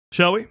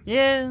Shall we?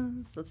 Yes,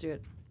 let's do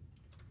it.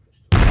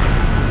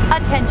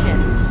 Attention.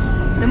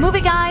 The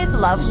movie guys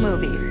love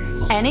movies.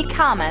 Any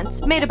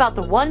comments made about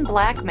the one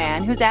black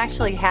man who's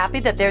actually happy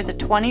that there's a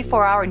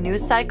 24-hour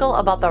news cycle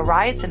about the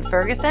riots in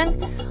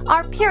Ferguson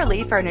are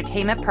purely for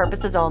entertainment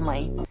purposes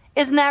only.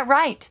 Isn't that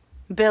right,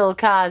 Bill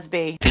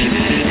Cosby?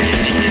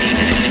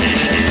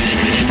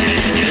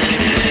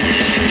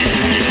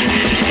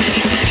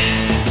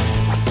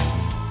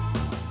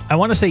 I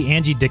want to say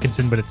Angie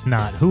Dickinson, but it's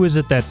not. Who is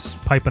it that's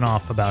piping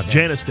off about him?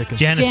 Janice Dickinson.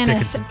 Janice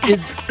Dickinson.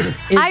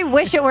 I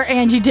wish it were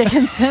Angie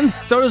Dickinson.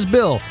 So does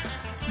Bill.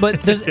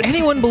 But does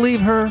anyone believe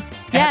her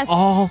at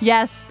all?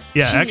 Yes.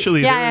 Yeah,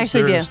 actually,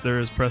 do. There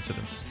is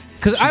precedence.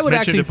 Because I would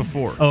mentioned actually it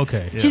before.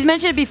 Okay. Yeah. She's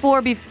mentioned it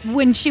before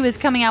when she was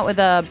coming out with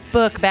a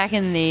book back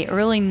in the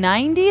early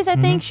 90s, I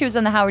think. She was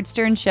on the Howard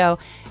Stern show.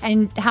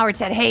 And Howard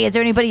said, hey, is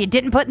there anybody you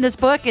didn't put in this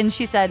book? And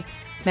she said,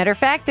 matter of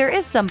fact, there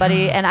is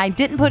somebody, and I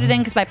didn't put it in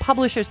because my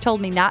publishers told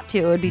me not to.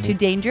 It would be too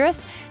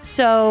dangerous.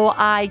 So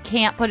I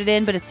can't put it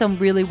in, but it's some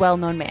really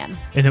well-known man.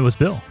 And it was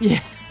Bill.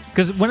 Yeah.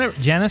 Because whenever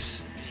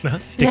Janice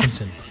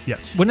Dickinson.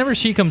 Yes. Whenever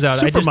she comes out,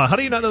 How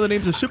do you not know the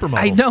names of supermodels?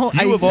 I know.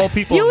 You of all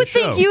people You on would the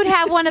think show. you'd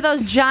have one of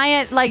those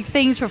giant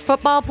things for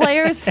football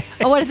players.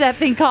 What is that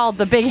thing called?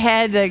 The big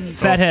head, the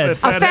fat head. A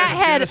fat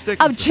head of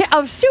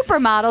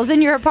supermodels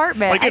in your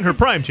apartment. Like in her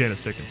prime,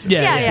 Janice Dickinson.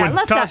 Yeah.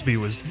 When Cosby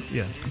was,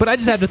 But I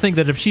just have to think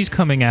that if she's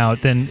coming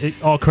out, then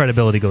all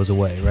credibility goes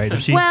away, right?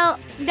 If she, well,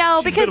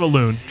 no, She's because a bit of a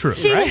loon. True.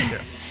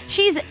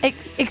 She's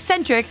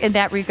eccentric in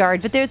that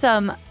regard, but there's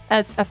a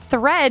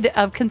thread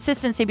of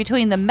consistency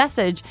between the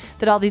message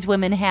that all these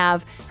women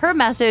have. Her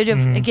message of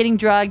getting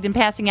drugged and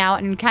passing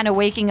out and kind of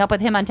waking up with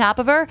him on top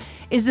of her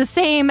is the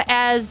same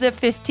as the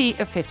 17,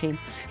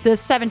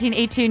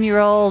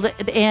 18-year-old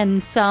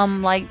in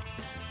some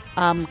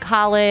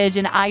college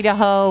in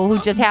Idaho who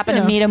just happened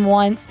to meet him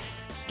once,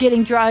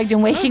 getting drugged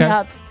and waking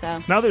up.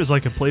 So now there's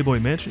like a Playboy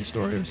Mansion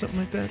story or something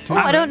like that. Oh,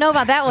 I don't know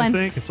about that one. I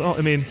think it's all.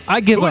 I mean,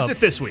 I give who up. is it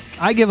this week?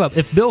 I give up.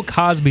 If Bill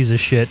Cosby's a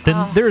shit,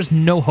 then there's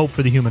no hope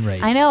for the human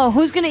race. I know.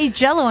 Who's going to eat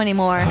Jell-O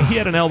anymore? He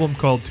had an album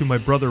called "To My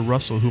Brother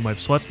Russell, Whom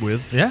I've Slept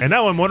With," and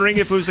now I'm wondering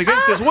if it was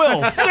against his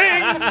will.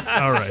 Sing.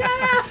 All right.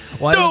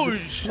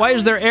 Why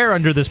is there air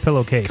under this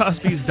pillowcase?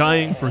 Cosby's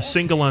dying for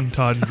single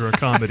entendre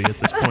comedy at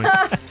this point.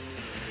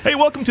 Hey,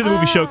 welcome to the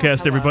Movie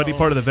Showcast, everybody,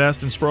 part of the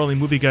vast and sprawling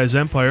Movie Guys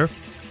empire.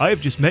 I have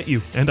just met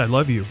you, and I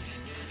love you.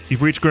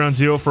 You've reached ground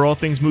zero for all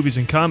things movies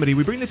and comedy.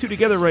 We bring the two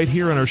together right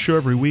here on our show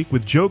every week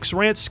with jokes,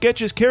 rants,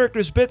 sketches,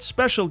 characters, bits,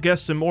 special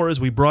guests, and more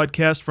as we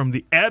broadcast from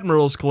the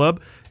Admirals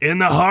Club in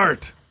the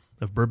heart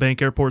of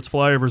Burbank Airport's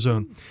flyover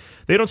zone.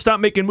 They don't stop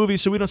making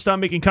movies, so we don't stop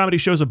making comedy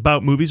shows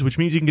about movies, which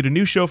means you can get a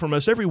new show from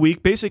us every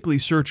week. Basically,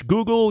 search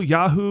Google,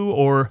 Yahoo,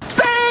 or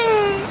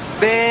Bing!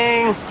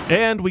 Bing!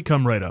 And we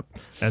come right up.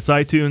 That's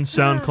iTunes,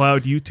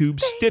 SoundCloud,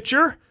 YouTube,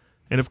 Stitcher,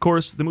 and, of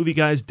course,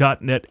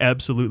 themovieguys.net,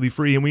 absolutely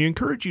free. And we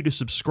encourage you to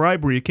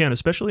subscribe where you can,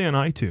 especially on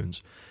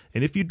iTunes.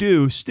 And if you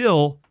do,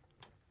 still,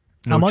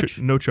 how much?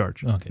 No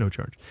charge. Okay. No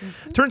charge.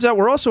 Turns out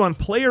we're also on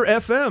Player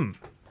FM.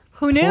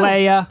 Who knew?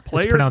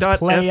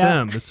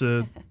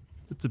 Player.fm.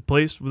 It's a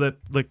place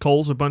that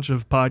culls a bunch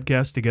of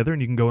podcasts together,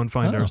 and you can go and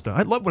find our stuff.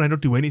 I love when I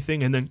don't do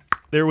anything, and then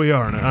there we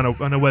are on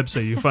a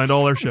website. You find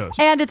all our shows.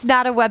 And it's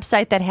not a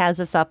website that has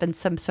us up in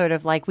some sort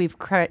of we've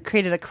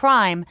created a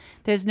crime.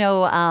 There's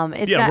no.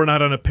 We're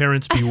not on a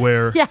Parents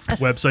Beware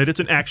website.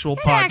 It's an actual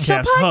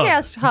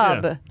podcast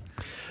hub.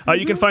 Yeah.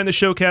 You can find the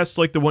showcasts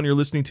like the one you're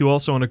listening to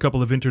also on a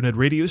couple of internet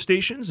radio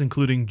stations,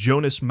 including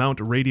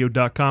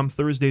JonasMountRadio.com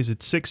Thursdays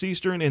at 6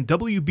 Eastern and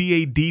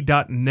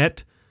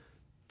WBAD.net.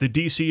 The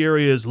D.C.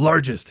 area's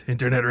largest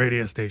internet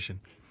radio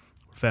station.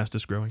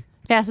 Fastest growing.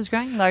 Fastest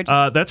growing?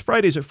 Largest. That's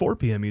Fridays at 4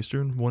 p.m.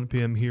 Eastern, 1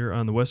 p.m. here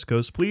on the West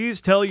Coast.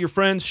 Please tell your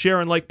friends, share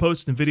and like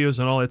posts and videos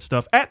and all that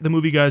stuff at The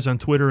Movie Guys on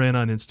Twitter and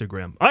on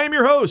Instagram. I am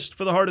your host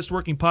for the hardest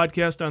working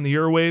podcast on the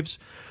airwaves,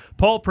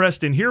 Paul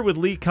Preston, here with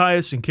Lee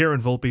Caius and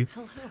Karen Volpe.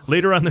 Hello.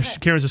 Later on,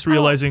 Karen's just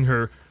realizing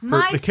the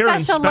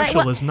Karen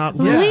special is not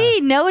Lee. Lee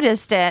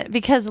noticed it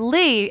because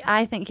Lee,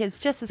 I think, is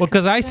just as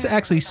because I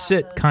actually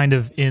sit kind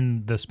of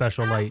in the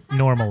special light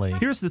normally.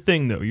 Here's the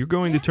thing, though. You're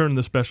going to turn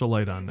the special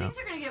light on now. Things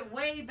are going to get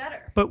way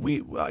better. But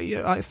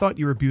I thought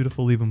you were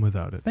beautiful even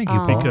without it. Thank you,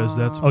 Paul. Because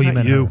that's you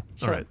meant you.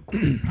 her. All right.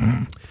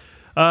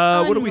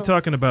 What are we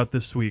talking about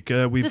this week?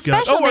 We've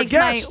got our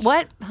guests.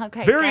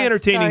 Okay, very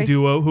entertaining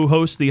duo who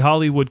hosts the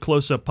Hollywood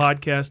Close-Up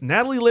podcast.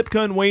 Natalie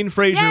Lipka and Wayne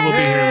Frazier will be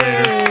here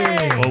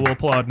later. Well, we'll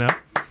applaud now.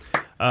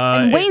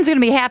 And Wayne's going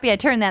to be happy I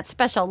turned that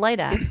special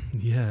light on.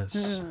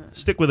 Yes.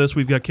 Stick with us.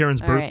 We've got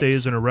Karen's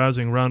birthdays and a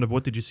rousing round of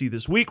what did you see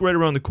this week right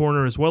around the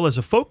corner, as well as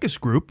a focus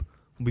group.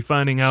 We'll be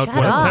finding out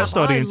what test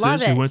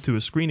audiences who went to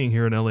a screening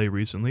here in L.A.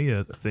 recently,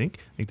 I think.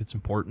 I think that's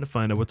important to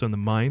find out what's on the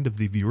mind of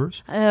the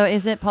viewers. Oh,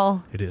 is it,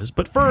 Paul? It is.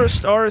 But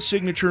first, our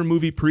signature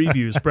movie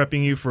previews,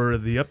 prepping you for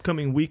the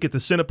upcoming week at the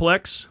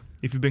Cineplex.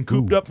 If you've been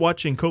cooped up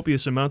watching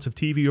copious amounts of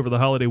TV over the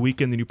holiday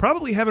weekend, then you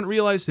probably haven't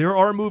realized there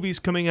are movies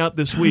coming out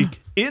this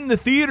week, in the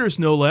theaters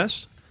no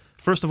less.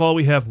 First of all,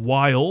 we have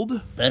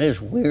Wild. That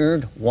is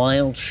weird,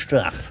 wild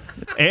stuff.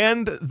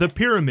 And The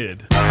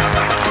Pyramid.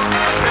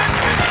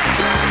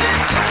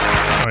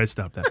 All right,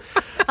 stop that.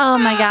 Oh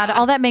my God!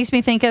 All that makes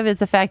me think of is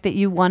the fact that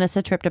you won us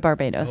a trip to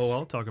Barbados. Oh,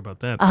 I'll talk about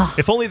that.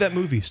 If only that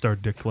movie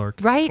starred Dick Clark.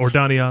 Right. Or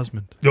Donny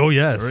Osmond. Oh,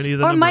 yes. Or any of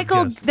the Or number of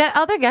Michael, guests. that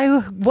other guy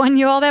who won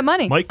you all that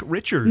money. Mike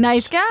Richards.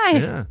 Nice guy.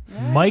 Yeah.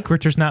 Mike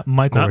Richards, not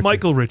Michael Not Richards.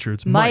 Michael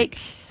Richards. Mike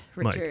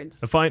Mike. Richards.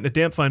 A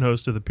damn fine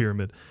host of the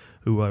Pyramid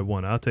who I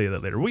won. I'll tell you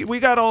that later. We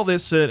got all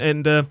this,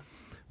 and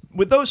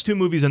with those two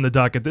movies on the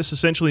docket, this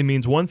essentially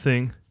means one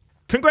thing.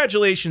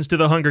 Congratulations to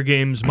the Hunger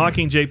Games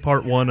Mockingjay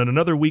Part 1 on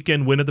another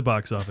weekend win at the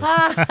box office.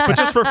 But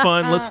just for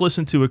fun, let's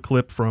listen to a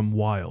clip from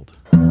Wild.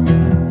 Oh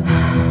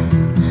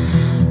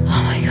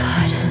my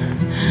God.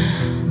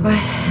 What?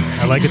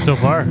 I like it so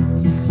far.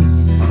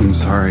 I'm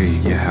sorry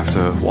you have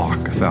to walk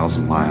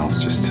 1,000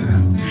 miles just to...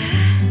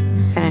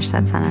 Finish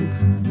that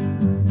sentence.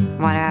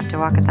 Why do I have to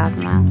walk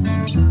 1,000 miles?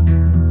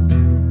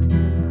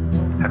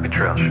 Happy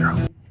trails,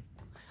 Cheryl.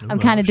 I'm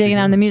kind of digging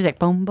on the music.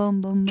 Boom, boom,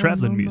 boom.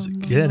 Traveling boom, music.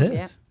 boom, Yeah, it boom.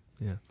 is.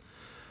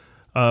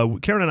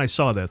 Karen and I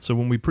saw that, so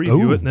when we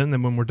preview Ooh. it, and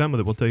then when we're done with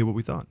it, we'll tell you what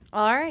we thought.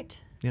 All right.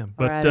 Yeah,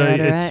 but All right.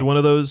 it's one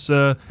of those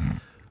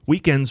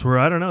weekends where,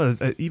 I don't know,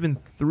 even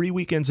 3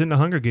 weekends into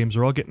Hunger Games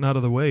are all getting out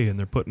of the way, and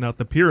they're putting out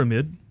The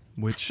Pyramid,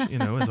 which, is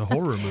a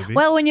horror movie.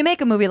 Well, when you make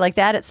a movie like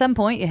that, at some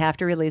point you have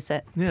to release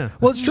it. yeah.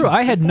 Well, it's true.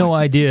 I had no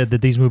idea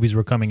that these movies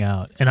were coming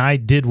out, and I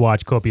did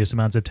watch copious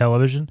amounts of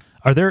television.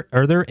 Are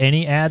there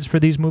any ads for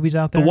these movies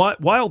out there? The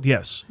Wild,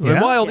 yes. Yeah?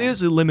 And Wild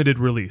is a limited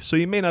release, so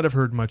you may not have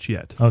heard much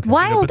yet. Okay.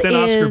 Wild But then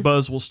Oscar is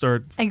buzz will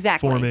start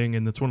Exactly. forming,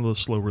 and it's one of those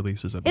slow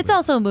releases. I It's believe.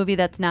 also a movie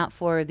that's not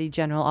for the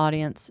general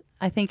audience.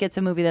 I think it's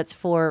a movie that's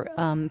for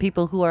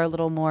people who are a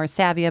little more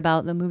savvy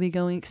about the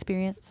movie-going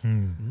experience.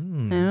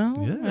 No?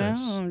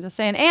 yes. No, I'm just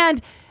saying.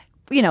 And,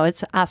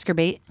 it's Oscar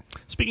bait.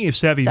 Speaking of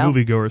savvy So-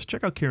 moviegoers,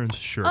 check out Karen's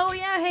shirt. Oh,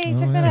 yeah. Hey,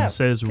 check that out. It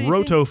says Can you see?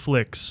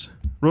 Rotoflix.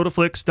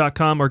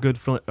 Rotoflix.com are good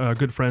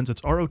friends.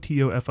 It's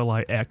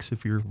ROTOFLIX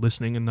if you're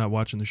listening and not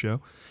watching the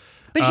show.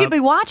 But you'd be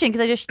watching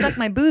because I just stuck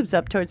my boobs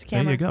up towards the There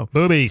camera. you go.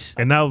 Boobies.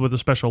 And now with a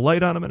special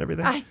light on them and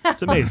everything.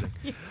 It's amazing.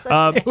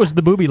 It was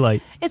the booby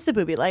light. It's the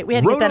booby light. We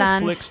had to get that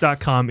on.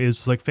 Rotoflix.com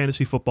is like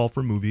fantasy football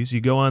for movies. You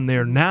go on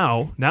there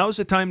now. Now is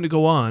the time to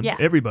go on, Yeah.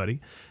 everybody,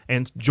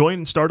 and join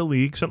and start a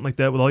league, something like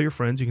that with all your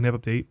friends. You can have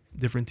up to 8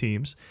 different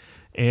teams.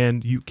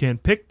 And you can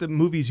pick the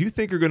movies you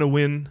think are going to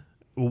win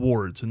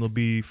awards. And there'll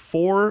be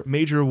 4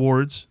 major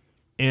awards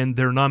and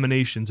their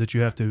nominations that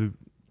you have to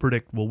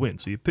predict will win.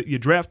 So you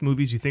draft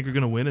movies you think are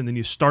going to win, and then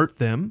you start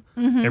them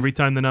every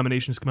time the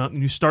nominations come out,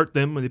 and you start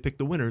them when they pick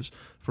the winners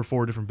for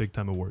 4 different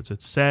big-time awards.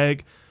 It's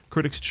SAG,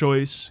 Critics'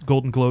 Choice,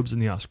 Golden Globes,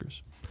 and the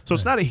Oscars. So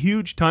it's not a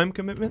huge time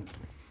commitment,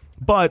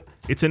 but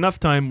it's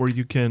enough time where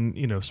you can,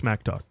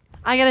 smack talk.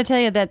 I got to tell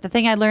you that the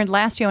thing I learned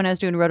last year when I was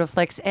doing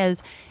Rotoflix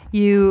is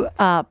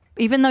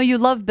even though you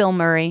love Bill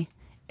Murray,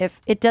 if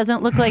it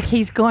doesn't look like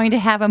he's going to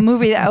have a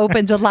movie that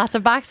opens with lots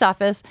of box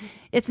office,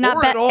 it's not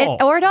Or bad. at all.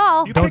 Or at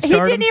all. You He don't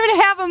start didn't him?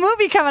 even have a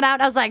movie coming out.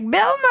 I was like,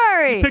 Bill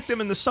Murray. Picked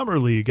him in the Summer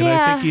League, and I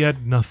Yeah. think he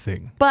had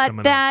nothing But coming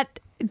out. that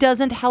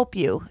doesn't help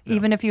you,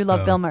 even if you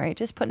love Bill Murray.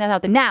 Just putting that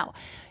out there. Now,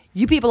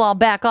 you people all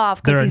back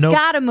off There because are he's no-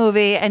 got a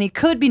movie and he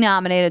could be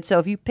nominated. So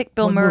if you pick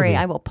Bill What Murray, movie?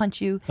 I will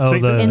punch you Oh,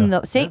 Saint in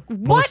the. Say,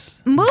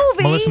 what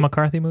movie? Melissa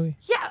McCarthy movie?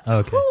 Yeah.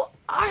 Okay. Who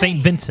are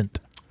St.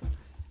 Vincent.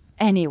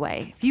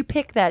 Anyway, if you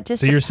pick that,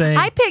 just So you're saying-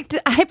 I picked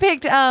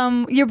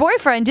your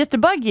boyfriend just to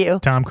bug you.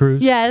 Tom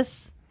Cruise?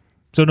 Yes.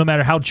 So no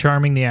matter how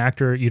charming the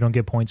actor, you don't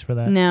get points for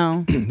that?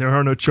 No. There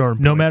are no charm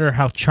No points. matter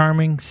how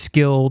charming,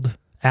 skilled,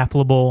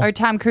 affable, Or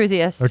Tom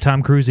Cruisiest. or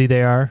Tom Cruisey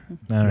they are?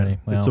 All right.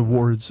 Well, It's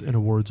awards and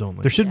awards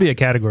only. there should be a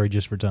category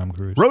just for Tom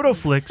Cruise.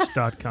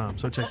 Rotoflix.com,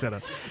 so check that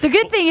out. The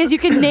good thing is you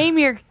can name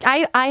your.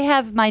 I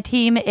have my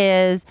team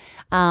is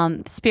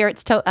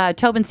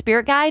Tobin's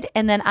Spirit Guide,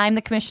 and then I'm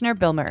the commissioner,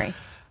 Bill Murray.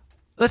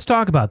 Let's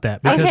talk about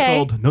that because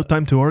Okay. It's called No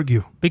Time to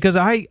Argue. because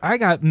I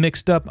got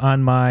mixed up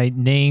on my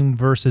name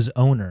versus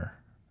owner,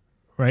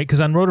 right? Because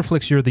on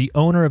Rotoflix, you're the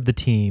owner of the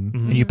team,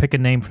 and you pick a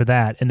name for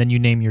that, and then you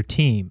name your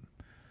team.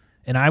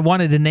 And I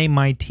wanted to name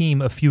my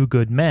team A Few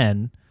Good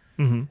Men,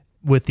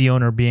 with the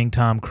owner being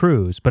Tom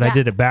Cruise, but I Yeah.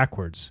 did it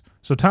backwards.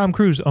 So Tom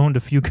Cruise owned A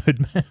Few Good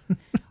Men.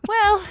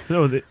 Well,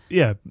 No, it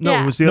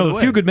was the No, other A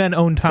way. Few Good Men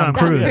owned Tom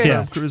Cruise. Cruise. Yeah.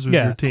 Tom Cruise was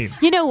Yeah. your team.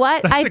 you know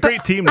what? That's a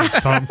great team. Is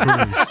Tom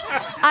Cruise.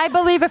 I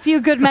believe A Few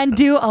Good Men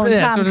do own Yeah,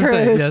 Tom that's what I'm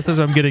saying. Cruise. Yeah, that's what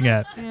I'm getting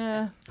at.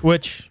 Yeah.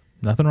 Which,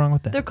 nothing wrong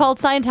with that. They're called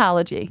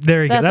Scientology.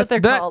 There you That's go. what they're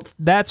called.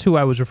 That's who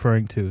I was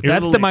referring to. You're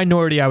That's a the little-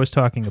 minority I was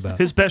talking about.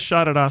 His best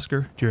shot at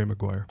Oscar, Jerry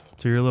Maguire.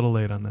 So you're a little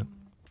late on that.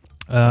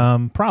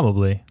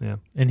 Probably. Yeah.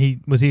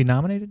 And was he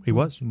nominated? He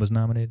was. Was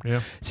nominated.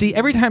 Yeah. See,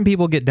 every time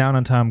people get down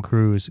on Tom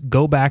Cruise,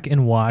 go back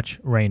and watch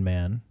Rain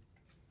Man.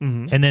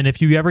 And then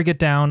if you ever get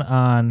down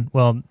on,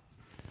 well,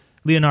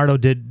 Leonardo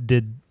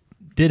did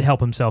help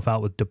himself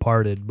out with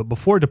Departed, but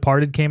before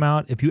Departed came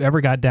out, if you ever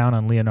got down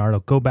on Leonardo,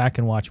 go back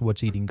and watch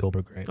What's Eating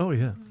Gilbert Grape. Oh,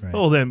 yeah. Right.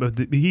 Oh, then, but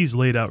he's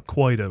laid out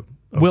quite a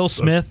Will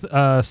Smith,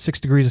 6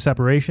 Degrees of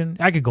Separation.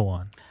 I could go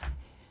on.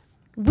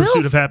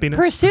 Pursuit of Happiness?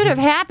 Pursuit of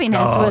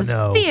Happiness was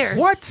fierce.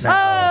 What? Oh.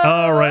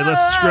 All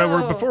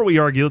right, before we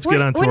argue, let's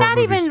get on to our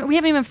movies. We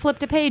haven't even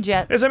flipped a page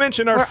yet. As I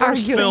mentioned, our We're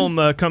first arguing.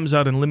 film comes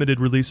out in limited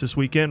release this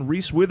weekend.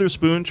 Reese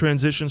Witherspoon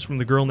transitions from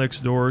the girl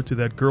next door to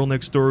that girl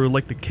next door who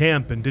liked to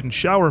camp and didn't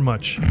shower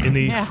much in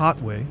the hot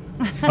way.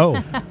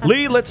 Oh.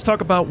 Lee, let's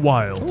talk about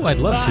Wild. Oh, I'd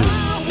love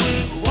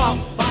to.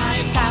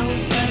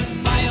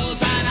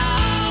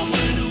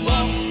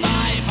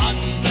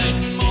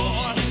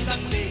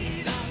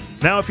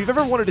 Now, if you've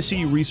ever wanted to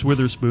see Reese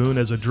Witherspoon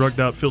as a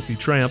drugged-out, filthy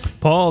tramp,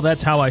 Paul,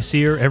 that's how I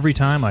see her every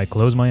time I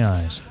close my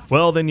eyes.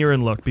 well, then you're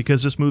in luck,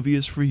 because this movie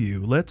is for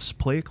you. Let's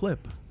play a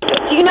clip.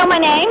 Do you know my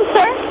name,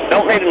 sir?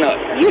 Don't need to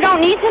know. You don't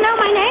need to know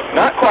my name?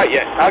 Not quite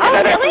yet. I'll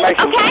get that really?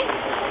 information.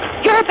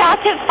 Okay. You're about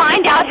to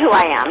find out who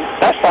I am.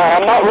 That's fine.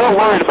 I'm not real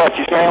worried about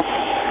you, ma'am.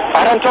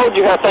 I done told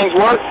you how things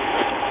work.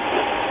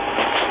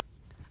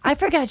 I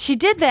forgot she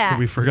did that.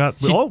 We forgot.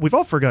 We've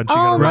all forgotten she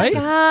got Oh, my arrested.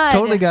 God.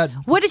 Totally got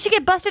What did she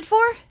get busted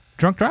for?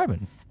 drunk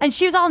driving. And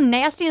she was all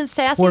nasty and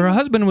sassy. Well, her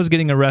husband was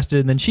getting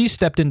arrested, and then she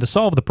stepped in to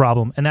solve the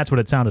problem, and that's what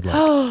it sounded like.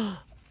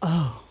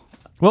 Oh.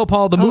 Well,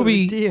 Paul, the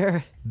movie,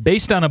 dear.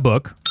 based on a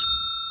book,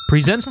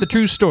 presents the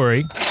true story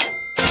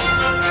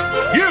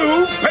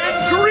You've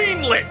been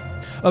greenlit!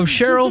 of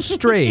Cheryl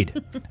Strayed,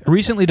 a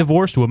recently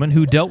divorced woman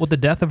who dealt with the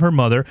death of her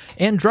mother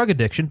and drug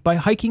addiction by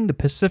hiking the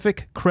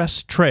Pacific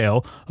Crest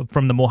Trail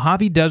from the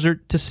Mojave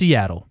Desert to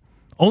Seattle,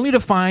 only to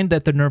find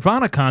that the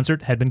Nirvana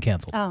concert had been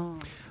canceled. Oh.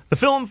 The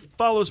film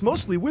follows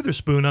mostly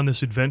Witherspoon on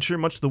this adventure,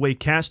 much the way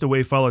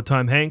Castaway followed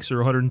Tom Hanks or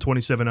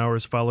 127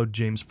 Hours followed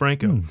James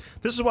Franco.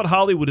 This is what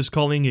Hollywood is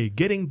calling a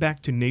getting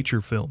back to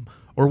nature film,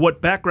 or what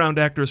background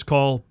actors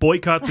call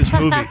boycott this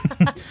movie.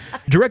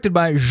 Directed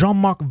by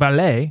Jean-Marc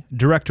Vallée,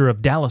 director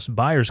of Dallas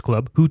Buyers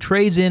Club, who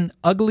trades in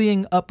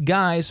uglying up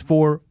guys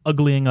for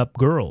uglying up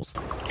girls.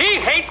 He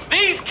hates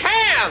these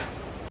cans!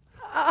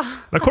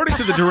 According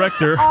to the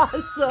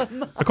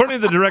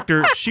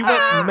director, she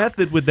went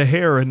method with the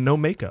hair and no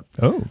makeup.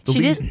 Oh. The She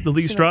Lee, did. the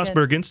Lee She looked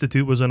Strasberg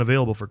Institute was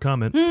unavailable for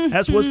comment,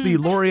 as was the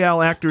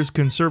L'Oreal Actors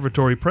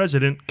Conservatory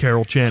president,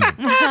 Carol Channing.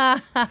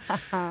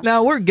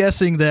 Now, we're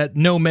guessing that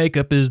no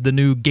makeup is the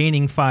new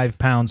gaining 5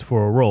 pounds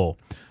for a role.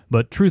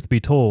 But truth be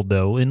told,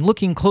 though, in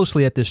looking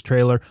closely at this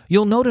trailer,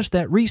 you'll notice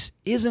that Reese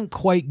isn't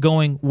quite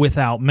going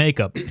without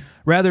makeup.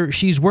 Rather,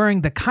 she's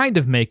wearing the kind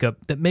of makeup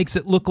that makes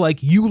it look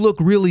like you look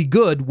really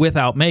good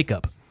without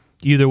makeup.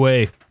 Either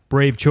way,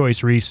 brave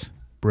choice, Reese.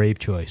 Brave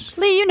choice.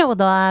 Lee, you know a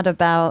lot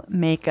about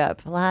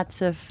makeup.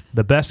 Lots of,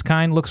 The best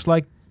kind looks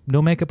like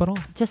no makeup at all.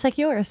 just like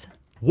yours.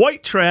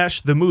 White Trash,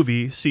 the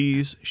movie,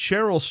 sees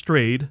Cheryl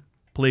Strayed,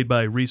 played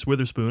by Reese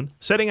Witherspoon,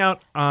 setting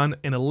out on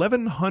an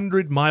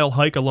 1,100-mile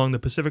hike along the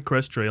Pacific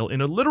Crest Trail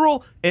in a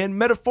literal and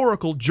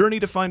metaphorical journey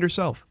to find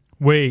herself.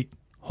 Wait,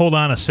 hold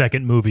on a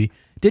second, movie.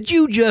 Did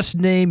you just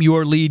name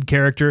your lead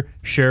character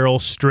Cheryl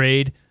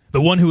Strayed?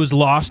 The one who is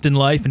lost in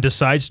life and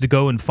decides to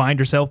go and find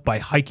herself by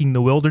hiking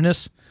the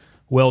wilderness?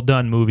 Well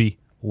done, movie.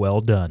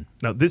 Well done.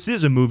 Now, this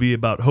is a movie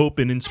about hope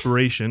and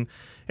inspiration,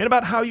 and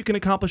about how you can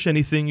accomplish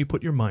anything you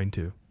put your mind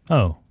to.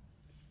 Oh.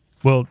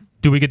 Well,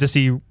 do we get to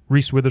see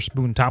Reese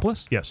Witherspoon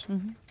topless? Yes.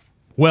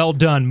 Well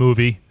done,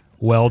 movie.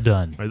 Well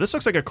done. All right, this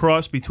looks like a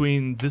cross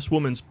between this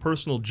woman's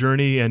personal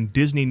journey and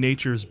Disney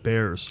Nature's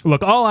Bears.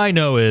 Look, all I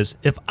know is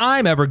if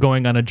I'm ever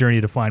going on a journey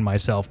to find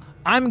myself,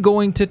 I'm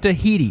going to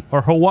Tahiti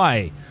or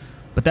Hawaii.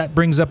 But that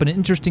brings up an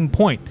interesting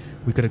point.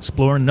 We could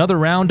explore another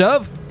round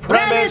of...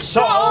 Premise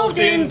solved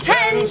in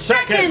 10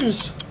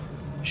 seconds!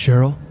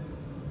 Cheryl,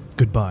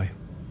 goodbye.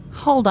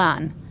 Hold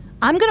on.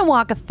 I'm going to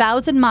walk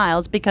 1,000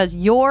 miles because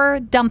you're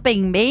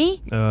dumping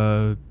me?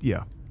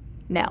 Yeah.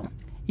 No.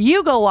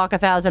 You go walk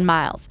 1,000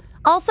 miles.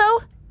 Also,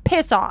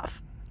 piss off.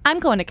 I'm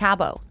going to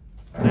Cabo.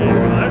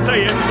 That's how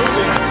you end the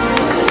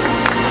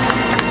movie.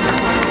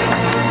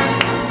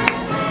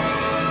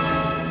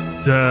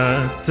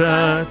 Da,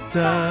 da,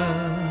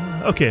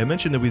 da. Okay, I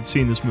mentioned that we'd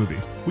seen this movie.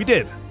 We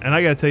did, and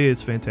I gotta tell you,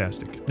 it's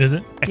fantastic. Is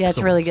it? Yeah, it's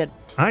really good.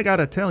 I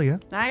gotta tell you.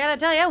 I got to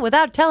tell you,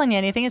 without telling you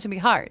anything, it's going to be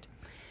hard.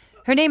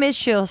 Her name is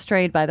Cheryl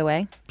Strayed, by the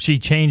way. She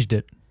changed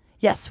it.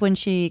 Yes, when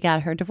she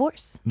got her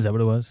divorce. Is that what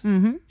it was?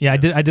 Mm-hmm. Yeah, I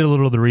did a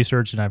little of the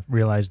research, and I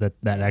realized that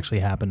that actually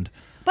happened.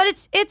 But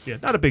it's Yeah,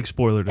 not a big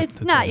spoiler. it's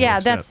to not. tell you, Yeah,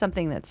 except- that's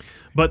something that's.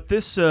 But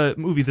this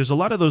movie, there's a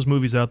lot of those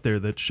movies out there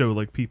that show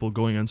like people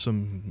going on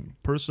some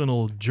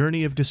personal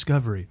journey of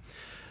discovery.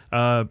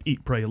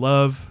 Eat, Pray,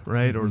 Love,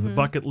 right? Or The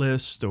Bucket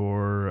List,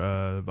 or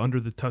Under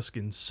the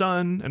Tuscan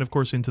Sun, and of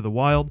course Into the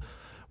Wild,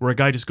 where a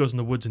guy just goes in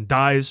the woods and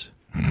dies.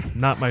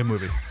 Not my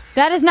movie.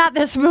 That is not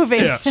this movie.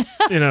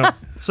 Yeah,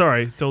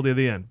 sorry, told you at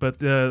the end, but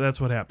that's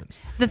what happens.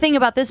 The thing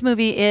about this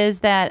movie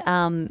is that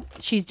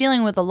she's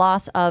dealing with the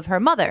loss of her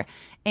mother.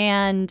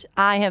 And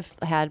I have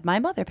had my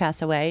mother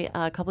pass away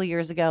a couple of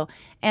years ago.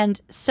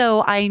 And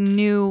so I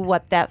knew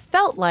what that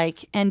felt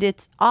like. And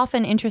it's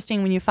often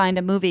interesting when you find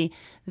a movie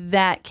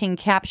that can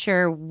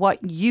capture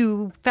what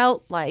you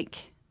felt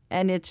like.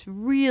 And it's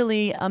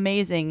really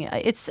amazing.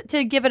 It's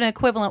to give it an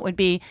equivalent would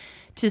be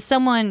to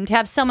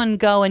have someone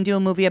go and do a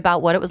movie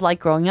about what it was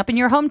like growing up in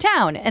your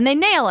hometown. And they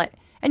nail it.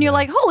 And you're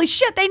like, holy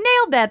shit, they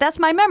nailed that. That's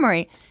my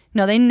memory.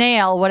 No, they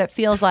nail what it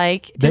feels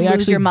like to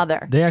lose your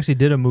mother. They actually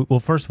did a movie. Well,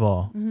 first of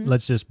all,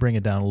 let's just bring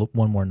it down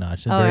one more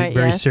notch. And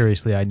very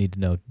seriously, I need to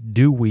know,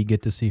 do we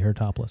get to see her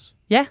topless?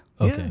 Yeah.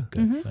 Okay,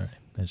 good. All right.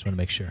 I just want to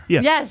make sure.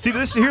 Yeah. Yes. See,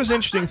 here's the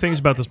interesting things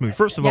about this movie.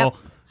 First of all,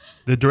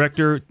 the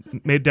director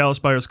made Dallas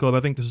Buyers Club.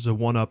 I think this is a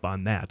one-up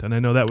on that. And I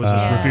know that was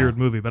his revered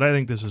movie, but I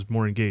think this is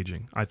more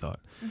engaging, I thought.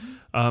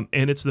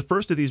 And it's the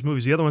first of these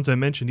movies. The other ones I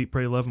mentioned, Eat,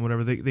 Pray, Love, and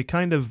whatever, they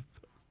kind of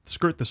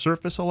skirt the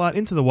surface a lot.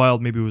 Into the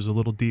Wild maybe was a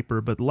little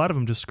deeper, but a lot of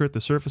them just skirt the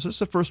surface. This is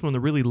the first one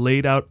that really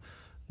laid out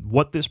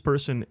what this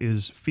person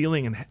is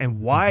feeling and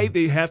why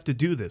they have to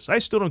do this. I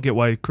still don't get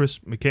why Chris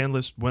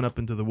McCandless went up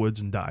into the woods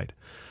and died.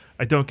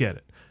 I don't get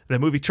it. That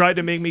movie tried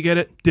to make me get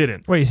it,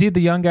 didn't. Wait, you see the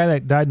young guy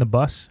that died in the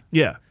bus?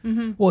 Yeah.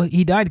 Well,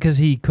 he died because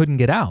he couldn't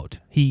get out.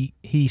 He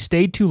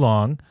stayed too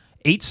long,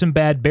 ate some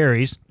bad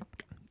berries,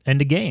 end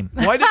the game.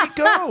 Why did he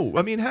go?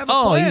 I mean, have a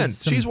plan.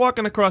 She's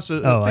walking across a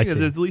thing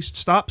that at least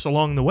stops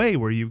along the way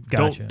where you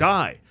don't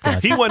die.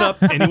 He went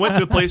up and he went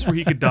to a place where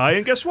he could die,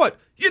 and guess what?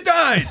 You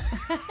died!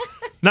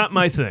 Not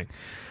my thing.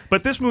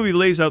 But this movie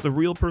lays out the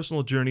real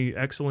personal journey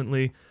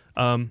excellently,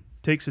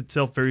 takes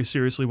itself very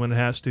seriously when it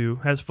has to,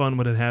 has fun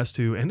when it has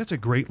to, and it's a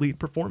great lead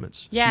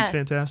performance. Yeah. She's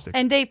fantastic.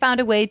 And they found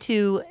a way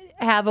to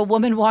have a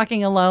woman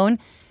walking alone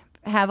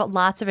have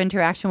lots of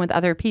interaction with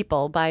other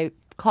people by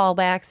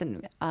callbacks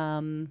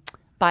and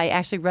by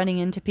actually running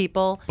into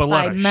people, but a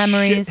lot by of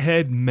memories.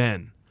 Shithead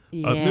men.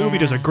 The movie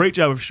does a great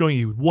job of showing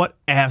you what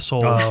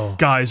assholes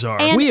guys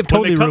are. And we have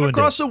totally when they come ruined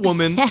across it. a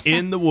woman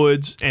in the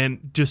woods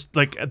and just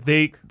like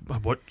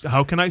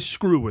how can I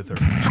screw with her?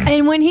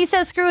 And when he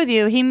says screw with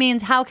you, he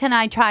means how can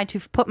I try to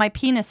put my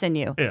penis in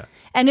you? Yeah.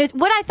 And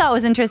what I thought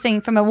was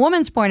interesting from a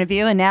woman's point of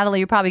view, and Natalie,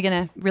 you're probably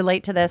going to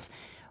relate to this.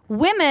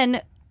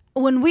 Women,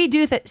 when we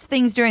do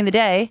things during the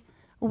day,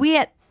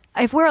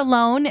 if we're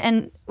alone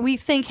and we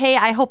think, hey,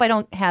 I hope I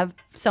don't have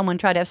someone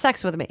try to have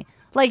sex with me.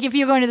 Like if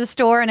you're going to the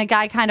store and a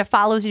guy kind of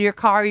follows you to your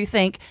car, you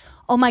think,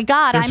 oh my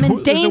God, I'm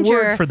in danger. There's a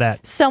word for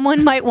that.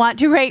 Someone might want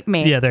to rape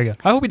me. Yeah, there you go.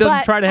 I hope he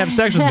doesn't try to have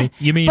sex with me.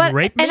 You mean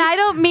rape me? And I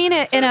don't mean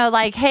it in a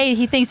like, hey,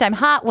 he thinks I'm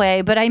hot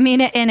way, but I mean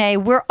it in a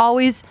we're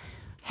always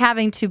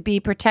having to be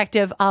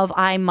protective of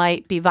I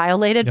might be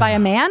violated by a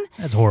man.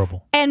 That's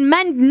horrible. And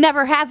men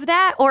never have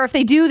that, or if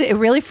they do, it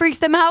really freaks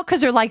them out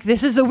because they're like,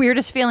 this is the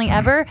weirdest feeling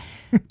ever.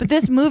 But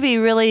this movie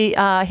really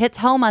hits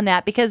home on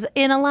that because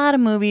in a lot of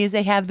movies,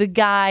 they have the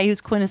guy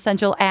who's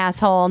quintessential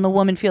asshole and the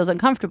woman feels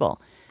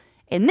uncomfortable.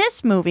 In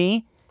this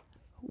movie,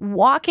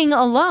 walking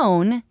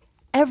alone,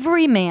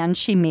 every man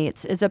she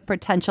meets is a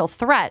potential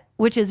threat,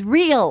 which is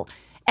real.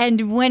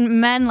 And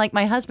when men like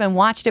my husband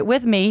watched it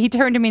with me, he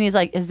turned to me and he's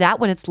like, is that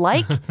what it's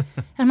like? And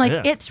I'm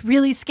like, it's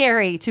really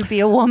scary to be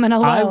a woman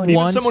alone.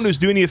 Even someone who's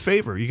doing you a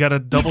favor. You got to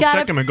double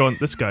check him and go,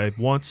 this guy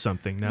wants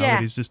something now that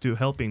he's just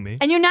helping me.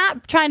 And you're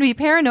not trying to be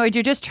paranoid.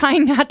 You're just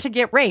trying not to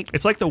get raped.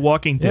 It's like The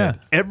Walking Dead.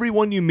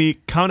 Everyone you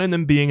meet, count on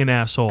them being an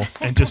asshole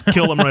and just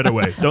kill them right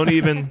away. Don't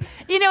even...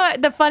 You know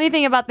what? The funny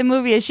thing about the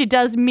movie is she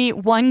does meet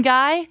one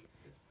guy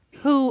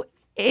who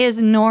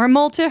is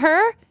normal to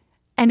her.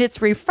 And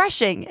it's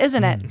refreshing,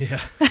 isn't it? Yeah.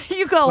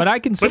 You go... But I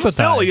can sympathize.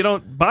 But still, you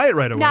don't buy it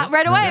right away. Not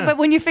right away, but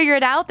when you figure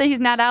it out that he's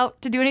not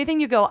out to do anything,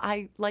 you go,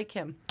 I like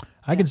him.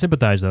 I can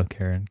sympathize, though,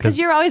 Karen. Because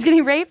you're always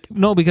getting raped?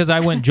 No, because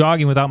I went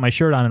jogging without my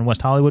shirt on in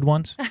West Hollywood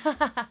once.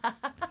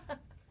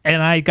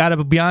 And I got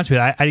to be honest with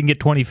you, I didn't get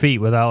 20 feet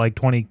without like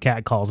 20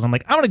 cat calls. And I'm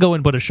like, I'm going to go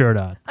and put a shirt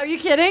on. Are you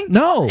kidding?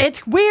 No.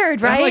 It's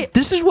weird, right? I'm like,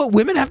 this is what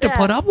women have to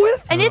put up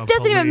with? And it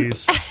doesn't even...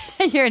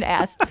 You're an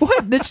ass.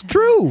 What? That's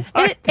true.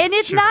 And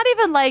it's not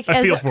even like...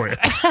 I feel for you.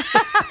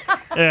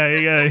 Yeah,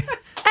 you got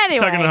anyway.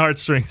 Tugging the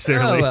heartstrings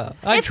there. Oh, well,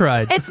 I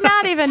tried. It's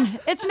not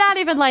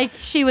even like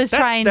she was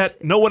trying to...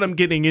 know what I'm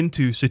getting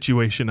into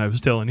situation I was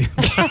telling you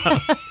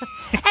about.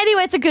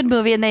 Anyway, it's a good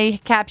movie, and they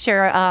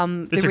capture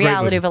the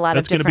reality of a lot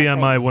of different things. That's going to be on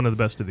my one of the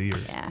best of the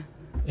years. Yeah.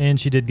 And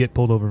she did get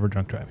pulled over for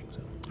drunk driving. So.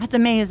 That's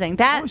amazing.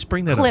 That clip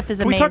is amazing.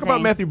 Can we talk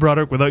about Matthew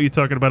Broderick without you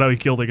talking about how he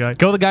killed a guy?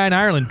 Killed a guy in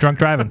Ireland, drunk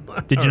driving.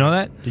 Did you know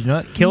that? Did you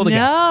know that? Killed a guy.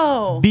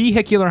 No.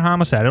 Vehicular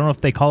homicide. I don't know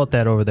if they call it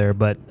that over there,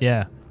 but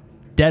yeah.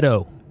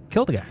 Deado.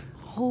 Killed a guy.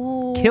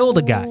 Killed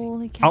a guy.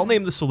 I'll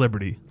name the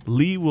celebrity.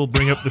 Lee will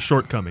bring up the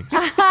shortcomings.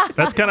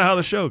 That's kind of how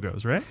the show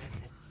goes, right?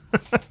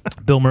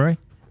 Bill Murray.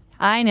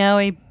 I know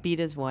he beat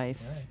his wife.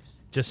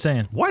 Just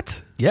saying.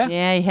 What? Yeah.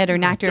 Yeah, he hit her,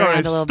 knocked her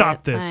around a little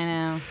stop bit. this. I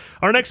know.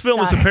 Our next film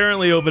is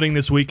apparently opening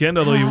this weekend,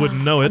 although you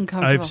wouldn't know it.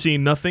 I've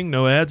seen nothing,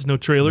 no ads, no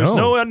trailers,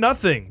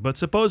 nothing. But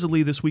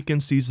supposedly this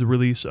weekend sees the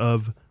release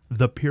of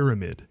The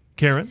Pyramid.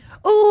 Karen?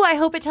 Ooh, I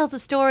hope it tells the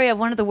story of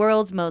one of the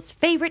world's most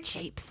favorite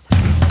shapes.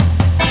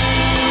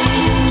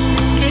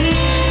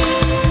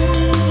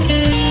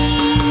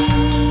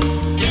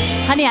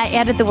 Honey, I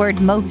added the word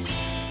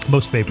most.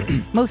 Most favorite.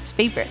 Most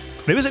favorite.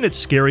 Maybe isn't it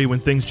scary when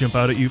things jump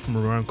out at you from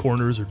around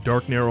corners or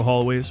dark, narrow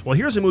hallways? Well,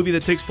 here's a movie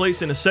that takes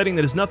place in a setting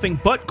that is nothing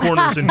but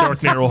corners and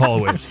dark, narrow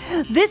hallways.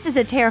 This is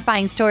a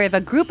terrifying story of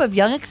a group of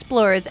young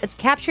explorers as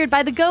captured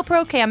by the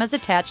GoPro cameras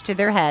attached to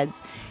their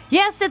heads.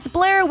 Yes, it's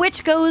Blair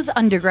Witch Goes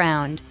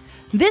Underground.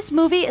 This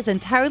movie is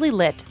entirely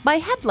lit by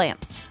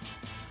headlamps.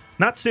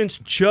 Not since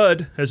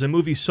Chud has a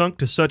movie sunk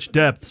to such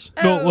depths.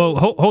 Well,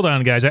 hold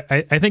on, guys.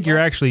 I think you're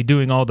actually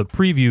doing all the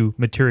preview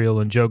material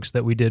and jokes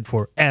that we did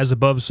for As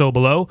Above, So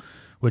Below,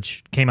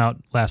 which came out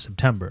last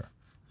September.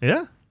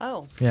 Yeah?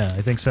 Oh. Yeah,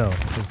 I think so.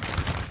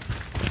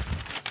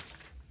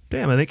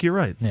 Damn, I think you're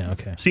right. Yeah,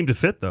 okay. Seemed to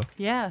fit, though.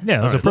 Yeah.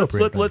 Yeah, it was All right,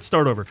 appropriate. let's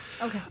start over.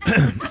 Okay.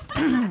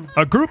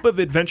 A group of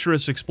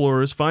adventurous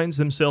explorers finds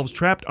themselves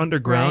trapped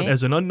underground Right.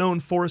 as an unknown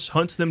force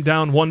hunts them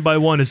down one by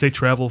one as they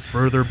travel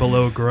further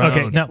below ground.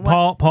 Okay, now,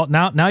 Paul,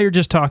 now you're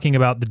just talking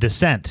about the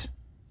descent.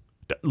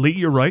 Lee,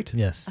 you're right.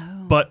 Yes.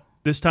 But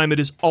this time it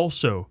is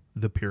also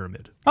the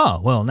pyramid.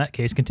 Oh, well, in that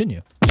case,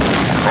 continue.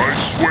 I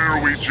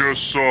swear we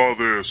just saw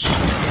this.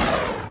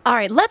 All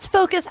right, let's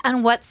focus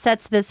on what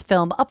sets this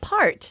film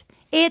apart.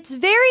 It's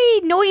very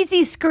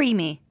noisy,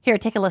 screamy. Here,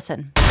 take a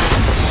listen.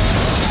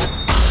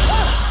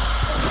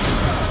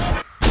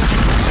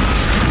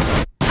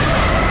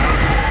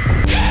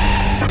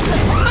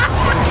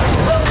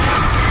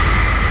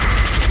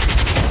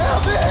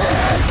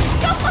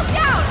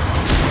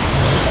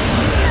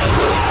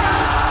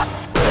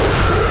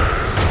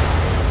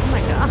 Oh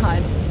my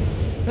God.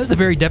 That's the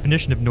very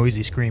definition of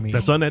noisy screaming.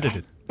 That's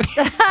unedited.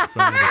 That's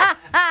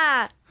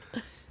unedited.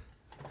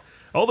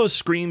 All those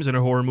screams in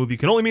a horror movie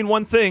can only mean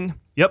one thing.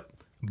 Yep.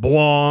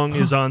 Bwong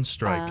is on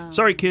strike.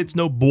 Sorry, kids,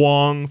 no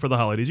Bwong for the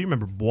holidays. You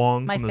remember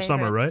Bwong My from the favorite.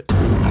 summer, right?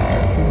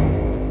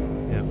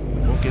 Yeah,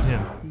 won't get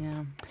him.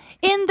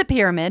 In the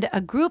pyramid, a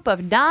group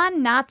of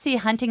non-Nazi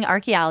hunting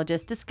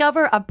archaeologists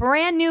discover a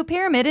brand new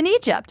pyramid in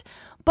Egypt.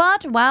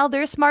 But while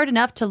they're smart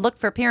enough to look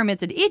for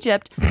pyramids in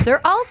Egypt, they're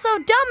also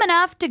dumb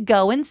enough to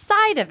go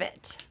inside of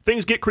it.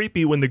 Things get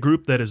creepy when the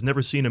group that has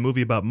never seen a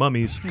movie about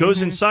mummies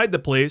goes inside the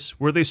place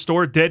where they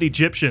store dead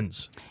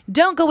Egyptians.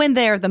 Don't Go In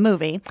There, the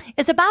movie,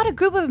 is about a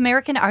group of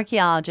American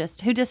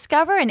archaeologists who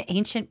discover an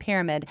ancient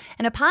pyramid,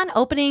 and upon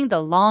opening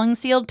the long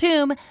sealed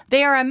tomb,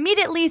 they are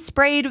immediately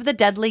sprayed with a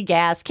deadly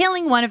gas,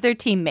 killing one of their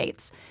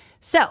teammates.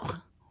 So,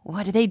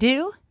 what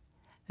do?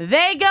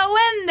 They go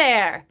in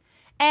there!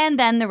 And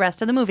then the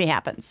rest of the movie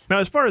happens. Now,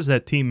 as far as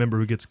that team member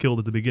who gets killed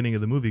at the beginning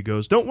of the movie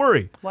goes, don't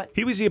worry. What?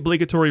 He was the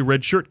obligatory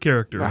red shirt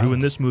character who in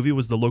Right. this movie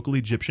was the local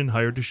Egyptian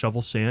hired to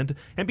shovel sand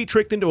and be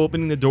tricked into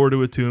opening the door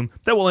to a tomb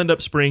that will end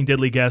up spraying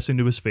deadly gas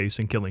into his face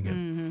and killing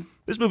him.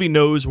 This movie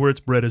knows where its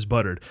bread is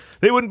buttered.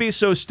 They wouldn't be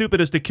so stupid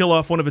as to kill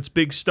off one of its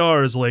big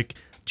stars like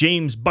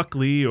James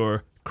Buckley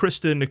or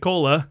Krista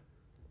Nicola.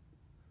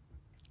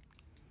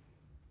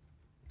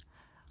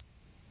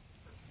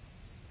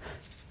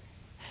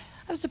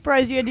 I'm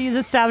surprised you had to use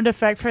a sound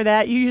effect for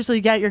that. You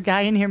usually got your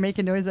guy in here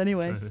making noise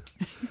anyway.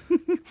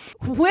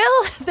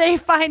 Will they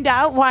find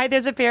out why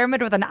there's a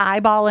pyramid with an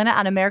eyeball in it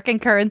on American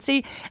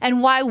currency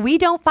and why we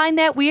don't find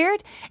that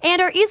weird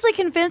and are easily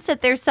convinced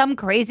that there's some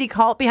crazy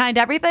cult behind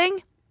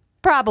everything?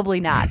 Probably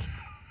not.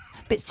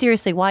 But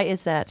seriously, why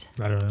is that?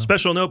 I don't know.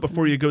 Special note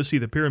before you go see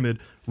the pyramid,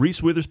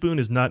 Reese Witherspoon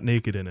is not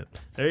naked in it.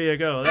 There you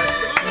go.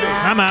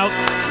 I'm out.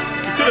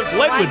 You could have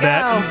led with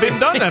that and been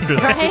done after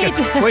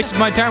that. Right? Wasted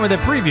my time with that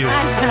preview.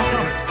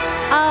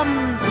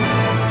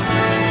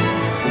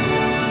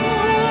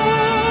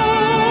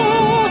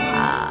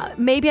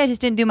 Maybe I just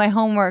didn't do my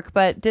homework,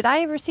 but did I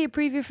ever see a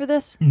preview for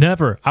this?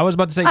 Never. I was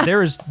about to say,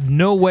 there is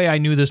no way I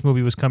knew this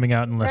movie was coming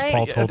out unless Right.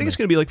 Paul I told think me. it's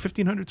going to be like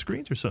 1,500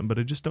 screens or something, but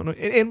I just don't know.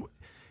 And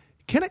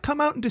can it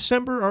come out in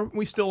December? Aren't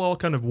we still all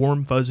kind of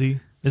warm,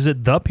 fuzzy? Is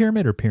it The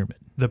Pyramid or Pyramid?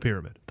 The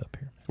pyramid. The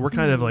Pyramid. We're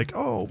kind of like,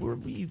 oh,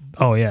 we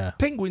Oh, yeah.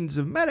 penguins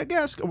of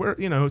Madagascar.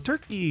 We're,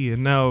 Turkey,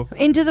 and now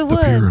Into the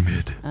Woods.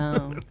 Pyramid.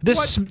 Oh.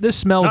 This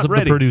smells Not of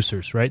ready. the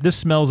producers, right? This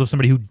smells of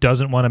somebody who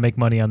doesn't want to make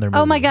money on their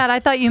movie. Oh my God, I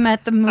thought you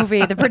meant the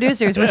movie, the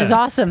producers, which is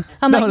awesome.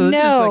 I'm like, this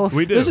is no. like-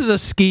 We do. This is a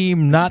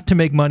scheme not to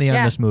make money on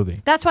Yeah. this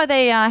movie. That's why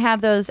they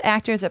have those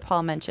actors that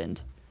Paul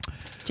mentioned.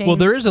 Well,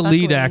 there James is a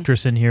lead Buckley.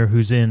 actress in here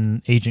who's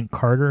in Agent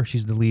Carter.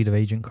 She's the lead of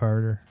Agent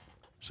Carter.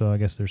 So I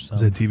guess there's some.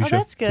 is it a TV Oh, show?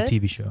 that's good. It's a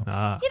TV show. You know,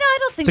 I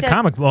don't think It's a that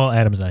comic. Well,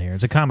 Adam's not here.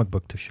 It's a comic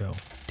book to show,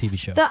 TV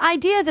show. the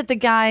idea that the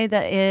guy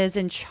that is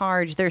in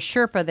charge, their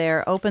Sherpa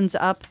there, opens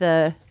up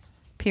the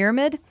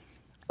pyramid.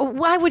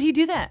 Why would he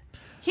do that?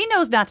 He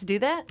knows not to do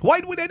that. Why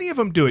would any of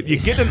them do it? You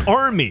get an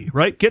army,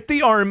 right? Get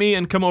the army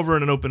and come over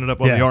and open it up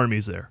while Yeah. the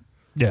army's there.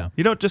 Yeah.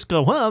 You don't just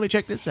go, well, let me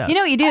check this out. You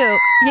know what you do?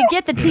 You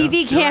get the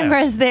TV your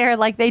cameras there,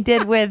 like they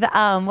did with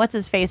what's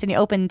his face, and you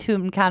open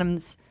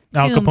Tutankhamun's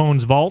Al tomb.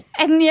 Capone's vault.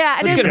 And yeah,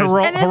 and Let's get it's-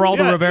 and it's- Geraldo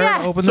yeah. Rivera Yeah.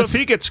 to open so this. if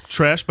he gets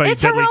trashed by It's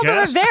deadly Geraldo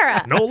gas,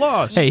 Rivera. no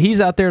loss. Hey, he's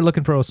out there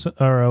looking for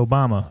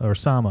Obama or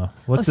Osama.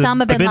 What's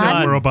Osama bin That's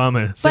Laden. where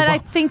Obama is. But I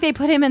think they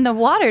put him in the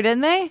water,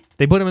 didn't they?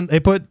 They put him in. They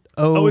put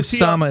is he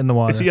Osama in the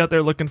water. Is he out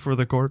there looking for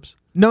the corpse?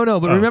 No,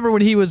 but Oh. remember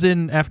when he was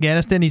in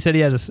Afghanistan? He said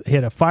he had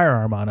a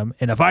firearm on him,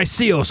 and if I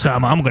see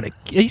Osama, I'm gonna.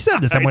 He said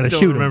this. I'm I gonna don't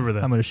shoot him. remember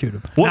that. I'm gonna shoot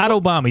him. What- Not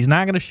Obama. He's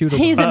not gonna shoot him.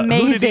 He's a-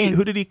 Amazing.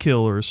 Who did he kill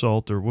or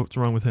assault or what's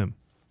wrong with him?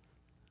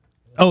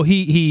 Oh,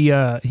 he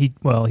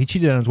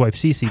cheated on his wife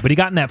Cece, but he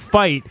got in that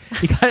fight.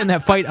 He got in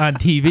that fight on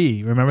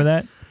TV. Remember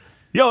that?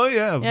 Oh,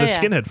 yeah, the yeah.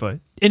 skinhead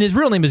fight. And his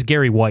real name is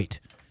Gary White.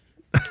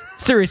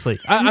 Seriously,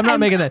 I'm not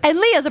making that. And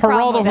Leah's a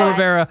problem Geraldo with that.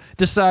 Rivera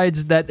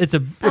decides that it's a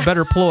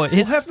better ploy.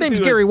 His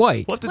name's Gary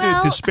White. We'll have to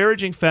do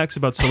disparaging facts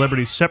about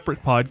celebrities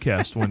separate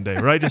podcast one day,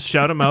 right? Just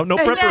shout them out, no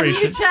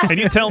preparation, and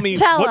you tell me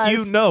what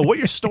you know, what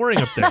you're storing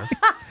up there.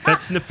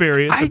 That's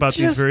nefarious about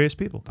these various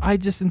people. I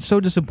just am so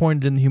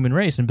disappointed in the human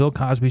race, and Bill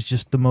Cosby's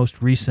just the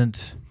most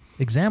recent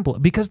example,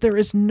 because there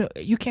is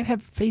you can't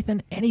have faith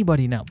in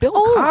anybody now. Bill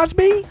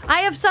Cosby?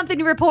 I have something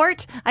to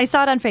report. I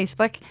saw it on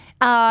Facebook.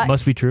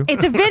 Must be true.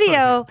 It's a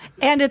video,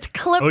 and it's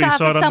clipped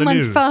off of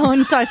someone's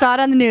phone, so I saw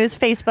it on the news,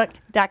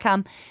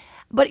 facebook.com.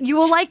 But you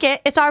will like it.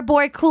 It's our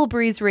boy Cool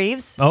Breeze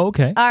Reeves. Oh,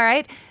 okay. All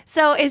right.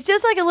 So it's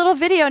just like a little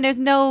video, and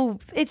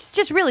it's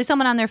just really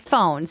someone on their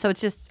phone. So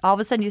it's just all of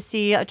a sudden you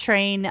see a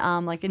train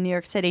like in New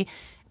York City,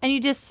 and you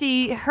just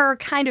see her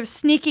kind of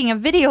sneaking a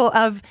video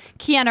of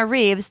Keanu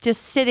Reeves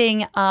just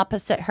sitting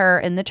opposite her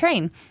in the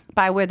train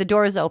by where the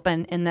doors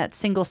open in that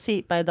single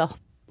seat by the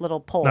little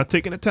pole. Not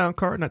taking a town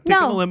car, not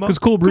taking a limo. Because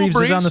Cool Breeze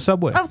is on the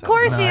subway. Of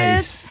course he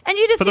is. And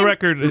you just For the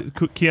record,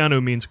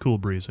 Keanu means cool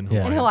breeze in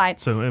Hawaii. In Hawaii.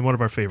 So, and one of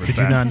our favorite Did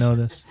you not know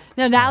this?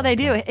 No, now they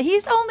do.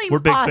 He's only We're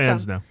big awesome.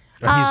 fans now.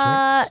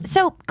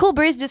 So Cool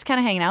Breeze just kind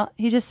of hanging out.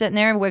 He's just sitting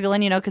there and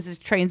wiggling, because his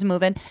train's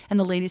moving, and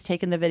the lady's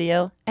taking the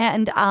video.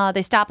 And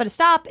they stop at a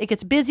stop. It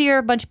gets busier.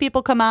 A bunch of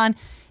people come on.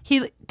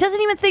 He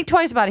doesn't even think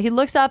twice about it. He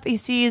looks up. He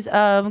sees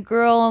a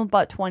girl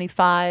about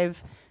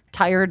 25,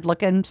 tired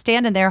looking,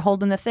 standing there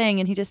holding the thing,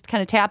 and he just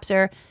kind of taps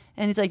her.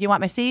 And he's like, "You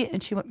want my seat?"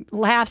 And she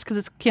laughs because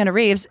it's Keanu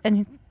Reeves.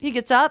 And he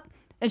gets up,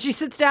 and she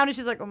sits down, and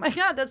she's like, "Oh my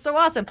God, that's so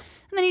awesome."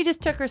 And then he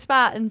just took her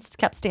spot and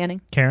kept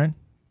standing. Karen,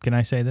 can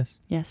I say this?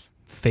 Yes.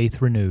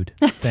 Faith renewed.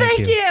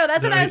 Thank you.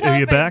 That's what I was hoping. Are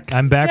you back?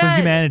 I'm back with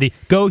humanity.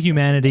 Go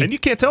humanity. And you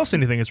can't tell us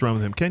anything is wrong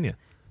with him, can you?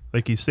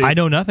 Like he said, I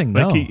know nothing.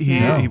 Like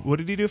no. What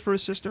did he do for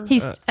his sister?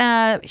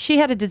 She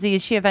had a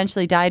disease. She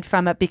eventually died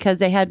from it because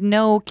they had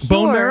no cure.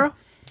 Bone marrow?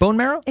 Bone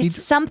marrow? It's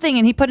something,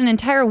 and he put an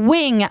entire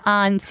wing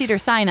on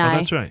Cedar-Sinai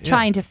that's right,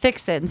 trying to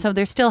fix it. And so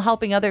they're still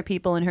helping other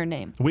people in her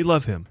name. We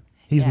love him.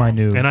 He's my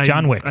new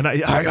John Wick. And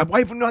I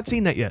have not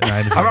seen that yet.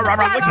 And it's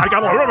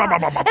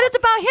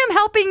about him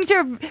helping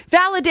to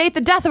validate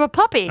the death of a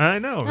puppy. I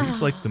know.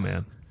 He's like the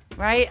man.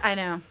 Right? I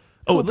know.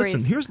 Oh, Cool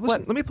listen. Breeze.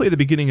 Let me play the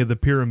beginning of the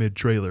Pyramid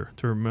trailer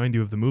to remind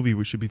you of the movie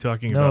we should be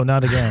talking about. No,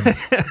 not again.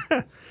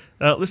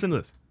 Listen to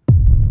this.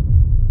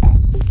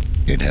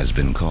 It has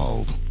been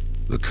called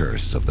the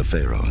Curse of the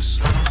Pharaohs.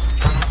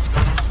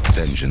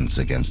 Vengeance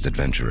against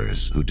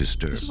adventurers who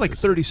disturb. This is like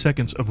 30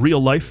 seconds of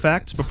real-life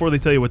facts before they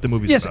tell you what the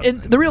movie's about. Yes,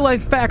 and the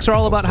real-life facts are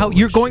all about how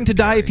you're going to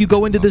die if you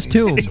go into this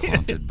tomb.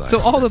 So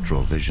all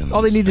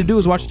they need to do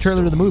is watch the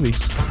trailer of the movie.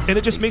 And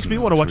it just makes me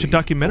want to watch a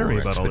documentary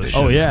about all this.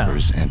 Oh, yeah.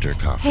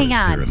 Hang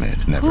on.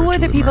 Who are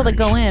the people that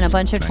go in? A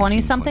bunch of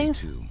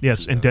 20-somethings?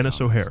 Yes, and Dennis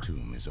O'Hare.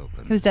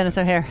 Who's Dennis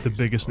O'Hare? The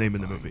biggest name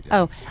in the movie.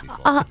 Oh,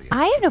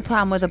 I have no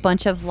problem with a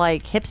bunch of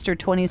like hipster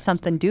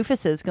 20-something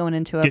doofuses going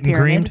into a Getting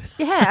pyramid. creamed?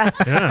 Yeah,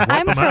 Yeah,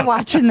 I'm for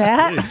watching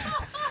that.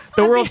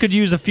 The world could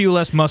use a few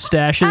less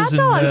mustaches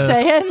That's all I'm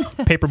saying.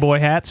 paperboy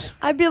hats.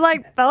 I'd be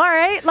like, all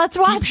right, let's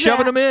watch Keep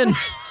shoving them in.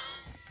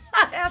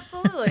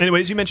 Absolutely.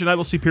 Anyways, you mentioned I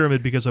Will See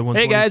Pyramid because I won.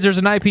 Hey guys, there's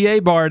an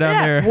IPA bar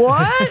down there.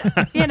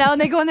 What?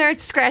 And they go in there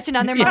scratching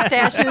on their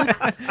mustaches. Here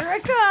I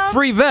come.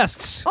 Free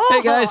vests. Oh,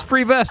 hey guys,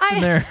 free vests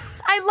in there.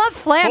 I love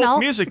flannel. Folk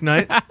music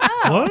night.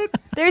 What?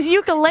 There's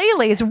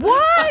ukuleles.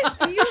 What?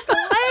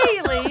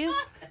 Ukuleles?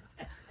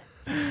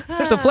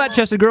 There's a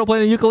flat-chested girl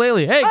playing a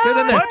ukulele. Hey, get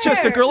in there.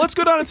 Flat-chested girl. Let's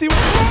go down and see what.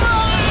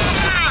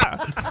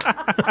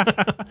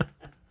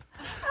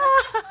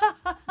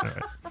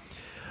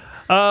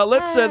 All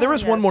right. There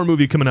was one more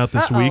movie coming out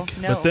this week,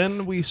 but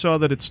then we saw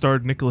that it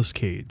starred Nicolas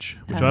Cage,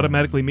 which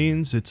automatically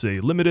means it's a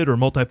limited or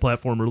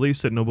multi-platform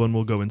release that no one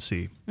will go and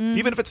see,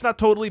 even if it's not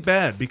totally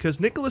bad, because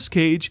Nicolas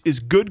Cage is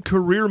good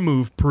career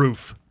move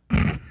proof.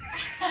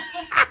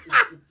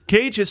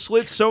 Cage has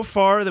slid so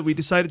far that we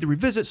decided to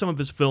revisit some of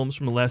his films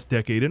from the last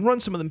decade and run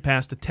some of them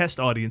past a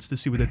test audience to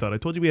see what they thought. I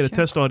told you we had a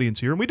test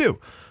audience here, and we do.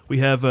 We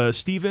have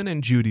Stephen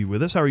and Judy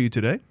with us. How are you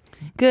today?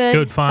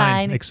 Good,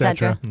 fine,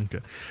 etc.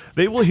 Okay.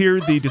 They will hear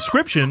the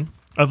description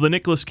of the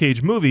Nicolas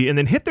Cage movie and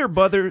then hit their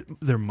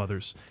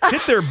buzzers,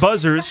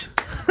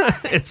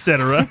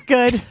 etc.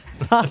 Good.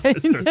 Fine.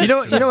 You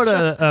know what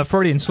a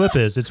Freudian slip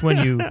is? It's when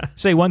you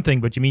say one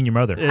thing but you mean your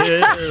mother.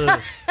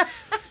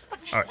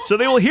 All right, so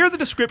they will hear the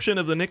description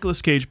of the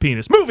Nicolas Cage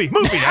penis. Movie!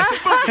 I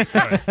said movie!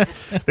 All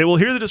right. They will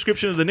hear the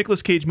description of the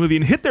Nicolas Cage movie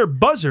and hit their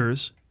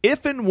buzzers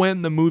if and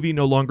when the movie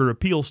no longer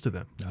appeals to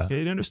them.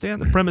 Okay, you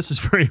understand? The premise is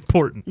very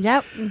important.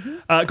 Yep.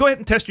 Go ahead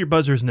and test your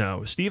buzzers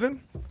now. Stephen?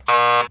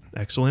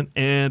 Excellent.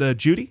 And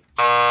Judy?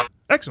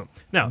 Excellent.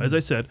 Now, as I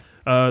said,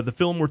 the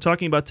film we're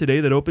talking about today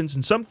that opens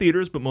in some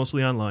theaters but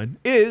mostly online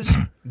is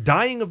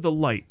Dying of the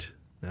Light.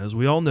 As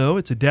we all know,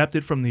 it's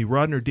adapted from the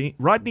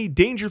Rodney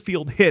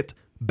Dangerfield hit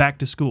Back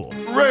to School.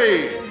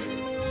 Rage!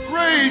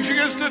 Rage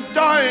against the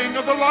dying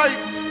of the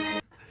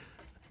light!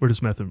 We're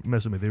just messing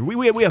with it.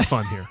 We have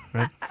fun here,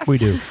 right? We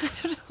do.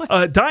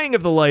 Dying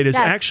of the Light is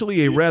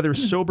actually a rather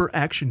sober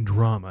action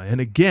drama.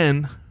 And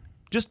again,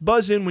 just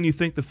buzz in when you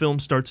think the film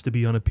starts to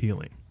be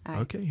unappealing. Right.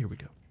 Okay, here we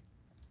go.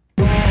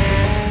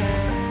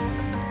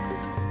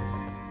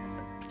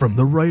 From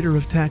the writer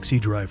of Taxi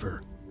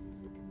Driver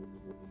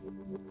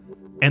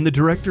and the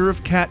director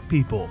of Cat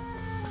People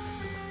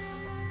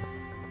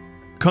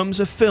comes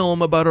a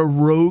film about a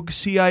rogue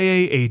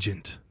CIA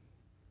agent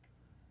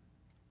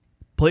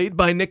played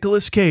by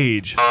Nicolas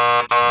Cage.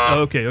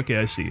 Okay,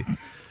 I see.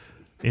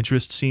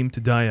 Interest seemed to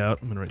die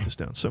out. I'm going to write this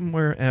down.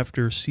 Somewhere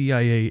after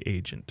CIA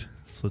agent.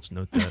 So let's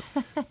note that.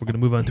 We're going to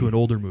move on to an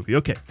older movie.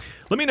 Okay,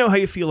 let me know how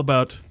you feel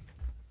about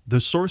The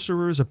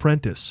Sorcerer's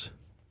Apprentice.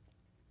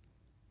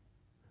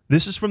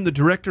 This is from the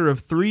director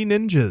of Three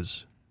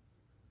Ninjas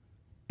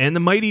and The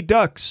Mighty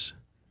Ducks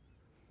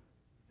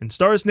and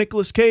stars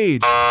Nicolas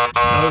Cage.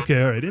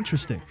 Okay, all right,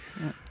 interesting.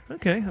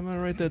 Okay, I'm going to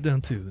write that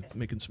down too.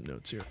 Making some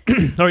notes here.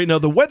 All right, now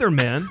The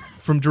Weatherman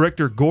from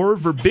director Gore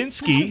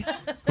Verbinski,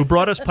 who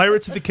brought us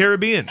Pirates of the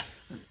Caribbean.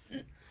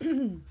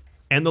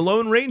 And The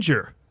Lone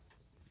Ranger.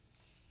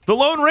 The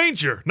Lone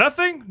Ranger.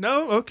 Nothing?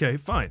 No? Okay,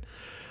 fine.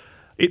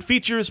 It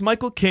features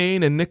Michael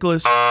Caine and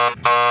Nicholas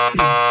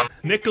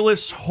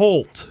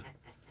Hoult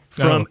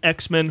from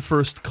X-Men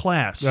First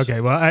Class. Okay,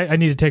 well, I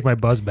need to take my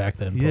buzz back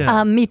then.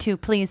 Yeah. Me too,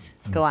 please.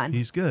 Go on.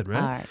 He's good,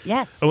 right? All right.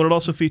 Yes. Oh, and it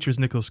also features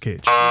Nicolas Cage.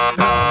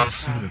 Oh,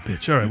 son of a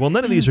bitch. All right, well,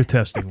 none of these are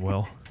testing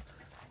well.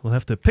 We'll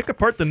have to pick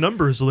apart the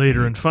numbers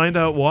later and find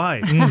out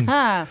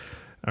why.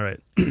 All right.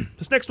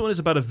 This next one is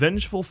about a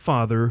vengeful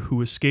father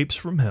who escapes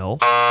from hell.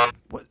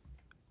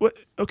 What?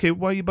 Okay,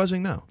 why are you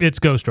buzzing now? It's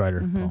Ghost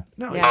Rider. No,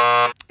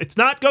 it's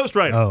not Ghost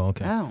Rider. Oh,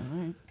 okay. Oh, all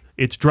right.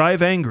 It's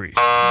Drive Angry.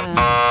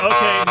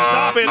 Okay,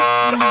 stop it.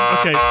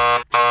 Okay.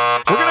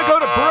 We're going to go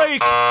to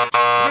break.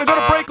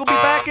 We'll be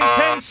back in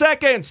 10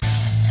 seconds.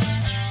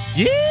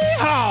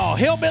 Yeehaw!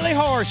 Hillbilly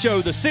Horror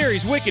Show, the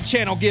series Wicked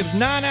Channel gives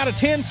 9 out of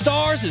 10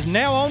 stars, is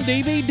now on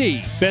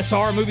DVD.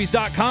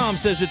 BestHorrorMovies.com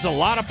says it's a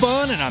lot of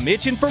fun and I'm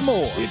itching for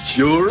more. It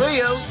sure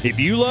is. If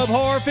you love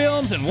horror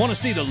films and want to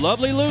see the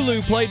lovely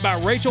Lulu played by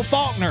Rachel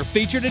Faulkner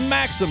featured in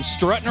Maxim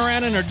strutting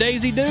around in her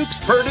Daisy Dukes,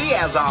 Pretty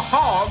as a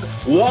hog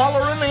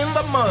wallering in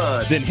the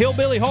mud, then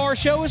Hillbilly Horror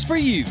Show is for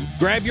you.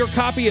 Grab your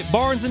copy at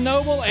Barnes &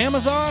 Noble,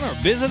 Amazon, or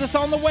visit us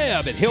on the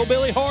web at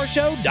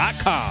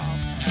hillbillyhorrorshow.com.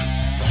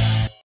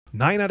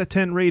 9 out of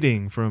 10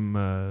 rating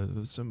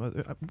from some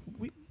other.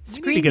 We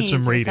need to get some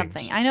Screamies or ratings.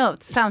 something. I know.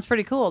 It sounds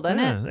pretty cool, doesn't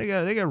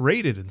it? They got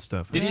rated and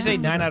stuff. Did you say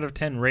 9 out of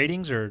 10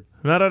 ratings or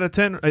 9 out of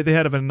 10? They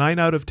had a 9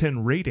 out of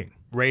 10 rating.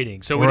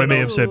 rating? So Or I may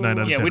have said 9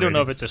 out of 10. Yeah, we don't know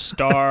if ratings. it's a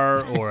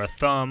star or a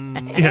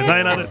thumb. Yeah,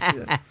 9 out of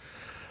 10.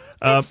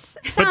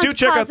 But do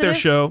check out their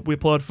show. We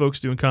applaud folks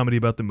doing comedy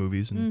about the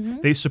movies,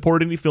 and they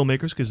support indie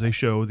filmmakers because they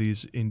show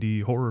these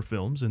indie horror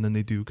films, and then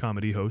they do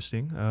comedy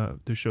hosting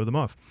to show them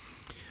off.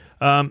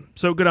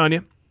 So good on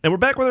you. And we're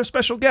back with our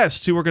special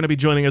guests who are going to be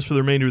joining us for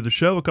the remainder of the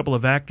show. A couple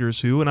of actors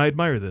who, and I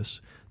admire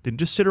this, didn't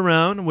just sit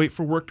around and wait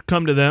for work to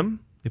come to them.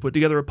 They put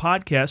together a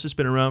podcast that's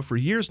been around for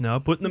years now,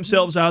 putting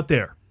themselves out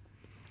there.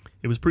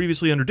 It was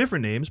previously under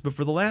different names, but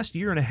for the last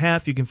year and a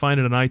half, you can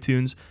find it on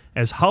iTunes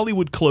as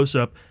Hollywood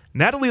Close-Up.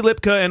 Natalie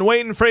Lipka and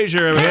Wayne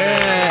Frazier.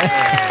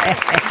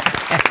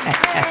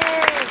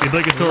 The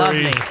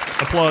obligatory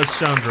applause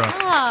sound drop.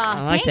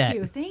 I like that.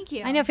 Thank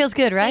you. I know, it feels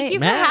good, right? Thank you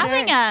for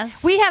having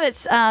us. We have it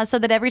so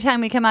that every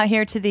time we come out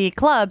here to the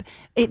club,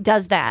 it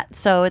does that.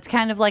 So it's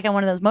kind of like on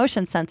one of those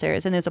motion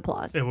sensors and is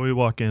applause. Yeah, when we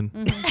walk in.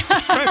 Try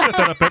to set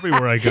that up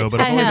everywhere I go,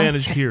 but I've only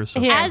managed here.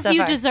 So. As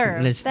you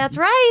deserve. That's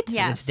right.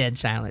 Yes. It's dead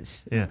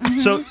silence. Yeah.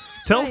 So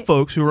tell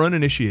folks who are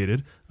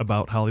uninitiated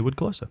about Hollywood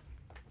Close-Up.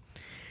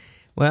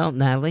 Well,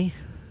 Natalie.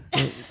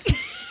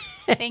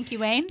 Thank you,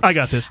 Wayne. I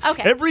got this.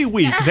 Okay. Every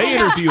week, they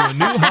interview a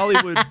new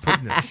Hollywood...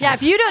 Yeah,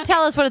 if you don't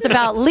tell us what it's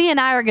about, Lee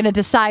and I are going to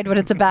decide what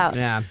it's about.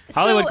 Yeah.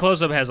 Hollywood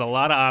Close-Up has a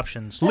lot of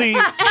options. Lee,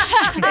 Okay,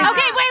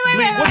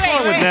 wait. what's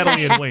wrong with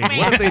Natalie and Wayne?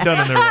 What have they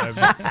done in their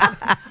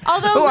lives?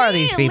 Although Who are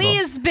these people? Lee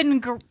has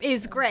been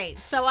is great,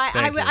 so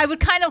Thank you. I would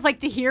kind of like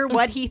to hear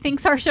what he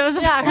thinks our show's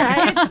about.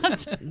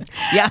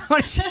 Yeah, I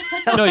want to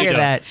No, you hear don't.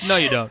 that. No,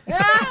 you don't.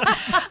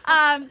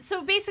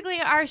 So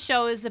basically, our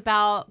show is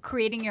about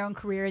creating your own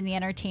career in the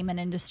entertainment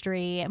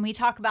industry, and we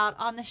talk about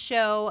on the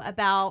show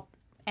about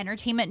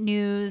entertainment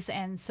news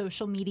and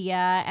social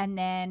media, and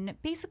then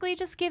basically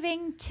just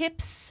giving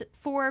tips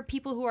for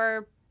people who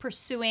are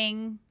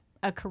pursuing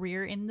a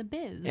career in the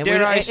biz. And,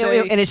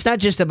 and it's not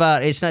just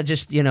about, it's not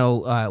just, we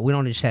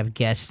don't just have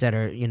guests that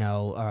are,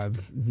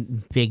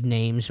 big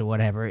names or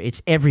whatever.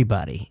 It's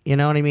everybody. You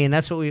know what I mean?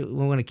 That's what we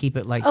want to keep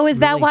it like. Oh, is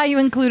that why you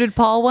included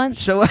Paul once?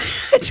 So we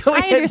I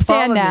had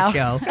understand Paul now. on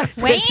the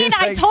show. Wayne, It's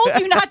just I like- told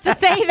you not to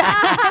say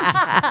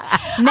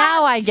that.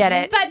 Now I get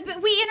it.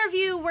 But we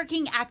interview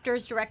working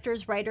actors,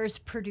 directors, writers,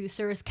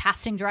 producers,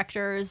 casting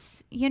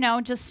directors,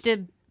 just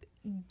to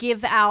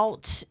give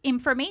out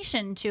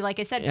information to, like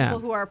I said, Yeah.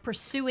 people who are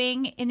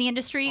pursuing in the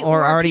industry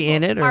Or already people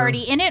in it, or- already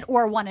in it,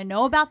 or want to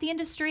know about the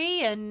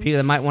industry. And People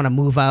that might want to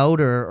move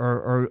out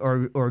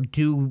or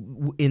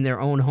do in their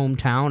own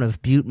hometown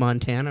of Butte,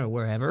 Montana, or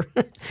wherever.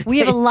 We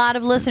have a lot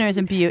of listeners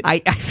in Butte. I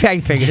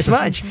figured as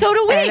much. so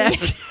do we. And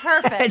that's-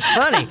 Perfect. It's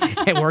funny.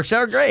 It works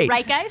out great.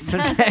 Right, guys?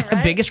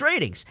 Biggest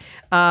ratings.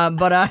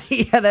 But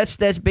yeah, that's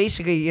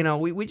basically, you know,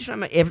 we just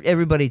want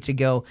everybody to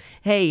go,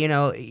 hey, you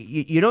know,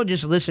 you don't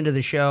just listen to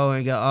the show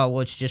and go, oh,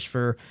 well, it's just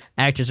for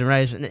actors and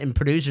writers and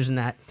producers and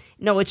that.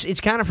 No,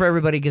 it's kind of for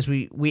everybody, because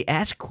we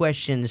ask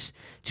questions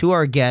to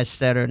our guests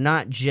that are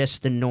not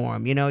just the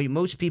norm. You know,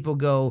 most people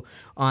go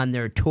on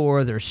their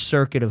tour, their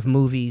circuit of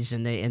movies,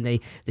 and they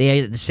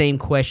have the same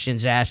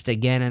questions asked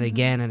again and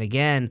again and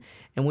again.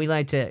 And we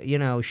like to, you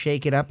know,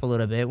 shake it up a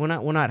little bit. We're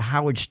not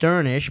Howard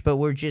Stern-ish, but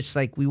we're just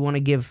like, we want to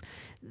give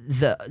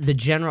the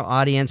general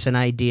audience an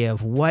idea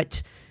of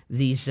what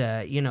these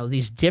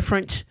these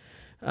different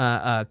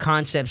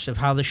concepts of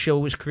how the show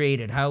was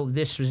created, how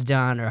this was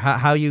done, or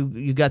how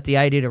you got the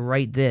idea to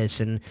write this,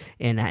 and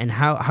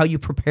how you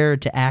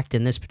prepared to act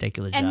in this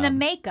particular job. And the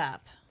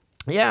makeup.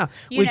 Yeah,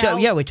 You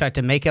know. we talked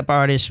to makeup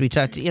artists. We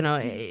talked to, you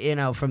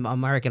know, from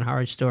American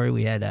Horror Story.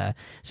 We had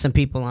some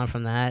people on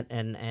from that,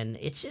 and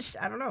it's just,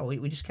 I don't know.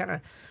 We just kind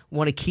of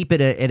want to keep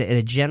it at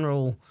a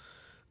general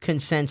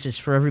consensus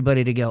for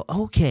everybody to go,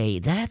 okay,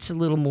 that's a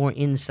little more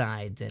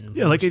inside than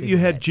like if you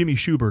had Jimmy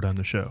Schubert on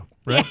the show,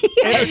 right?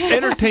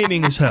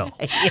 Entertaining as hell.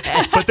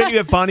 Yes. But then you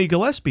have Bonnie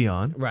Gillespie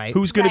on, right?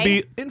 Who's going to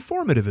be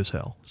informative as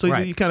hell. So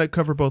Right. you kind of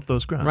cover both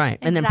those grounds, Right?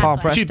 And then Paul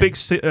Preston.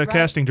 She's a big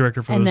casting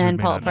director for And those who then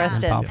may Paul not know.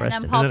 Preston. And Paul And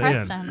Preston. then Paul And then,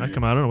 Preston. I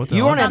come out. I don't know what the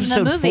You hell were on I'm-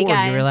 episode 4. movie,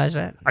 You realize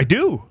that? I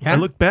do. Yeah. I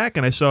looked back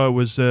and I saw it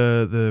was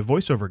the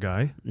voiceover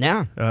guy.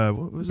 Yeah.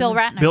 What was Bill his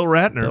name? Ratner. Bill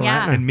Ratner.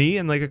 Yeah. And me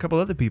and like a couple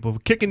other people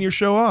kicking your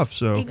show off.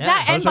 So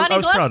Exactly. I And was- I Bonnie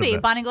was proud of Gillespie.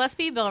 that. Bonnie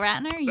Gillespie, Bill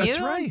Ratner, you. That's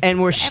right.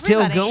 And we're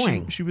still Everybody.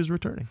 going. She was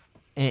returning.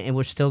 And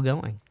we're still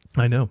going.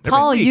 I know. Every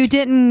Paul, week. you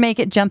didn't make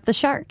it jump the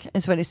shark,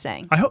 is what he's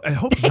saying. I hope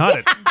not.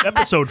 At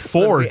episode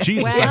 4.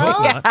 Jesus, I hope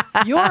Well,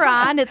 not. you're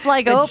on. It's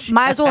like, oh,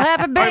 might as well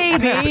have a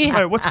baby. All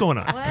right, what's going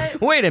on?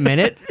 Wait a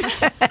minute.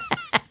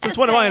 Since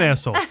when am I an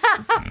asshole?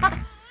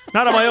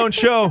 Not on my own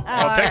show.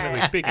 Well,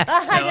 technically speaking.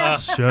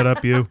 Shut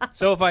up, you.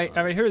 So if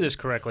I hear this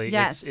correctly,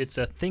 Yes. it's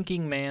a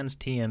thinking man's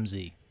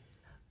TMZ.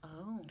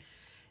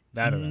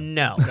 I don't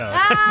No. know.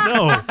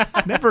 No,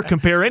 never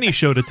compare any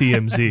show to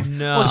TMZ.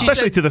 No. Well, she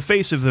Especially said- to the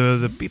face of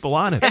the people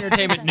on it.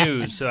 Entertainment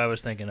news. So I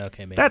was thinking,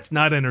 okay, maybe. That's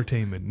not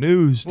entertainment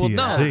news, well,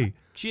 TMZ. no.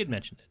 She had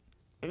mentioned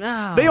it.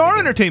 No. They are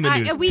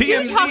entertainment news. We do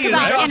TMZ talk is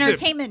about gossip.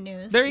 entertainment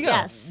news. There you go.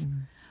 Yes.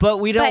 But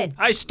we don't.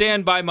 I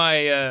stand by my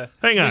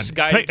Hang on.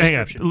 misguided Hang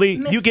on. description.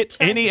 Lee, you get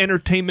any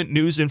entertainment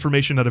news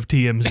information out of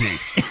TMZ.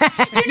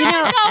 No,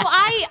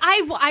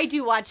 I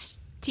do watch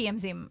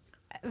TMZ.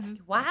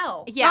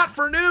 Wow. Yeah. Not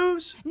for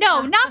news.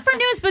 No, not for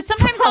news, but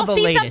sometimes For I'll the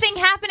see latest.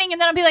 something happening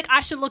and then I'll be like, I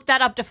should look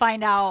that up to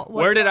find out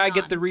what's Where did going I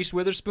get on. the Reese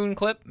Witherspoon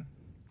clip?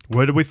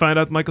 Where did we find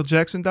out Michael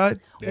Jackson died?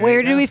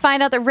 Where did we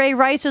find out that Ray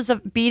Rice was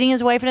beating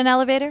his wife in an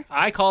elevator?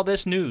 I call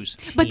this news.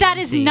 But that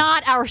is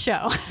not our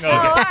show. Okay. Oh,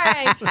 all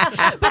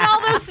right. But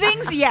all those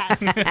things, yes.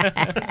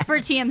 For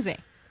TMZ.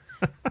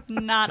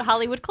 Not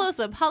Hollywood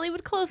Close-Up.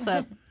 Hollywood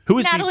Close-Up. Who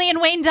is the-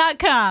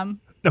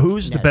 NatalieandWayne.com.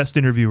 Who's the Yes. best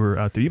interviewer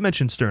out there? You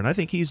mentioned Stern. I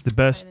think he's the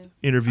best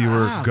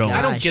interviewer Oh, going.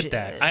 I don't Gosh. get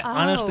that. I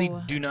honestly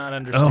do not Oh,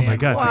 understand my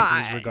God.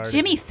 why he's regarded.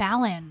 Jimmy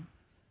Fallon.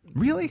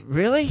 Really?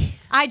 Really?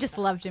 I just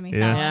love Jimmy Yeah.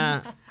 Fallon.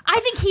 Yeah. I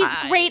think he's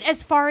great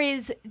as far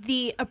as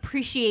the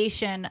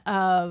appreciation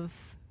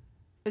of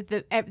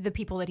the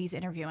people that he's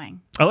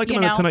interviewing. I like him You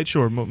on the know? Tonight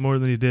Show more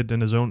than he did in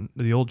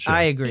the old show.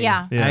 I agree.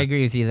 Yeah. Yeah. I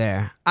agree with you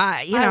there.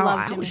 I I love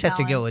Jimmy always have to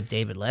Fallon. go with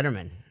David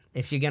Letterman.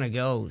 If you're gonna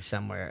go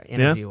somewhere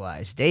interview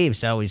wise,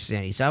 Dave's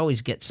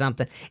always get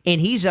something, and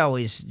he's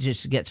always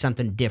just get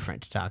something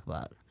different to talk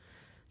about.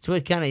 So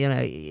it kind of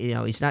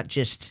it's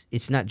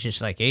not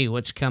just like, hey,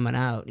 what's coming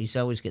out. He's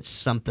always gets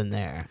something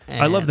there.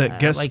 I love that And,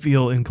 guests like,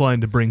 feel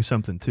inclined to bring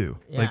something too.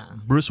 Like Yeah.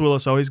 Bruce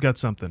Willis always got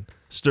something.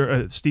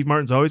 Steve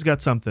Martin's always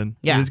got something.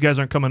 Yeah. These guys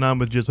aren't coming on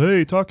with just,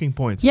 hey, talking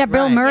points. Yeah,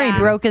 Bill Right. Murray Yeah.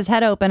 broke his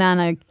head open on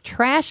a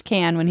trash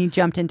can when he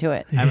jumped into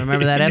it. I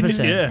remember that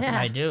episode. Yeah.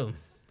 I do.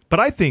 But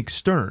I think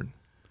Stern,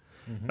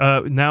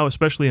 now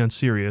especially on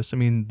Sirius, I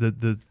mean,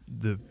 the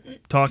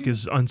talk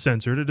is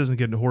uncensored. It doesn't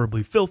get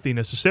horribly filthy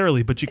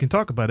necessarily, but you can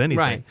talk about anything.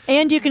 Right.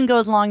 And you can go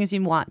as long as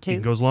you want to. You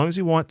can go as long as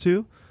you want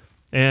to.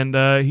 And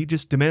he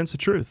just demands the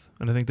truth.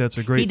 And I think that's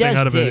a great He thing does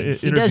out of an dig.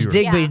 interviewer. He does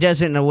dig, but Yeah. he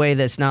does it in a way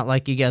that's not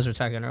like you guys were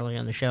talking earlier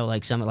on the show,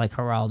 like something like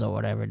Geraldo or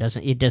whatever.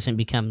 It doesn't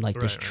become like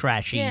this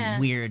trashy, Yeah.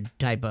 weird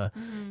type of,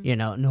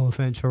 no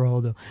offense,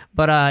 Geraldo,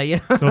 but No You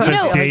offense,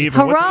 know, Dave.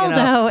 or what-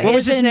 Geraldo what was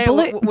is his in name?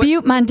 What-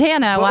 Butte,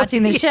 Montana,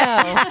 watching the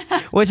show.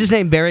 what's his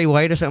name? Barry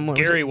White or something? What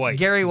was Gary it? White.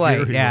 Gary White.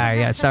 Gary yeah,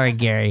 yeah. Sorry,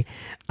 Gary.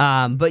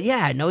 But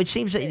yeah, no, it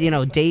seems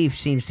that Dave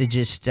seems to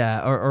just,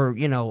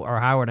 or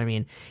Howard. I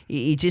mean,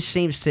 he just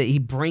seems to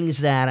brings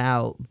that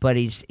out, but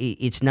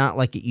it's not not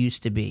like it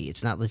used to be.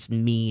 It's not this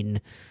mean.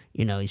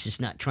 You know, he's just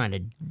not trying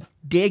to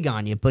dig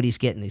on you, but he's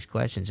getting these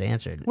questions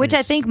answered. Which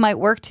I think might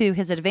work to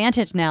his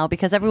advantage now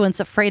because everyone's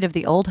afraid of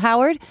the old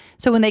Howard.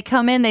 So when they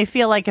come in, they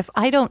feel like if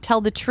I don't tell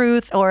the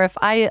truth or if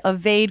I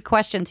evade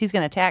questions, he's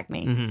going to attack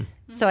me.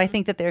 Mm-hmm. So I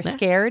think that they're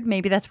scared.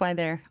 Maybe that's why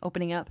they're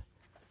opening up.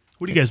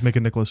 What do you guys make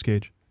of Nicolas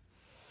Cage?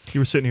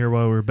 You were sitting here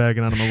while we were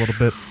bagging on him a little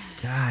bit.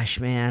 Gosh,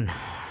 man.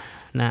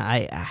 No,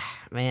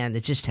 man,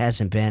 it just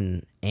hasn't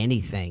been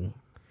anything.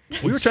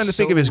 We were trying to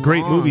think of his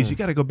great movies. You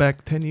got to go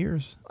back 10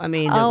 years. I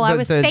mean, I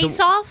was Face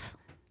Off.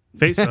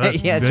 Face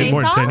Off. Yeah, Maybe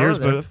more than 10 years,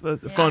 Face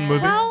but a fun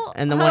movie. Well,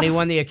 and the one he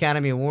won the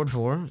Academy Award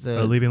for,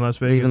 Leaving Las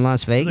Vegas. Leaving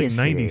Las It was Vegas,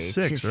 like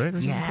 96, right?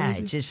 Yeah,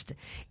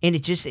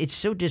 it's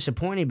so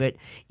disappointing. But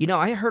you know,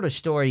 I heard a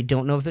story.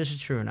 Don't know if this is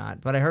true or not,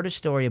 but I heard a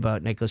story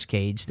about Nicolas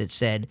Cage that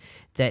said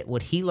that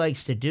what he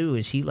likes to do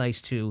is he likes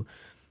to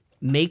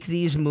make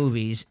these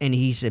movies, and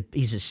he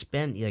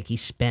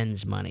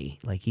spends money.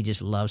 Like, he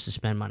just loves to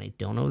spend money.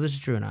 Don't know if this is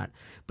true or not,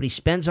 but he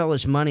spends all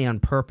his money on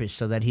purpose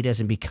so that he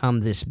doesn't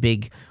become this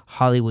big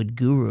Hollywood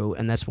guru,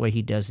 and that's why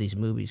he does these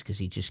movies, because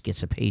he just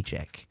gets a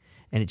paycheck,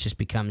 and it just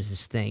becomes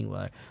this thing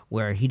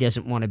where he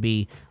doesn't want to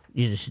be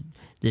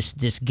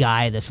this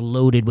guy that's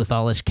loaded with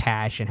all his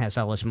cash and has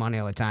all his money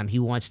all the time. He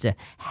wants to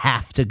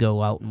have to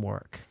go out and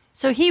work.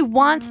 So he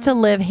wants to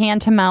live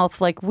hand to mouth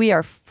like we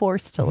are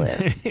forced to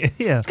live.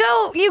 Yeah.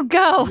 Go, you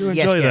go. You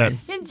enjoy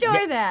that.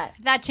 Enjoy that.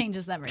 That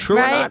changes everything. True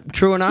or not?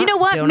 True or not? You know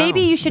what? Don't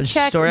Maybe know. you should It's a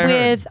check story I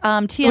heard. with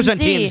TMZ, It was on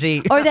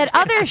TMZ. or that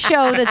other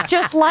show that's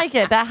just like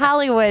it, that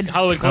Hollywood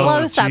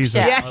close-up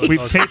Jesus. show.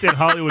 We've tainted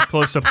Hollywood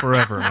close-up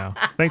forever now.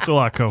 Thanks a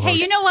lot, co-host.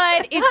 Hey, you know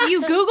what? If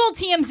you Google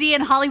TMZ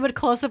and Hollywood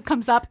close-up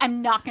comes up,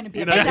 I'm not going to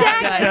be upset.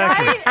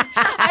 Exactly.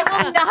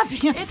 I will not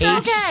be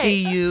upset.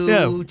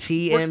 HCU,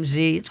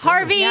 TMZ. It's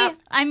Harvey,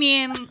 I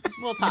mean,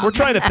 we'll talk. We're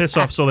trying to piss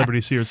off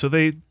celebrities here, so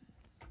they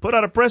put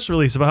out a press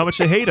release about how much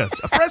they hate us.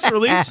 A press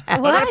release? I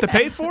don't have to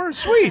pay for?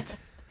 Sweet.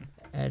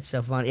 That's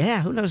so funny.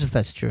 Yeah, who knows if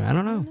that's true? I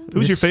don't know. Who's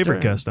your This is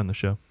favorite true. guest on the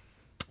show?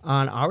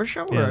 On our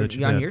show Yeah, or that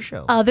you on had. your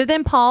show? Other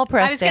than Paul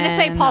Preston. I was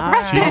going to say Paul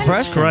Preston. Paul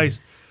Preston.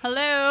 Christ.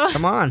 Hello.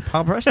 Come on,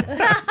 Paul Preston.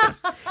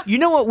 You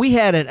know what? We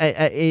had,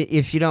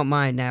 if you don't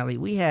mind, Natalie,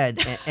 we had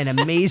an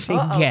amazing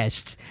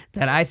guest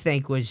that I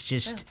think was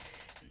just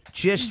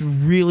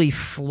really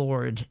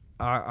floored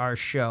our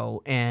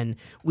show. And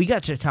we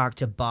got to talk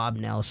to Bob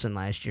Nelson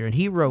last year, and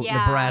he wrote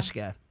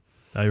Nebraska.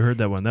 I heard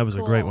that one. That was a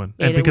great one.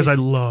 And And it because was-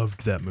 I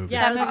loved that movie.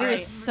 That movie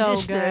was so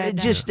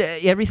good.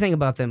 Everything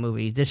about that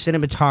movie, the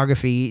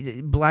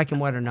cinematography, black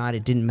and white or not,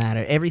 it didn't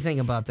matter. Everything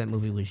about that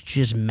movie was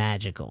just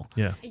magical.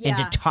 Yeah. And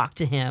to talk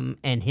to him,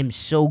 and him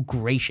so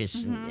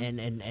gracious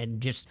and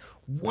just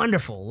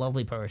wonderful,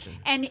 lovely person.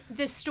 And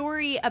the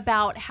story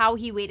about how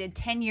he waited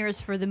 10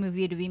 years for the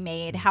movie to be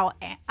made, how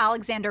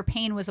Alexander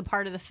Payne was a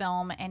part of the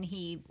film and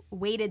he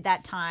waited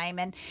that time.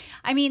 And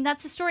I mean,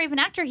 that's the story of an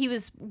actor. He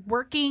was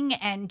working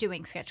and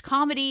doing sketch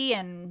comedy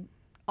and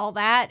all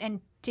that.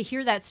 And to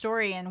hear that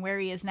story and where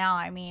he is now,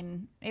 I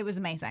mean, it was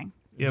amazing.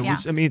 Yeah, it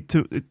was, I mean,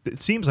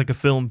 it seems like a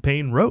film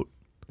Payne wrote.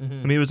 I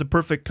mean, it was a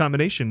perfect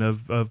combination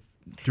of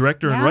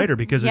director and writer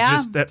because it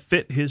just that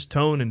fit his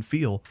tone and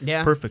feel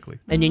perfectly.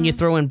 And then you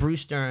throw in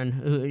Bruce Dern,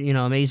 who, you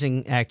know,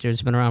 amazing actor,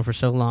 has been around for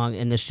so long,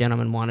 and this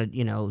gentleman wanted,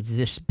 you know,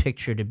 this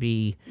picture to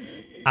be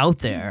out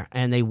there,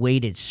 and they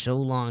waited so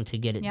long to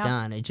get it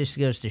done. It just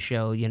goes to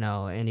show, you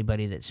know,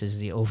 anybody that says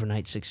the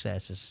overnight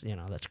success is, you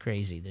know, that's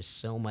crazy. There's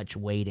so much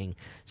waiting,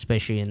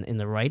 especially in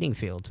the writing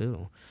field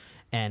too.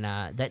 And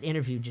that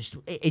interview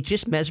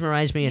just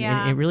mesmerized me,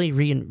 and it really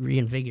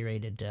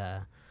reinvigorated.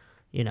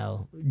 You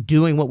know,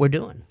 doing what we're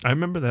doing. I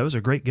remember that was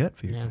a great get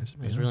for you guys.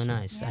 It was really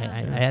nice. I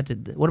had to.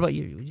 What about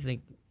you? What do you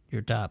think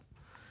your top?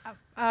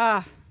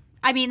 I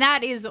mean,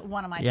 that is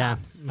one of my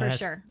tops for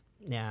sure.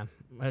 Yeah,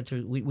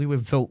 we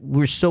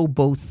were so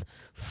both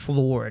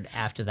floored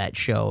after that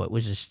show. It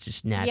was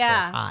just natural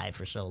high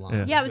for so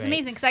long. Yeah, it was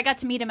amazing because I got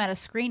to meet him at a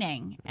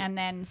screening and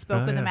then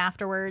spoke with him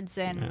afterwards,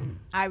 and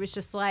I was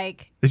just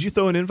like, Did you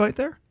throw an invite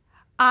there?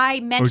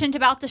 I mentioned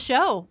about the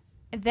show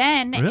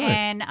then, Really?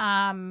 and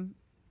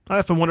I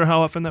often wonder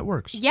how often that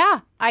works. yeah,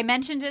 I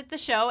mentioned it at the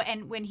show,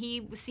 and when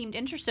he seemed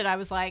interested, I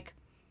was like,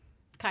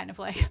 kind of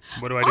like,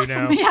 what do I do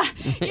now? Yeah,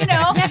 you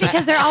know, Yeah,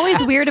 because they're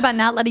always weird about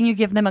not letting you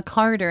give them a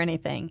card or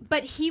anything.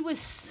 But he was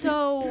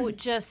so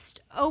just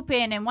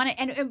open and wanted,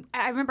 and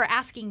I remember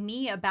asking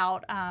me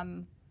about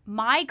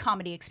my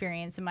comedy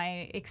experience and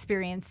my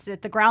experience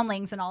at the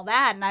Groundlings and all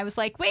that, and I was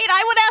like, wait,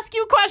 I would ask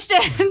you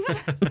questions.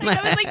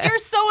 I was like, you're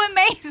so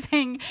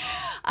amazing.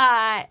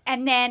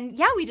 And then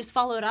we just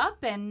followed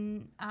up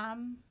and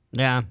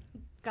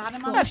got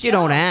him on the If you show.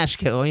 don't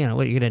ask, well, you know,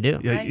 what are you going to do?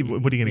 Yeah,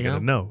 what are you going to get to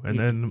know? And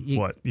then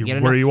what?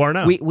 gotta Where know. you are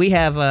now. We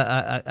have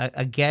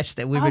a guest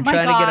that we've been my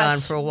trying to get on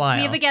gosh. for a while.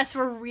 We have a guest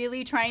we're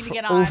really trying to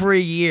get on. Over a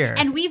year.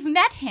 And we've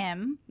met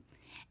him,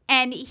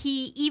 and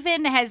he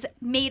even has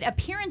made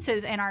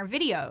appearances in our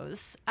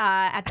videos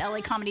at the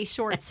LA Comedy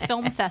Shorts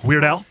Film Festival.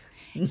 Weird Al?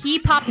 He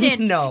popped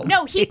in. No,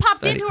 he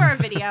popped into our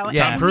video.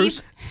 Yeah. and Tom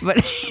Cruise?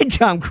 But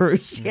Tom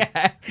Cruise, yeah.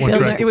 I'm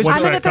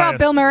going to throw out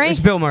Bill Murray. It's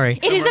Bill Murray.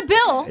 It is a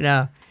Bill.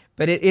 No.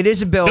 But it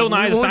is a Bill. Bill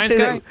Nye, the science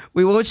guy?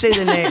 We won't say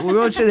the name. We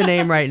won't say the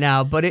name right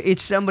now. But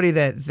it's somebody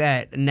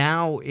that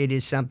now it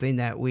is something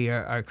that we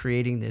are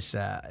creating this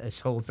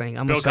whole thing.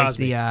 Almost Bill like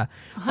Cosby. the.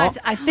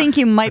 I think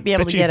you might be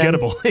able to get him.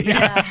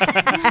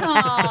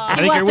 I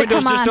think your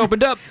window's just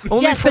opened up.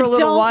 Only yes, for but a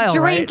little don't while,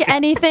 drink right?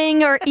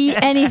 anything or eat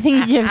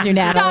anything he gives you,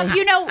 Natalie.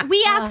 Stop.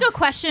 We ask a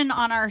question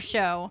on our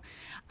show.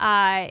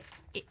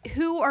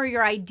 Who are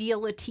your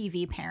ideal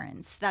TV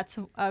parents? That's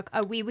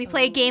we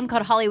play a game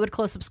called Hollywood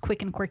Close-Ups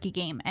Quick and Quirky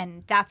Game,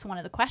 and that's one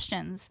of the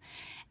questions.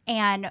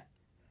 And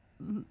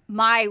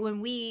when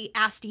we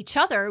asked each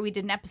other, we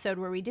did an episode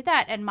where we did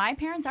that, and my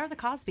parents are the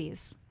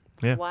Cosbys.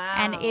 Yeah. Wow.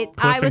 And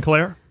Cliff and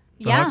Claire?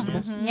 The Yeah.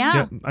 Huxtables?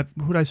 Yeah.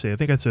 Who'd I say? I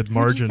think I said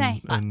Marge you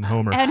say? and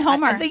Homer. And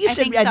Homer. I think you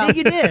said. so. I think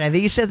you did. I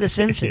think you said the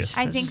Simpsons.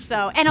 I think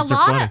so. And a These are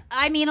lot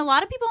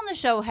funny. of people on the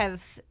show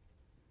have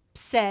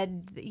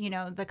said, the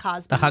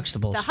Cosbys. The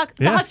Huxtables.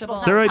 The Yeah.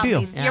 Huxtables. They're not the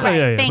ideal. Cosbys. Yeah. You're right.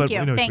 Yeah, yeah, Thank but you.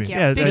 we know what Thank you you.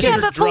 mean. Yeah, Because- Yeah,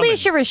 but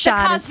Felicia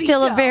Rashad The is still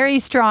Cosby a very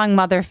Show. strong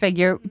mother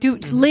figure.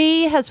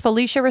 Lee, has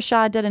Felicia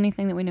Rashad did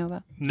anything that we know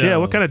about? No. Yeah,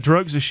 what kind of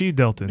drugs has she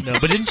dealt in? No,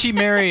 but didn't she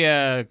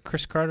marry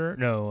Chris Carter?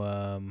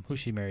 No, who's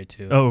she married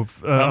to? Oh,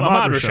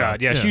 Ahmad Rashad.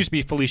 Rashad. Yeah, she used to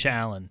be Felicia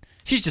Allen.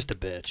 She's just a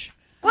bitch.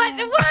 What? But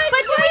do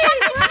we have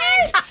to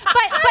change?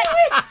 But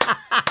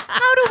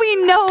How do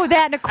we know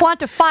that in a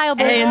quantifiable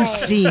way? And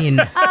scene.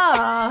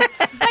 Oh,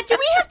 but do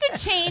we have to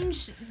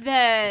change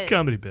the?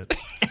 Comedy bit.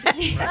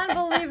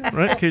 unbelievable.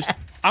 Right? Case,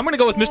 I'm going to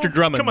go with Mr.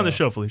 Drummond. come on the though.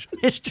 show, Felicia.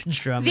 Mr.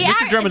 Drummond. The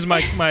Mr. Drummond's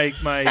my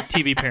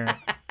TV parent.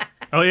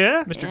 Oh,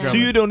 yeah? Mr. So Drummond.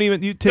 you don't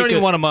even... You take Don't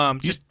even a- want a mom.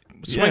 Just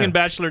swinging yeah.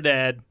 bachelor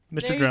dad.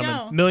 Mr. There you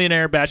Drummond. go.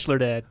 Millionaire bachelor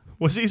dad.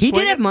 Was he He swinging?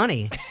 did have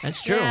money.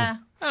 That's true. Yeah.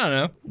 I don't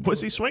know.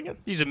 Was he swinging?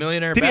 He's a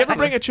millionaire Did he ever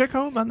bachelor. bring a chick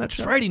home on that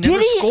show? That's right. He Did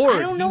never he? scored. I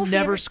don't know He if he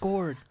never ever-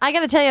 scored. I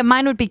got to tell you,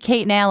 mine would be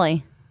Kate and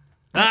Allie.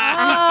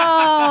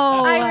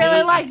 Oh, I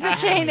really like the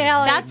Kate and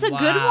Allie. that's a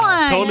good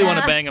one. Totally want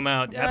to bang him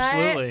out.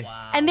 Absolutely.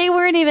 And they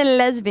weren't even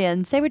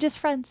lesbians. They were just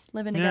friends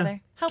living Yeah.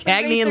 together. Helping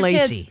Cagney raise and their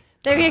kids. Lacey.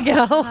 There you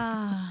go.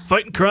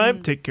 Fighting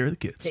crime, take care of the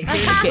kids. Take care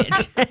of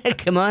the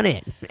kids. Come on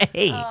in.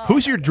 Hey.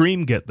 Who's your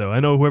dream get, though? I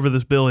know whoever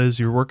this bill is,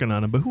 you're working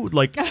on him, but who would,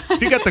 like,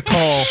 if you got the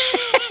call,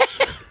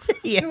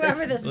 Yes.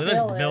 Whoever this Well,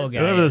 Bill Bill is. guy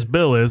whoever this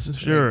bill is,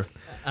 sure.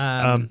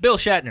 Bill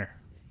Shatner.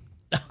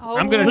 Oh.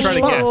 I'm gonna try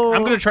to Whoa. guess.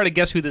 I'm gonna try to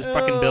guess who this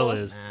fucking Bill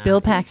is. Bill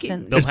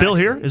Paxton. Is Bill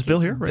here? Is Bill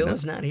here right Bill now?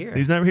 is not here.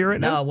 He's not here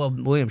right No, now? well,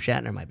 William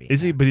Shatner might be.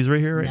 Is he? But he's right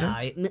here right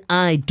No, now?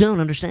 I don't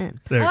understand.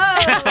 There.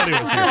 I thought he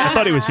was here. I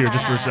thought he was here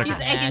just for a second.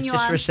 He's egging you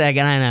Just on. for a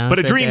second, I know. But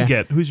a It's right dream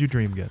there. get. Who's your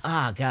dream get?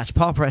 Ah, gosh,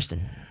 Paul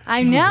Preston.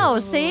 I know,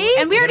 see?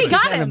 And we already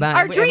got talking him. about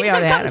Our it. We dreams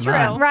have already come had him true.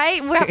 on.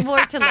 Right? We're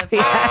more to live for.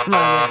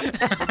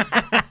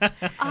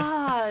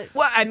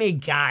 Well, I mean,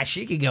 gosh,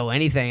 you could go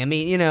anything. I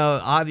mean,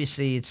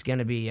 obviously it's going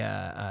to be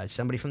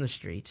somebody from the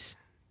streets.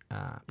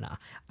 No,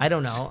 I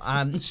don't know.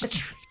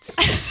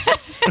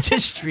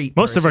 Just street.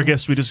 Most of our person.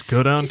 guests, we just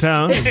go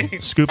downtown,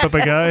 scoop up a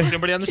guy,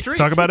 Somebody on the street.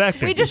 talk about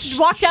acting. We just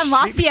walked down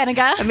La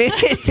Cienega. I mean,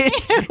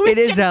 it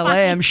is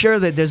LA. I'm sure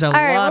that there's a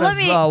right, lot well, of let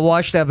me-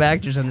 washed up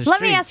actors on the street.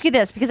 Let me ask you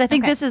this, because I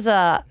think this is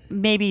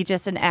maybe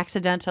just an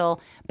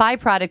accidental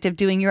byproduct of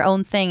doing your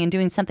own thing and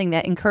doing something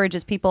that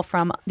encourages people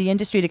from the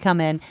industry to come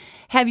in.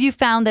 Have you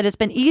found that it's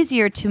been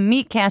easier to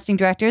meet casting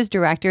directors,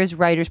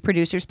 writers,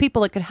 producers,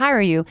 people that could hire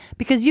you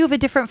because you have a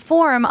different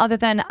form other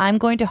than I'm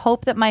going to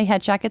hope that my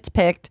headshot gets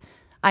picked.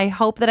 I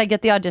hope that I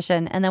get the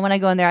audition, and then when I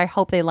go in there, I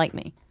hope they like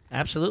me.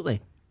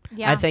 Absolutely.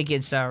 Yeah. I think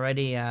it's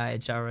already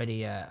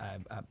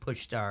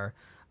pushed our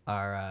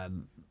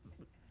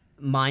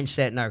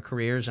mindset and our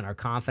careers and our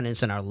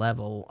confidence and our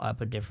level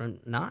up a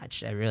different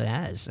notch. It really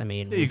has. I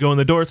mean, You go in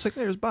the door, it's like,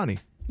 there's Bonnie.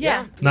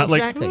 Yeah. Not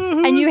exactly.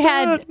 like, And you "Who's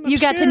that? I'm got to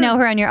scared." know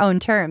her on your own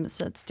terms,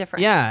 so it's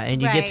different. Yeah,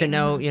 and you get to Right.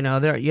 know,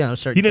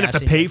 certain. You didn't have to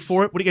casting pay directors.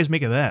 for it? What do you guys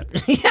make of that?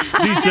 These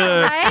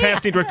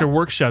casting director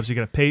workshops you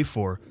got to pay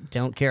for.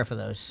 Don't care for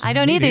those. I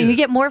don't either. You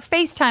get more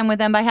FaceTime with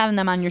them by having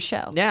them on your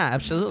show. Yeah,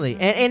 absolutely,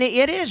 and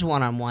it is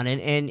one-on-one,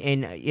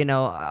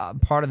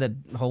 and part of the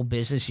whole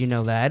business,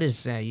 that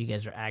is you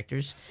guys are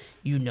actors.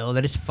 You know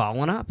that it's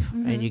following up,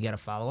 and you got to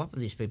follow up with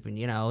these people.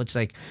 It's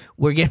like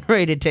we're getting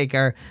ready to take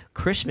our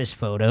Christmas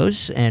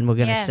photos, and we're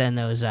going to Yes. send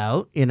those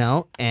out.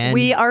 And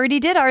We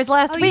already did ours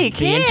last week.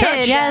 Be in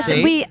touch. Yes,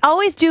 See? we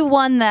always do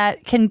one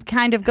that can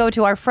kind of go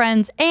to our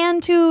friends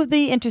and to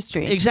the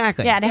industry.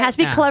 Exactly. Yeah, and it has to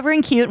be Yeah. clever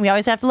and cute, and we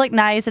always have to look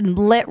nice and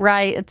lit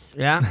right. It's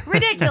yeah,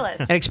 ridiculous.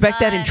 and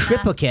expect that in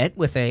triplicate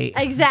with a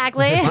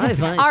Exactly. Fine,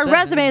 fine, Our fine.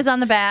 resume is on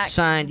the back.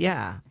 signed.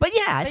 Yeah, but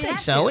yeah, I They think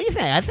have so. to. What do you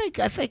think?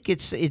 I think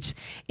it's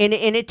and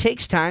it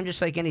takes time,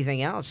 just like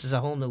anything else. It's a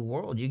whole new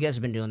world. You guys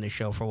have been doing this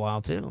show for a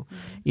while too.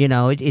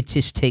 It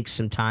just takes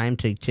some time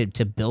to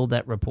build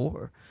that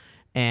rapport.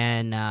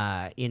 And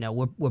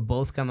we're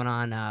both coming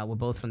on. We're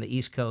both from the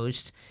East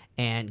Coast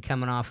and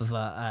coming off of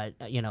the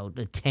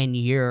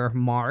 10-year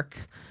mark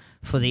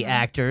for the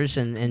actors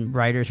and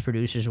writers,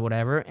 producers, or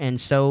whatever. And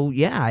so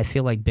I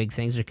feel like big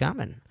things are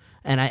coming.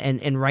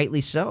 and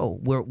rightly so.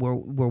 We're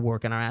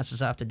working our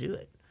asses off to do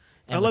it.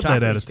 And I we're love talking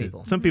that to these attitude.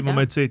 people. Some people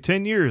might say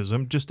 10 years.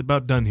 I'm just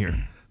about done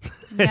here.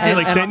 Yeah.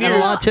 Like 10 And a years,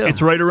 lot, too.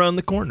 it's right around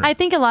the corner. I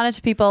think a lot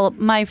of people,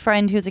 my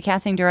friend who's a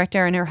casting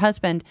director and her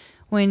husband,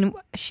 when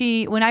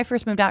I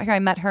first moved out here, I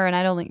met her and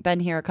I'd only been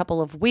here a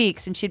couple of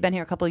weeks and she'd been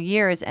here a couple of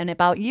years, and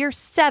about year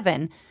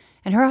 7,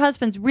 and her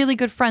husband's really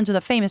good friends with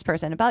a famous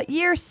person. About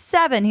year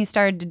 7, he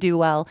started to do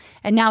well,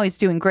 and now he's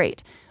doing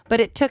great. But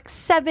it took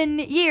 7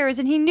 years,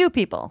 and he knew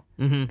people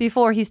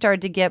before he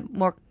started to get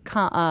more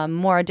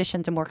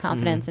auditions and more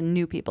confidence and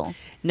knew people.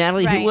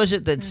 Natalie, Right. who was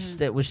it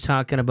that was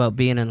talking about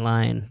being in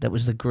line? That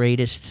was the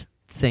greatest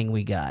thing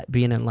we got,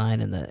 being in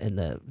line in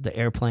the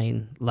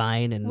airplane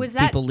line and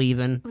people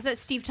leaving. Was that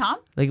Steve Tom?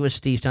 I think it was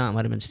Steve Tom.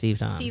 Might have been Steve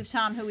Tom. Steve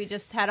Tom, who we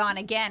just had on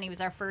again. He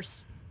was our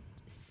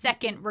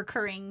second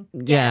recurring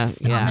Yeah,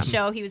 guest yeah. on the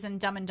show. He was in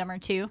Dumb and Dumber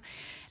 2.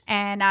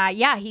 And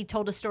he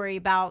told a story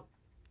about,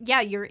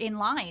 you're in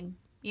line,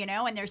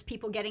 and there's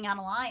people getting on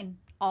a line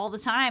all the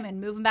time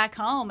and moving back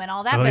home and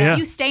all that. Oh, but yeah. if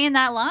you stay in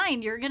that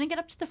line, you're going to get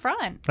up to the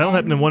front. That'll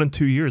happen in 1 and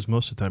 2 years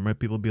most of the time, right?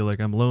 People be like,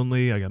 I'm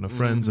lonely, I got no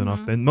friends,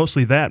 and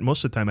mostly that,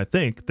 most of the time, I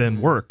think,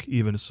 then work.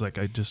 Even it's like,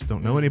 I just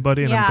don't know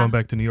anybody, and I'm going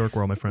back to New York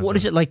where all my friends What are.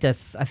 is it like? I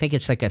think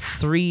it's like a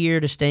 3-year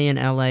to stay in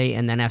LA,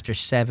 and then after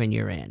 7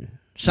 you're in.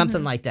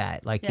 Something like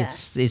that. Like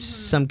it's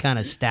some kind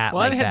of stat. Well,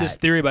 like I've had that. this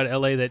theory about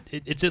LA that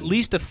it's at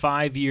least a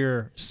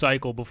 5-year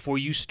cycle before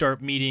you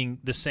start meeting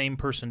the same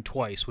person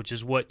twice, which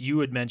is what you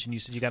had mentioned. You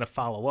said you got to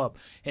follow up,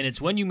 and it's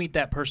when you meet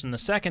that person the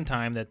second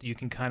time that you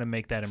can kind of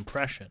make that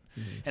impression.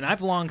 And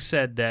I've long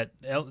said that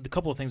a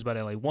couple of things about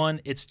LA.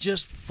 One, it's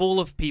just full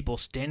of people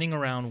standing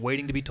around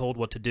waiting to be told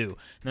what to do.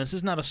 And this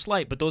is not a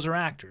slight, but those are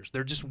actors.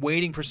 They're just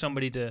waiting for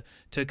somebody to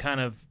kind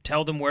of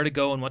tell them where to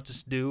go and what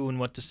to do and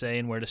what to say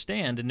and where to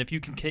stand. And if you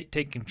can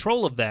take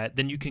control of that,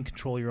 then you can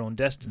control your own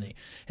destiny.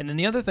 And then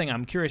the other thing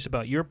I'm curious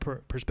about your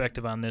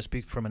perspective on this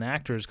from an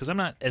actor is, because I'm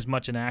not as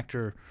much an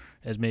actor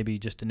as maybe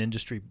just an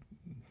industry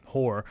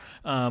whore.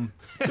 And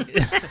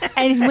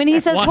when he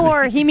says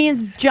whore, he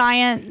means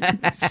giant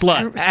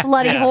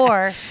slutty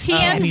whore.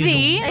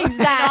 TMZ.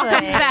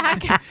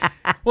 Exactly.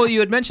 Well, you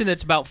had mentioned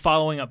it's about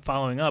following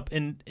up,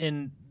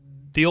 and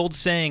the old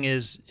saying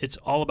is it's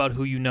all about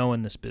who you know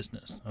in this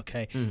business,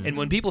 okay? And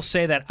when people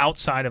say that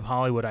outside of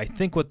Hollywood, I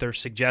think what they're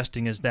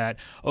suggesting is that,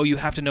 oh, you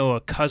have to know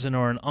a cousin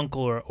or an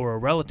uncle or a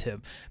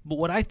relative. But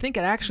what I think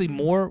it actually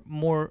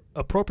more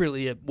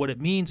appropriately what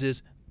it means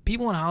is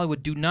people in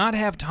Hollywood do not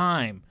have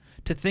time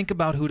to think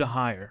about who to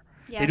hire.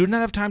 They do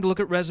not have time to look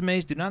at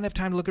resumes, do not have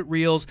time to look at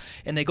reels,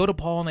 and they go to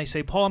Paul and they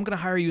say, Paul, I'm going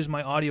to hire you as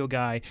my audio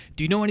guy.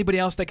 Do you know anybody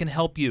else that can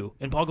help you?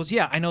 And Paul goes,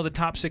 yeah, I know the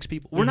top 6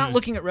 people. We're not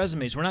looking at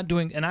resumes. We're not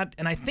doing, and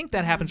I think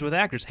that happens with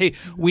actors. Hey,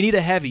 we need a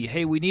heavy.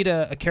 Hey, we need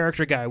a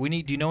character guy.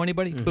 Do you know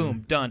anybody?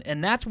 Boom, done.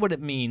 And that's what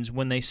it means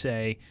when they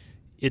say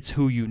it's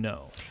who you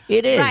know.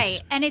 It is.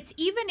 Right. And it's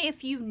even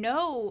if you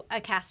know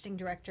a casting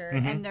director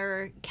and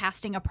they're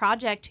casting a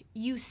project,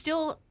 you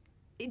still...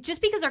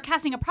 Just because they're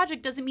casting a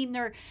project doesn't mean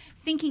they're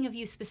thinking of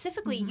you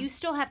specifically. You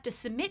still have to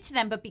submit to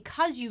them, but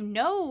because you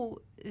know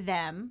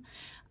them,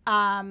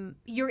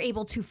 you're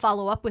able to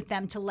follow up with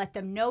them to let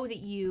them know that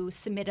you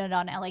submitted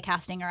on LA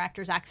Casting or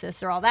Actors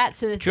Access or all that.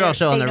 So that you're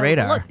also on they the know,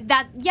 radar. Look,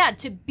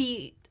 to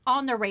be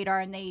on the radar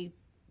and they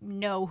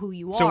know who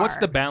you are. So what's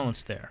the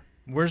balance there?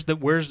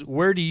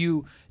 Where do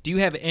you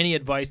have any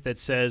advice that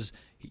says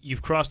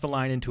you've crossed the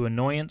line into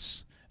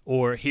annoyance,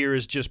 or here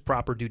is just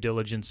proper due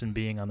diligence and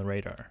being on the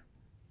radar?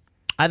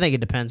 I think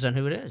it depends on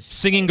who it is.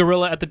 Singing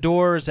gorilla at the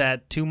door, is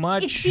that too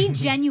much? It's be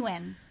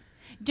genuine.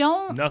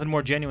 Don't. Nothing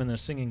more genuine than a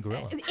singing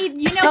gorilla.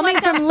 Coming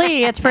from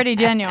Lee, it's pretty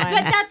genuine.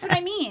 But that's what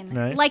I mean.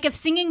 Right. Like if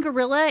singing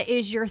gorilla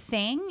is your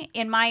thing,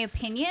 in my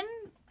opinion,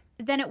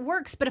 then it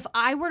works. But if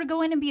I were to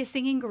go in and be a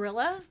singing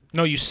gorilla,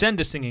 No, you send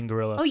a singing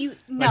gorilla. oh, you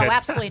no, Like a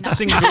absolutely not.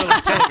 Singing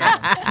gorilla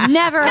telegram.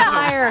 Never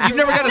hire. You've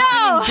never got a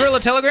singing gorilla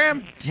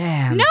telegram?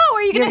 Damn. No,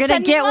 are you You're gonna gonna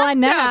send get me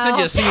one Yeah, now. I'll send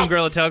you a singing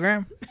gorilla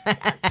telegram.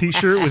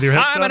 T-shirt with your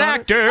headshot I'm an on it?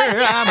 actor.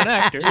 I'm an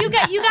actor. You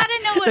got to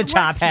know what The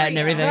top works for hat and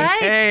you, everything. right?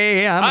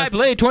 Hey, I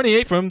play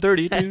 28 from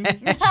 32.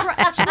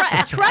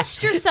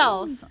 Trust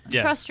yourself.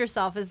 Yeah. Trust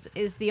yourself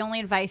is the only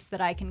advice that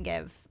I can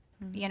give.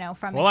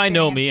 From Well, I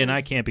know me, and I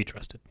experiences. can't be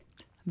trusted.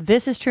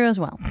 This is true as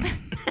well.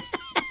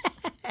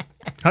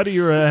 How did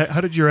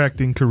your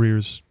acting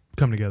careers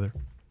come together?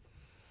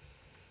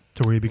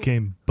 To where you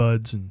became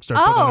buds and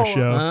started putting on a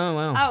show? Oh,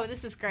 wow. Oh,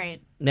 this is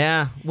great.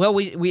 Yeah. Well,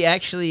 we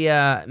actually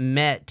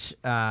met.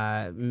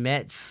 I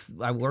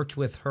worked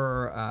with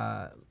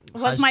her.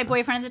 Was my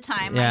boyfriend at the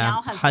time. Right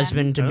now,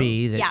 husband to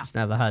be. That's Yeah.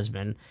 now the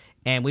husband.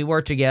 And we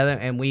worked together,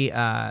 and we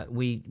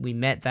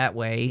met that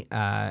way.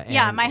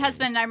 Yeah, my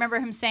husband. I remember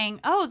him saying,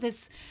 "Oh,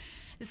 this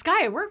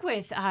guy I work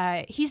with,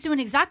 he's doing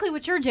exactly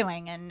what you're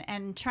doing,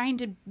 and trying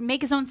to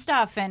make his own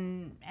stuff,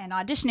 and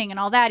auditioning and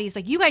all that." He's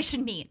like, "You guys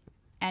should meet."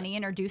 And he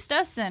introduced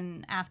us,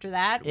 and after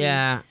that,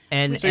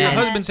 and so your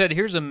husband said,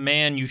 "Here's a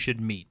man you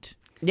should meet."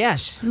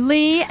 Yes.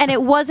 Lee, and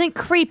it wasn't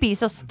creepy,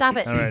 so stop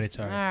it. All right, it's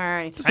all right. All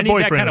right. Just a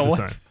boyfriend at the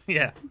time.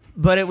 Yeah.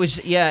 But it was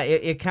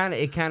it kind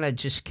of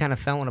just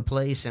fell into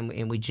place,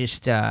 and we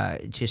just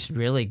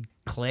really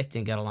clicked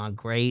and got along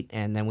great.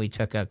 And then we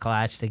took a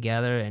class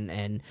together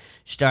and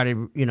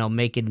started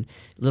making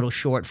little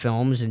short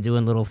films and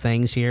doing little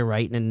things here,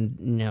 writing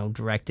and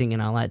directing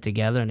and all that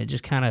together. And it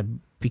just kind of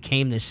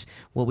became this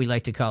what we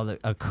like to call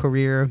a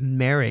career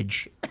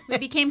marriage. We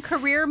became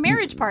career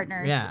marriage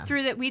partners. Yeah.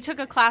 Through that, we took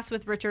a class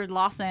with Richard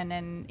Lawson,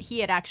 and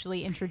he had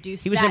actually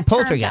introduced. He was that in term to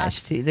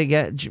Poltergeist. us. They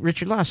got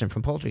Richard Lawson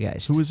from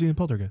Poltergeist. Who was he in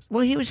Poltergeist?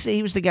 Well, he was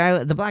the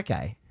guy, the black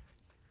guy.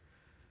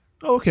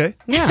 Oh, okay.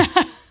 Yeah.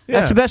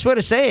 That's the best way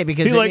to say it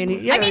because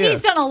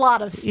He's done a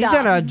lot of stuff. He's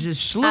done a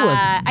slew of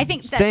I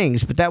think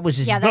things, but that was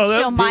his. Yeah, that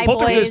show My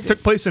Poltergeist Boys took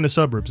place in the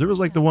suburbs. There was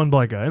like the one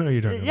black guy. I know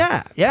you're talking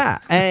about. Yeah,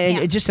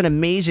 and just an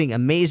amazing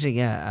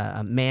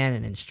man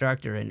and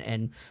instructor,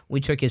 and we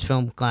took his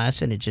film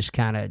class, and it just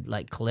kind of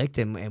like clicked,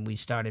 and we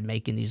started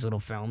making these little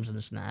films and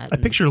this and that. I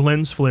picture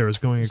lens flares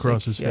going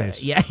across his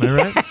face. Yeah. Am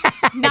I right?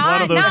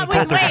 Not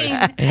with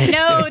Wayne.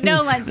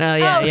 No lens. No,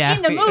 yeah.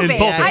 In the movie.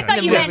 I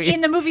thought you meant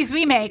in the movies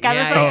we make. I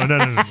was like,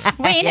 no.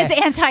 Wayne is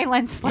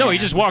anti-lens flare. No, he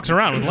just walks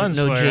around with lens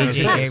No flares.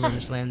 J.J.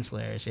 Abrams lens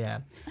flares,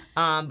 yeah.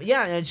 And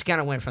it just kind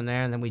of went from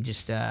there, and then we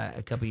just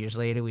a couple years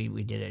later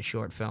we did a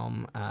short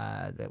film,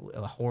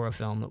 a horror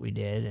film that we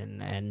did,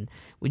 and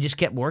we just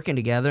kept working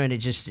together, and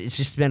it's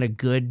just been a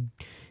good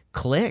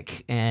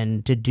click,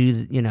 and to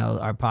do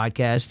our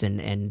podcast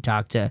and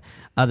talk to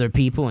other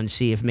people and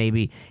see if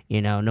maybe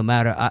no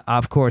matter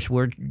of course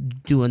we're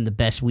doing the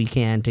best we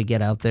can to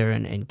get out there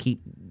and keep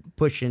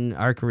pushing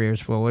our careers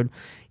forward.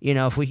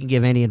 If we can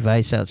give any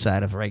advice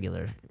outside of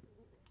regular,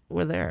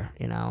 we're there,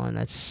 and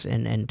that's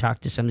and talk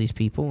to some of these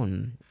people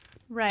and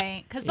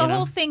right, because the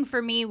whole thing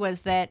for me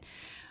was that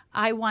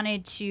I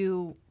wanted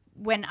to.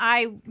 When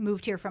I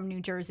moved here from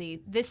New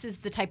Jersey, this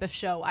is the type of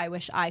show I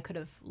wish I could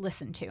have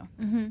listened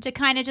to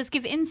kind of just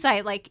give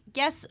insight. Like,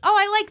 yes,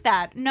 I like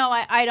that. No,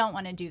 I don't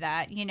want to do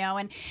that,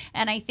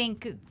 And I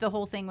think the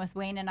whole thing with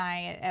Wayne and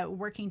I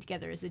working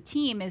together as a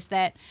team is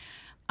that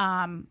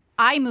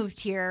I moved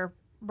here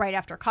right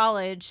after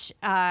college,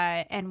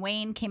 and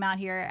Wayne came out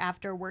here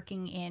after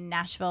working in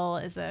Nashville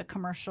as a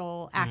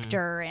commercial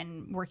actor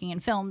and working in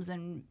films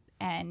and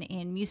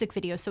in music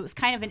videos. So it was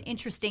kind of an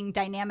interesting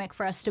dynamic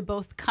for us to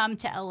both come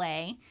to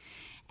LA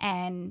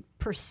and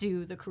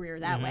pursue the career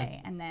that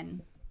way. And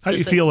then how do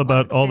you feel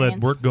about all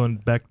that work going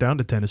back down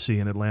to Tennessee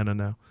and Atlanta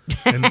now?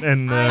 And you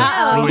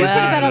should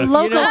have been a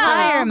local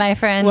hire, my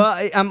friend.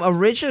 Well, I'm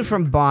originally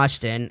from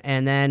Boston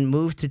and then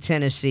moved to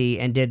Tennessee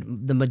and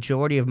did the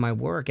majority of my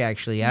work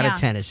actually out of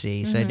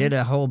Tennessee. So I did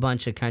a whole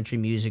bunch of country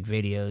music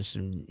videos,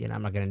 and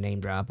I'm not going to name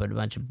drop, but a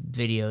bunch of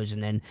videos,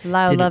 and then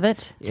Lyle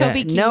Lovett,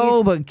 Toby Keith,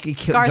 no, but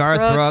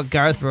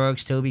Garth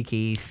Brooks, Toby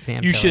Keith,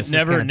 Pam You Tillis, should those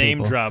never kind of name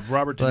people. drop.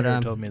 Robert De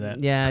Niro told me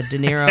that. Yeah, De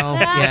Niro.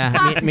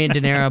 Yeah, me and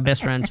De Niro,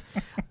 best friends.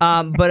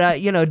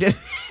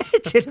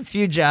 Did a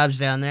few jobs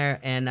down there,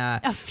 and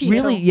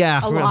really,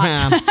 a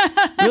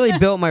lot. really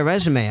built my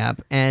resume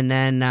up, and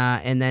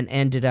then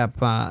ended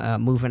up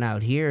moving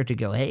out here to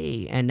go.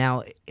 Hey, and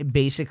now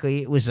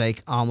basically it was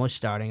like almost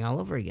starting all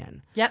over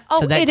again. Yep.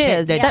 Oh, it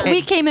is.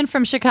 We came in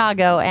from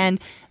Chicago, and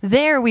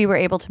there we were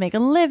able to make a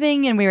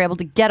living, and we were able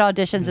to get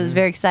auditions. It was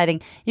very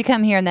exciting. You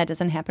come here, and that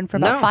doesn't happen for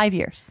about 5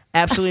 years.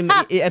 Absolutely,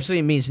 it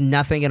absolutely means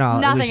nothing at all.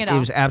 Nothing at all. It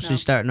was absolutely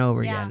starting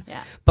over again.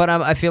 Yeah. But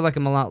I feel like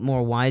I'm a lot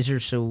more wiser.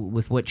 So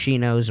with what she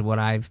knows and what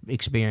I've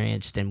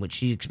experienced and what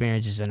she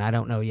experiences, and I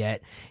don't know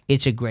yet,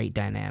 it's a great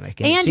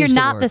dynamic. And you're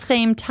not the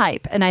same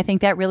type, and I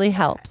think that really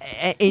helps.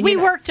 We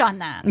worked on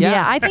that.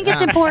 Yeah, I think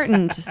it's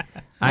important.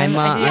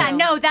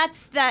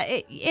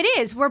 It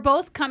is. We're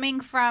both coming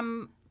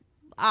from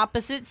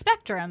opposite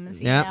spectrums,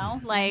 you know,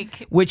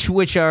 like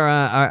which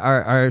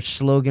our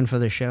slogan for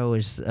the show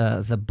is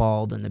the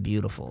bald and the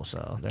beautiful.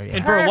 So there you go.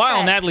 And for a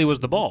while, Natalie was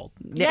the bald.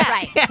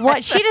 Yes.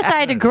 What she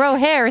decided to grow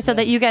hair so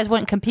that you guys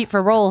wouldn't compete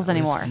for roles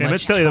anymore. And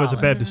let's tell you that was a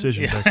bad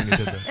decision back when you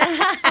did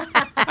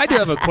that. I do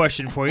have a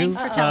question for you.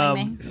 Thanks for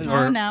telling me.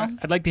 No.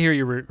 I'd like to hear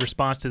your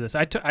response to this.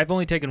 I've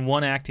only taken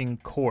one acting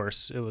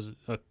course. It was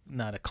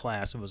not a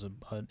class. It was an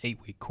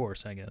 8-week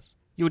course, I guess.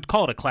 You would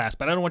call it a class,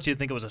 but I don't want you to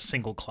think it was a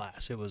single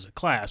class. It was a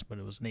class, but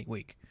it was an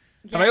 8-week.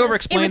 Yes. Have I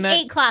over-explained that? It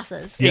was 8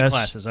 classes. 8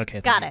 classes,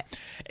 okay. Got it.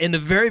 In the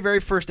very, very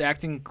first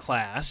acting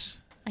class...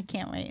 I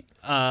can't wait.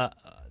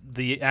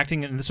 The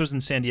acting, and this was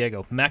in San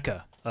Diego,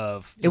 Mecca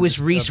of... It was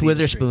Reese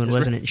Witherspoon,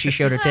 wasn't it? She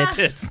showed her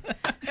tits.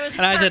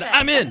 And I said,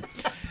 I'm in.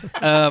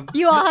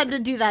 You all had to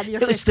do that in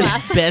your first class. It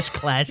was the best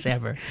class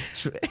ever.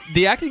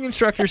 The acting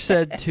instructor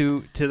said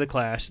to the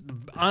class,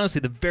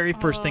 honestly, the very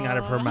first thing out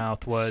of her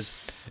mouth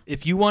was,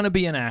 if you want to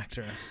be an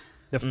actor,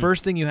 the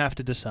first thing you have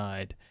to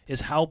decide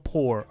is how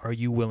poor are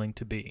you willing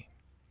to be.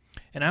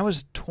 And I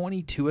was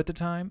 22 at the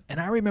time, and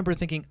I remember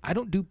thinking, I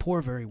don't do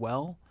poor very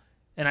well,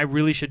 and I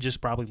really should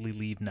just probably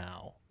leave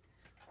now.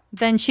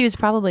 Then she was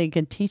probably a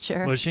good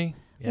teacher. Was she?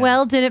 Yeah.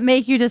 Well, did it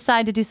make you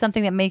decide to do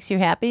something that makes you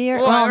happier?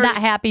 Well, not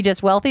happy,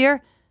 just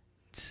wealthier?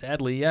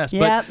 Sadly, yes.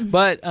 Yep.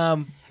 But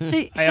So-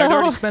 I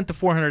already spent the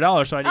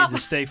 $400, so I need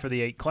to stay for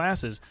the 8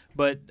 classes.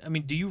 But I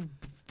mean, do you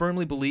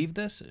firmly believe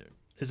this?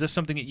 Is this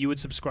something that you would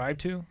subscribe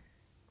to?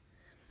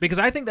 Because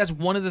I think that's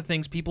one of the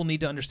things people need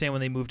to understand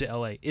when they move to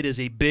LA. It is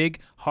a big,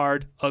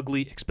 hard,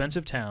 ugly,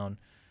 expensive town,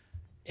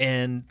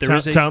 and there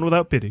is a town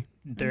without pity.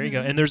 There you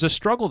go, and there's a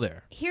struggle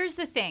there. Here's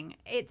the thing: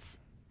 it's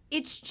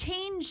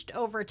changed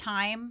over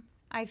time.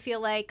 I feel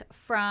like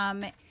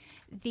from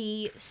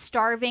the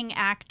starving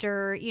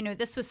actor. You know,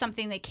 this was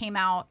something that came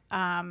out.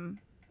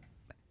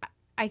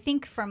 I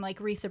think from like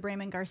Risa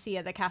Brayman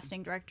Garcia, the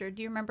casting director.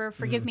 Do you remember?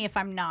 Forgive me if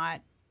I'm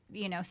not,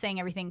 saying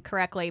everything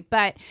correctly,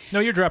 but no,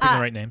 you're dropping the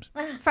right names.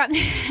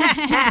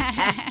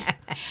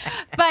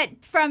 But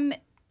from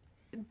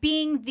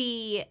being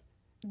the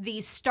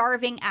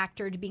starving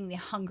actor to being the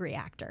hungry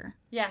actor.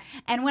 Yeah.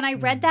 And when I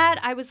read that,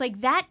 I was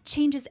like, that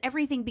changes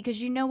everything,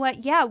 because you know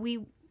what? Yeah,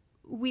 we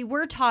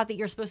were taught that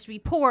you're supposed to be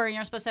poor and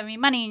you're supposed to have any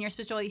money and you're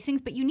supposed to do all these things,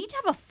 but you need to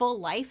have a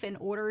full life in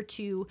order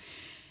to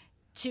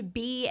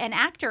be an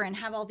actor and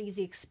have all these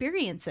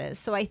experiences.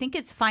 So I think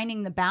it's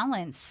finding the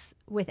balance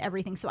with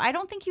everything. So I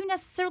don't think you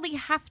necessarily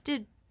have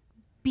to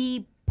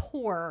be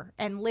poor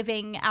and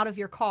living out of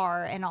your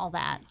car and all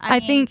that. I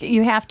think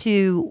you have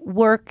to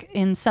work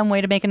in some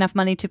way to make enough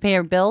money to pay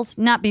your bills,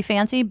 not be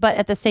fancy, but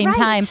at the same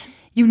time,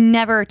 you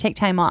never take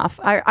time off.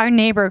 Our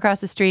neighbor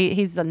across the street,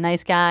 he's a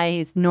nice guy.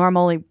 He's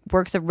normal. He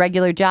works a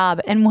regular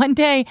job. And one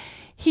day,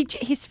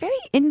 he's very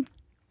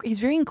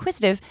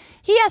inquisitive.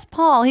 He asked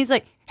Paul, he's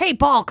like, "Hey,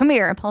 Paul, come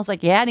here." And Paul's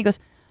like, "Yeah." And he goes,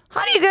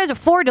 "How do you guys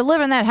afford to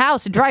live in that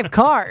house and drive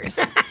cars?"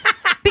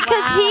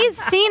 Because he's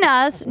seen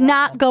us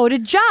not go to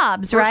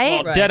jobs,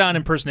 right? Dead-on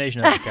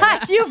impersonation of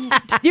that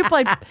guy. you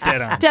played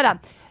dead on.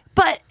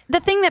 But the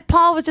thing that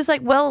Paul was just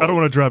like, well, I don't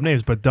want to drop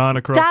names, but Don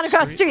across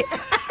the street.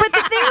 But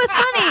the thing was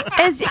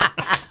funny is,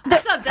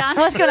 what's up, Don?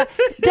 What's going on?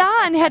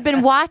 Don had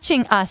been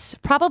watching us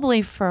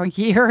probably for a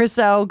year or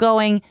so,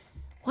 going,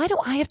 "Why do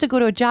I have to go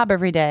to a job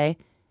every day?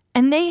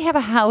 And they have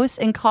a house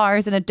and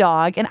cars and a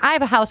dog, and I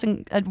have a house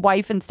and a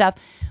wife and stuff,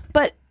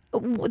 but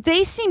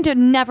they seem to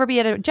never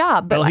be at a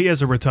job." But well, he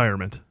has a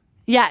retirement.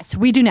 Yes,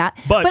 we do not.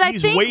 But I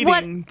he's think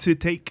waiting to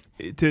make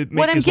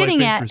what I'm his getting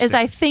life at interesting. is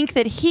I think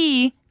that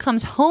he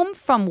comes home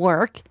from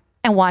work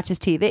and watches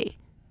TV.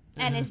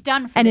 And is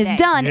done for and the is day.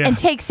 done and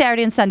takes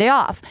Saturday and Sunday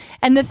off.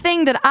 And the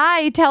thing that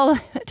I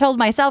told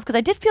myself, because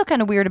I did feel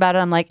kind of weird about it,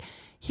 I'm like,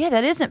 yeah,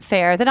 that isn't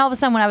fair. Then all of a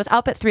sudden, when I was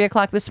up at 3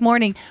 o'clock this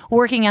morning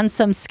working on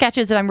some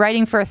sketches that I'm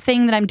writing for a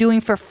thing that I'm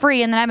doing for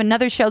free, and then I have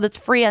another show that's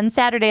free on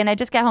Saturday, and I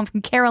just got home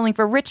from caroling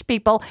for rich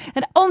people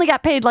and only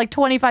got paid like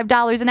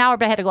 $25 an hour,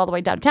 but I had to go all the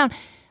way downtown.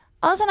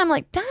 All of a sudden, I'm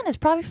like, Don is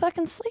probably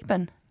fucking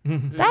sleeping.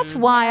 That's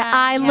why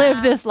I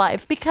live this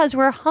life, because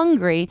we're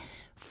hungry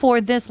for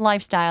this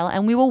lifestyle,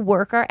 and we will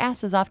work our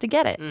asses off to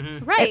get it.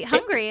 Right,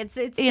 hungry. It's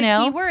the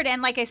key word.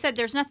 And like I said,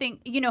 there's nothing,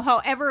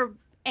 however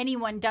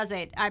anyone does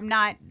it. I'm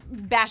not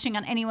bashing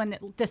on anyone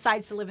that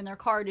decides to live in their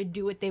car to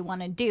do what they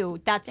want to do.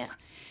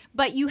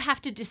 But you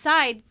have to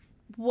decide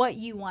what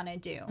you want to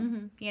do.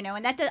 And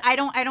that I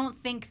don't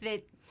think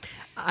that.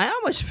 I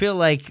almost feel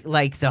like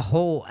the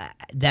whole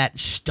that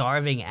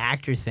starving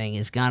actor thing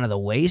has gone to the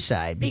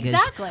wayside, because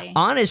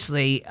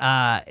honestly,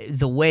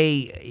 the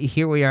way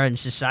here we are in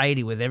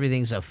society with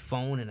everything's a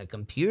phone and a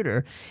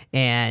computer,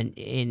 and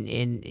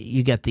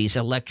you got these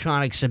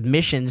electronic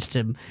submissions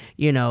to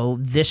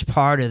this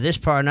part or this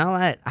part and all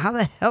that. How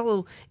the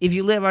hell, if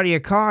you live out of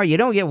your car, you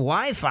don't get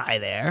Wi-Fi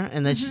there,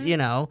 and that's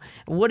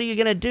what are you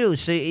gonna do?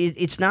 So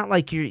it's not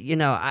like you're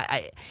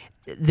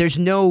there's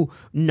no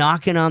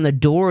knocking on the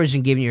doors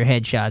and giving your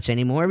headshots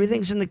anymore.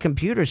 Everything's in the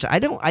computer. So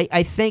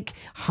I think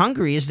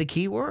hungry is the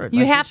key word.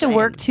 You have to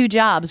work 2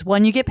 jobs,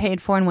 one you get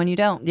paid for and one you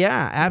don't.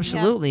 Yeah,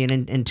 absolutely.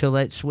 And until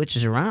that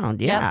switches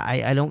around,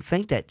 I don't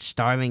think that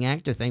starving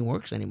actor thing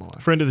works anymore.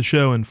 Friend of the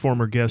show and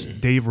former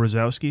guest Dave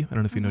Rosowski. I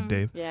don't know if you know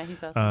Dave. Yeah,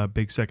 he's awesome.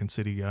 Big Second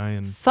City guy.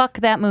 And fuck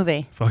that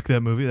movie. Fuck that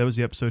movie. That was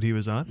the episode he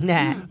was on.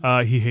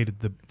 Nah. He hated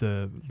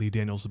the Lee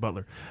Daniels, the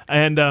butler.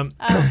 And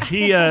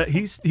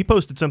he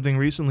posted something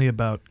recently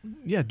about,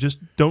 just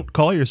don't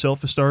call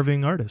yourself a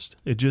starving artist.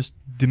 It just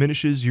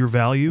diminishes your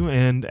value,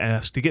 and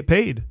ask to get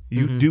paid.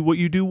 You do what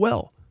you do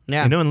well.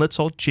 Yeah. And let's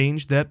all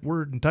change that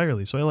word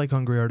entirely. So I like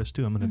hungry artists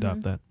too. I'm going to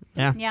adopt that.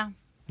 Yeah. Yeah.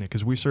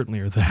 Because we certainly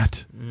are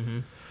that.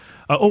 You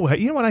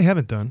know what I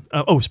haven't done?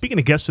 Speaking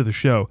of guests of the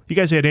show, you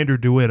guys had Andrew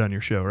DeWitt on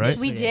your show, right?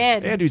 We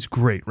did. Andrew's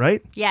great,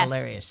 right? Yes.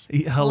 Hilarious.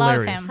 Hilarious.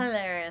 Love him.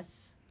 Hilarious.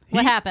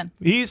 What happened?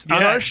 He's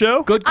on our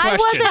show. Good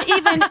question.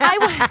 He's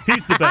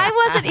the best.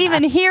 I wasn't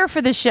even here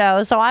for the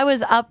show, so I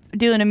was up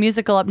doing a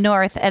musical up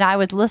north, and I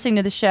was listening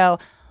to the show,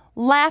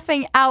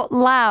 laughing out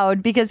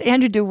loud because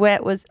Andrew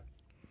DeWitt was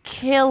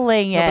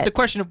killing it. But the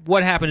question of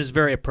what happened is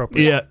very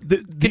appropriate. Yeah.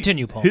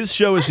 Continue, Paul. His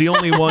show is the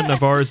only one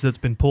of ours that's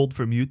been pulled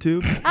from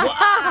YouTube.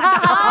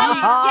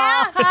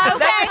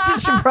 That doesn't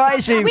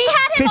surprise me. We had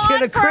him because he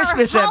had on a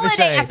Christmas for a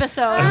holiday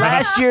episode.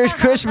 Last year's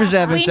Christmas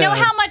episode. We know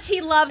how much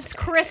he loves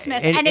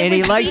Christmas, And it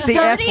he was likes the the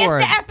F dirtiest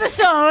word.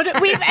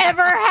 episode we've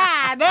ever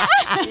had.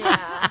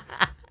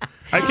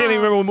 I can't even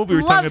remember what movie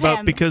we were talking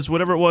about because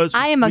whatever it was.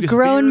 I am a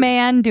grown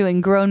man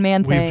doing grown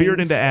man things. We veered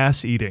into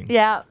ass eating.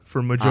 Yeah.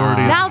 For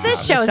majority. Now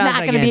this show's not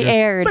going to be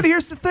aired. But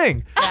here's the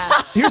thing.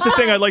 Here's the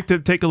thing. I'd like to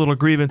take a little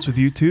grievance with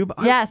YouTube.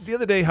 Yes. The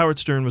other day, Howard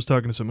Stern was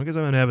talking to someone, because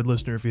I'm an avid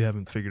listener if you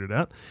haven't figured it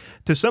out,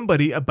 to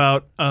somebody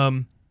about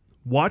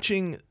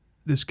watching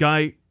this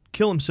guy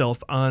kill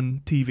himself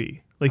on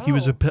TV. Like he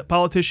was a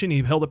politician.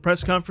 He held a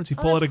press conference. He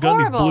pulled out a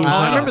gun. He blew his head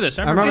I remember off. this.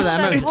 I remember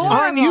that. It's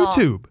on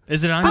YouTube.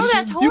 Is it on? Oh,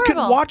 that's horrible. You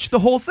can watch the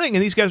whole thing,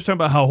 and these guys are talking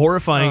about how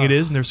horrifying it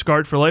is, and they're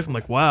scarred for life. I'm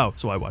like, wow.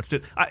 So I watched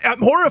it.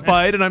 I'm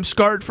horrified, and I'm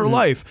scarred for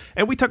life.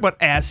 And we talk about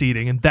ass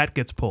eating, and that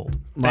gets pulled.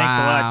 Thanks a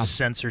lot,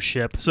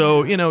 censorship.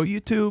 So,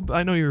 YouTube,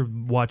 I know you're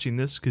watching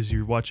this because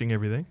you're watching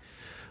everything.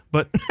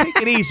 But take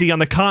it easy on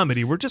the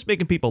comedy. We're just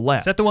making people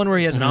laugh. Is that the one where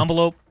he has an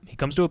envelope? He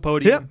comes to a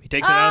podium. He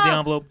takes it out of the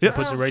envelope. He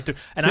puts it right through.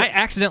 And I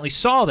accidentally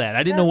saw that.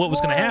 I didn't know what was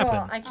going to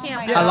happen. I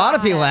can't. A lot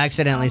of people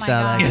accidentally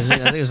saw that. 'Cause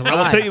it was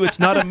I will tell you, it's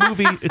not a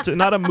movie. It's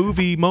not a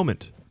movie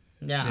moment.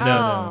 Yeah.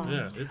 No.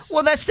 Yeah,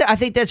 well, I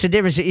think that's the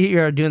difference.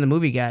 You're doing the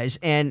movie guys,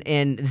 and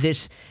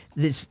this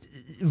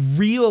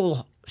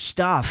real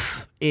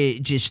stuff.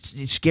 It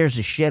scares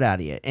the shit out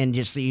of you, and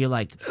just you're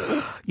like,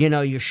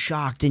 you're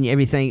shocked and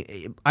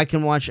everything. I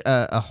can watch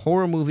a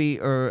horror movie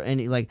or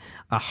any like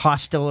a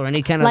Hostel or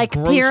any kind of like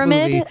gross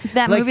Pyramid, movie.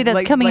 that movie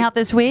that's coming out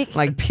this week.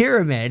 Like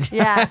Pyramid,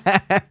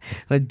 yeah,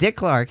 with Dick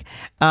Clark.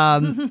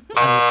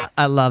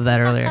 I love that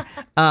earlier.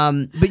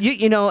 But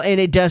and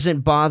it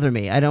doesn't bother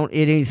me. I don't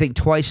even think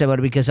twice about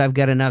it because I've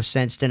got enough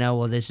sense to know,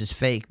 well, this is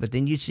fake. But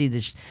then you see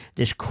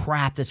this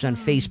crap that's on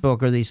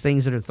Facebook or these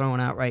things that are thrown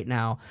out right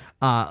now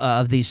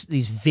of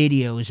these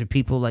videos of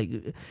people like,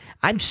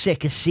 I'm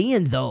sick of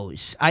seeing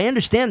those. I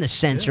understand the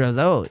censor of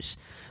those.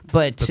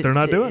 But they're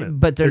not doing it.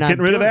 But they're not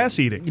getting rid of doing ass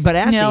eating. But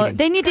ass eating.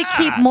 They need to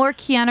keep more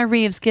Keanu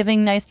Reeves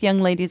giving nice young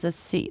ladies a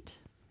seat.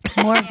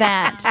 More of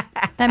that.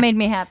 That made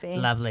me happy.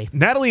 Lovely.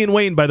 Natalie and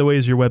Wayne, by the way,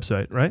 is your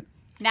website, right?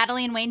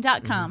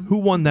 NatalieandWayne.com. Who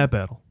won that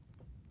battle?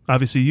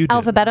 Obviously you did.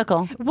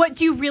 Alphabetical. What,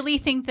 do you really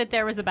think that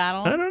there was a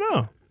battle? I don't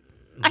know.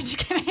 I'm just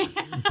kidding.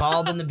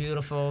 Bald and the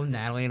Beautiful,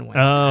 Natalie and Wayne.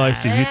 Oh, I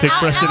see. You take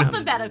precedence.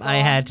 Alphabetical. I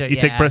had to. You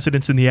take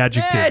precedence in the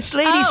adjective. Yeah, it's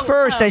ladies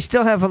first. I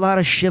still have a lot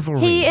of chivalry.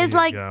 He is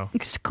like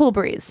Cool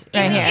Breeze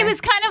right here. It was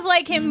kind of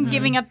like him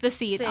giving up the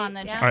seat on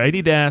the train. All right, I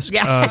need to ask.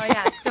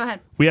 yes, go ahead.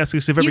 We ask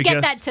this of every You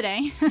get guest. that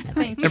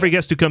today. Every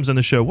guest who comes on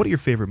the show, what are your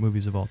favorite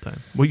movies of all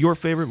time? Well, your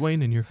favorite,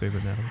 Wayne, and your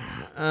favorite,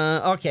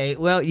 Natalie? Okay.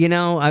 Well,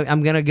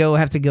 I'm gonna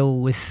have to go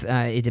with.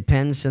 It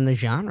depends on the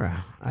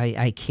genre.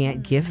 I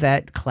can't give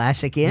that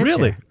classic answer.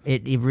 Really?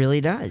 It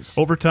really does.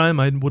 Over time,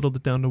 I whittled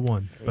it down to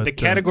one. But, The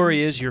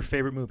category is your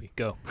favorite movie.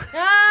 Go.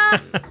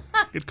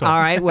 Good call. All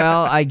right.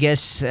 Well, I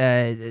guess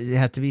it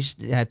have to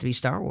be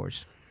Star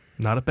Wars.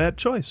 Not a bad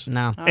choice.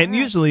 No. And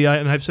usually,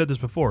 and I've said this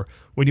before,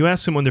 when you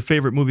ask someone their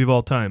favorite movie of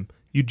all time,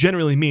 you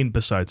generally mean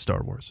besides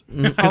Star Wars.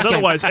 Because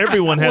otherwise,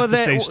 everyone has to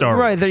say Star Wars.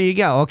 Right, there you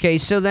go. Okay,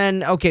 so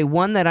then,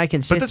 one that I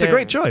can sit But that's there. a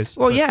great choice.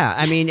 Well, yeah.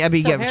 I mean, you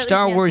So get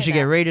Star you Wars, can't you say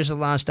get that. Raiders of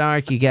the Lost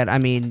Ark, you got,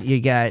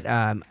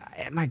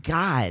 my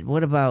God,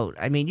 what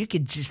about, you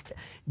could just,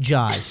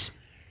 Jaws.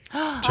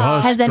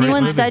 Jaws. Has great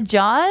anyone movie. said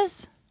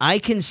Jaws? I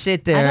can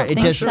sit there. I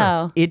don't think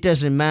so. It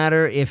doesn't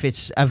matter if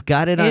it's. I've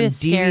got it on is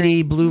DVD,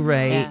 scary.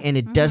 Blu-ray, Yeah. and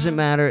it doesn't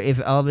matter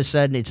if all of a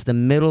sudden it's the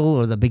middle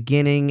or the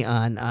beginning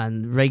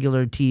on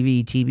regular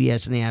TV,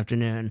 TBS in the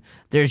afternoon.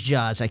 There's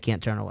Jaws. I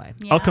can't turn away.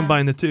 I'll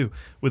combine the two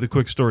with a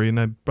quick story, and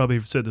I probably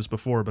have said this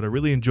before, but I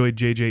really enjoyed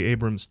J.J.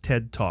 Abrams'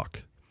 TED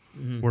Talk,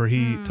 where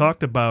he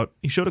talked about,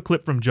 he showed a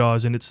clip from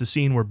Jaws, and it's the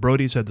scene where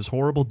Brody's had this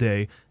horrible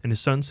day, and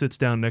his son sits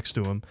down next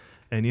to him,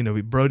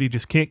 and, Brody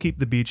just can't keep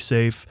the beach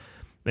safe,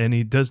 and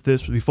he does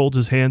this, he folds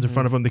his hands in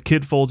front of him, the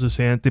kid folds his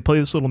hand, they play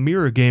this little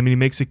mirror game, and he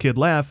makes the kid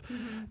laugh,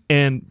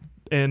 and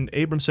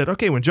Abrams said,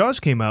 okay, when Jaws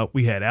came out,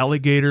 we had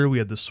Alligator, we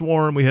had The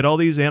Swarm, we had all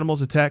these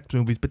animals attack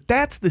movies, but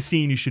that's the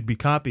scene you should be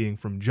copying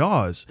from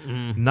Jaws,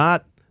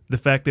 not the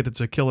fact that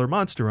it's a killer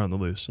monster on the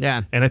loose.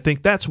 Yeah. And I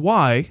think that's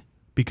why,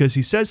 because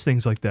he says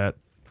things like that,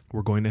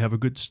 we're going to have a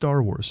good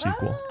Star Wars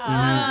sequel.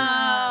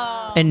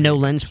 And no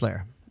lens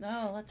flare.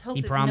 No, let's hope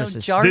He there's promises.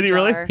 no Jar Did he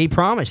really? Jar. He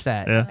promised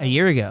that Yeah. a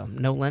year ago.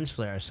 No lens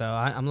flare. So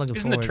I'm looking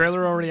Isn't forward. the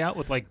trailer already out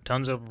with like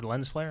tons of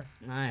lens flare?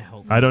 I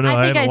hope. I don't know.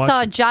 I think I haven't saw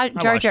watched Jar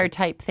watched Jar it.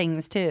 type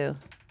things too.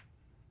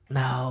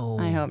 No.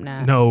 I hope it.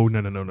 not. No.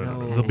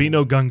 There'll be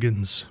no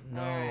Gungans. All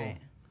right.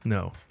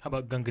 No, How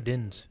about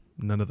Gungadins?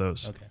 none of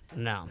those. Okay.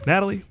 No.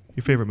 Natalie,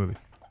 your favorite movie?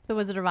 The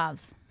Wizard of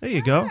Oz. There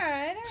you go.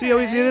 See how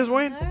easy it is,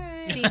 Wayne?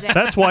 It's easy.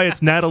 That's why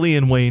it's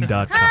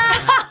NatalieandWayne.com.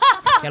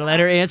 Gotta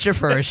let her answer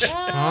first.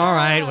 All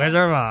right. Wizard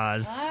of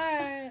Oz.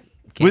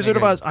 Wizard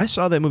of Oz. I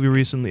saw that movie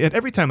recently, and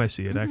every time I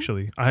see it,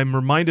 actually, I'm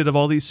reminded of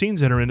all these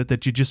scenes that are in it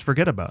that you just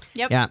forget about.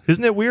 Yep. Yeah.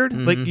 Isn't it weird?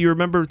 Like you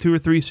remember 2 or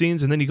 3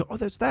 scenes, and then you go, "Oh,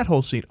 there's that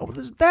whole scene. Oh,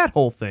 there's that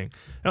whole thing."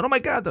 And oh my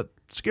God, the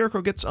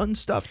Scarecrow gets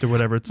unstuffed or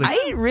whatever. It's like I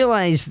didn't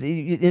realize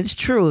it's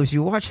true. If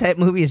you watch that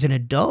movie as an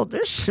adult,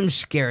 there's some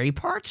scary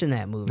parts in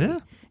that movie. Yeah.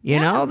 You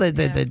know,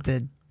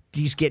 the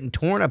he's getting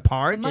torn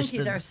apart. The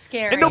monkeys are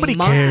scary. and nobody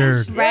Monkeys.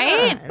 cared.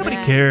 Right? Nobody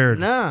cared.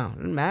 No, it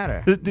doesn't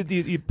matter.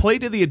 You play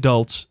to the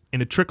adults,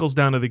 and it trickles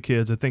down to the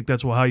kids. I think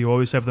that's how you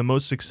always have the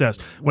most success.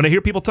 When I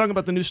hear people talking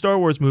about the new Star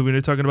Wars movie, and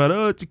they're talking about,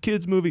 oh, it's a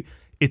kids movie.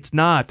 It's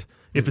not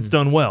if it's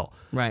done well.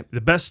 Right.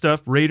 The best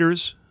stuff,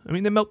 Raiders, I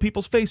mean, they melt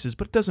people's faces,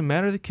 but it doesn't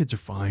matter. The kids are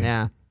fine.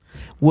 Yeah.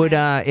 Would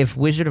if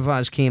Wizard of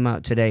Oz came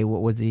out today,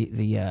 what would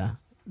the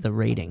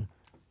rating?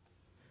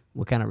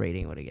 What kind of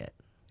rating would it get?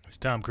 Is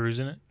Tom Cruise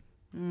in it?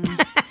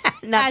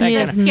 Not As that the kind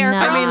of, Scarecrow.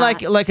 I mean,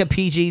 like a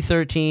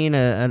PG-13,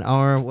 an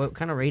R. What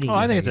kind of rating? Oh, do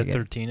you I think it's a you get?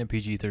 13, a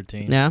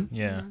PG-13. Yeah?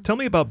 Yeah. Tell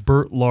me about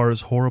Burt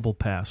Lahr's horrible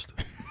past.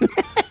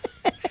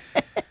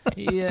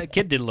 Yeah,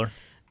 kid diddler.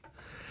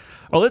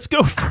 Oh, let's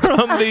go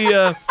from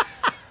the...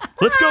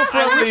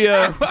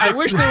 I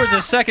wish there was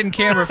a second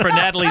camera for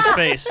Natalie's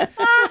face.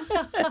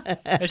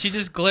 And she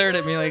just glared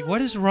at me like,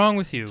 what is wrong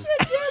with you?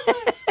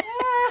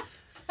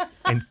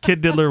 And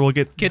Kid Diddler will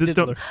get... Kid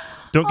Diddler.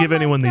 Don't give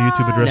anyone the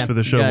YouTube address Yeah, for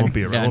the show. done, Won't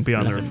be done. won't be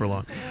on there for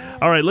long.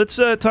 All right, let's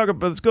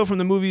let's go from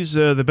the movies,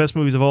 the best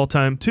movies of all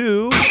time,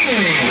 to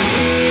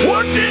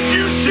What did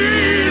you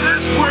see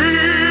this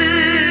week?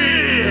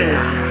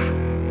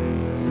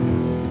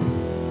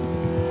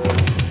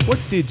 What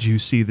did you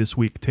see this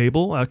week,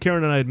 Table?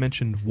 Karen and I had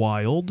mentioned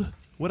Wild.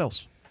 What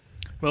else?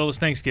 Well, it was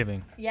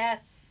Thanksgiving.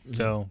 Yes.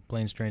 So,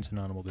 planes, trains, and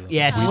automobiles.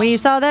 Yes. We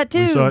saw that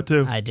too. We saw it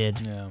too. I did.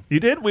 Yeah. You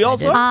did? We all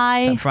saw it?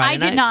 I Friday I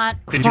did night? not.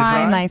 Did you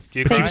cry cry? my But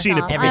you've face seen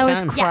it off. before. I always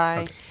Every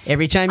cry. Yes.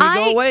 Every time you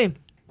go away.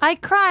 I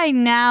cry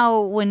now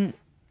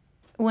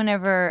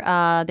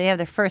whenever they have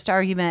their first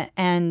argument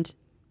and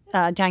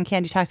John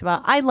Candy talks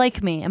about I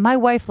like me and my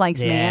wife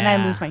likes me and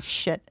I lose my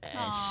shit.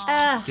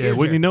 Yeah,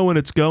 when you know when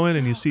it's going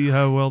and you see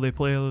how well they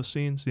play all those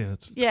scenes,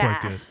 it's quite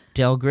good.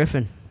 Del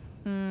Griffin.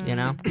 You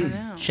know?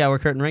 Shower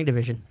curtain ring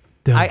division.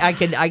 Del- I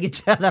could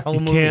tell that whole You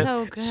movie. can't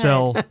So good.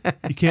 sell.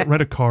 You can't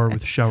rent a car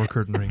with shower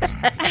curtain rings.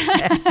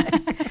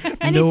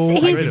 And No,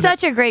 he's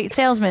such a great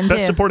salesman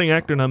Best too. supporting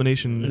actor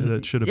nomination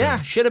that should have Yeah,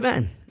 been. should have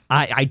been.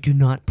 I do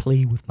not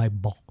play with my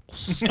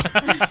balls. You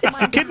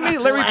kidding me?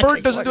 Larry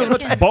Bird doesn't do as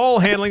much ball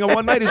handling on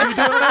one night as he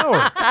do in an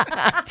hour.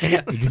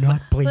 I do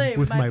not play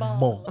with my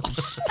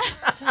balls.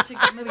 Such a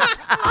good movie.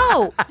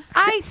 Oh,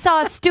 I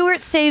saw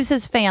Stuart Saves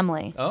His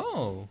Family.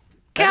 Oh.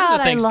 God, That is a I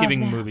love Thanksgiving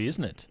that. movie,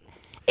 isn't it?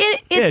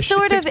 It Yeah, it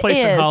sort takes of place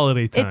is. in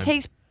holiday time. It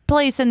takes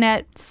place in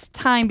that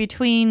time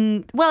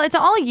between. Well, it's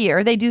all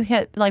year. They do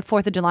hit like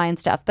 4th of July and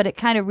stuff, but it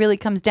kind of really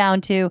comes down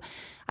to,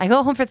 I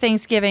go home for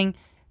Thanksgiving.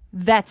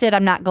 That's it.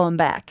 I'm not going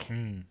back.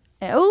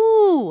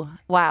 Ooh,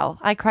 wow!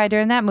 I cried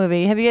during that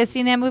movie. Have you guys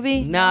seen that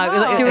movie?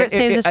 No, Stuart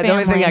Saves His the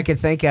Family. only thing I could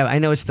think of, I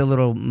know it's the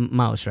little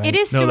mouse, right? It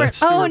is No, Stuart. that's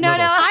Stuart Oh no, Little.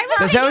 no! I was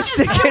Because thinking I was of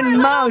Stuart thinking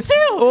Little, mouse,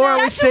 too. or I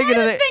was That's thinking what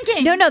of I was the-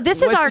 thinking. No, this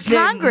is What's our his name?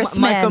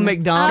 congressman, Michael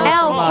McDonald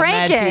Al from,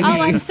 Mad Franken. TV.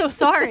 Oh, I'm so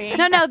sorry.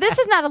 No, this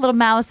is not a little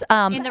mouse.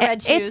 In the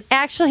red shoes.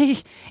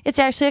 It's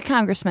actually a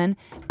congressman,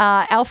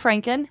 Al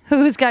Franken,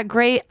 who's got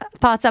great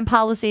thoughts on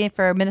policy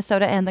for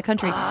Minnesota and the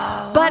country.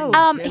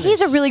 But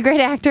he's a really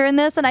great actor in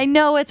this, and I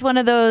know it's one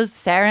of those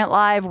Saturday Night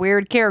Live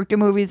weird character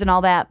movies and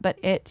all that, but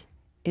it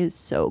is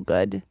so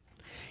good.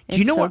 Do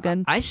you know so what?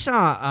 good. I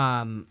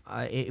saw,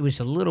 it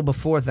was a little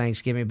before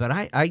Thanksgiving, but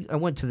I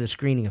went to the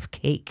screening of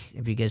Cake.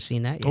 Have you guys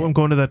seen that yet? Oh, I'm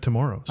going to that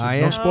tomorrow. So Are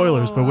no ya?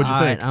 spoilers, but what'd you All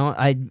think?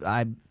 right,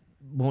 I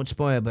won't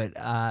spoil, but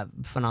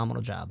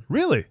phenomenal job.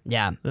 Really?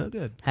 Yeah. Oh,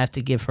 good. Have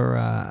to give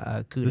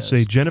her kudos. Let's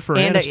say Jennifer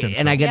and Aniston.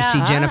 and I got to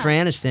Yeah. see Jennifer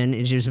Aniston,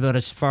 and she was about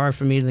as far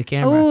from me to the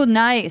camera. Oh,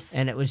 nice.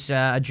 And it was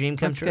a dream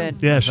come That's true. good.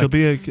 Yeah, I was she'll like,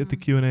 be at the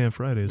Q&A on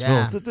Friday as well.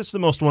 Yeah. This is the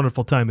most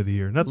wonderful time of the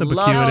year. Nothing but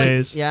love to-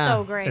 Q&As. Yeah.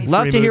 So great. and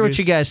Love free to hear movies. what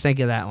you guys think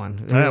of that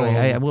one. Yeah,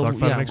 Really, we'll talk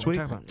about it yeah, next we'll week.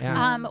 talk about it,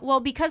 yeah.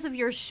 Well, because of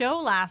your show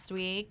last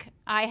week,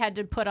 I had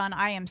to put on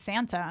I Am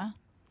Santa.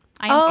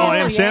 I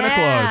Am Santa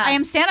Claus. I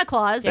Am Santa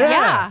Claus.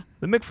 Yeah.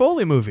 The Mick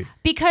Foley movie.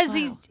 Because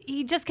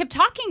he just kept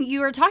talking. You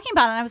were talking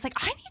about it, and I was like,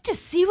 I need to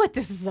see what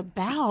this is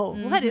about.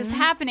 What is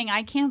happening?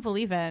 I can't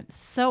believe it.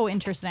 So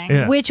interesting.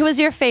 Yeah. Which was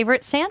your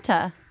favorite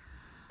Santa?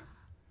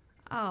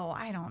 Oh,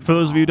 I don't know. For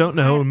those of you who don't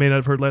know, and may not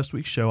have heard last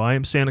week's show, I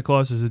Am Santa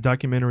Claus is a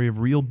documentary of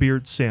real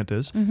beard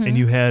Santas. And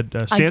you had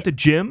Santa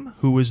Jim,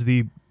 who was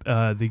the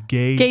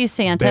gay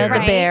Santa, bear. the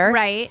bear.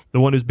 Right. The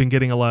one who's been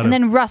getting a lot And of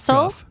then Russell.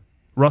 guff.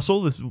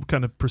 Russell, this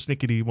kind of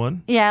persnickety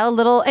one. Yeah, a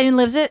little, and he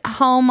lives at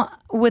home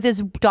with his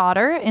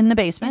daughter in the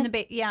basement.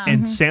 Yeah.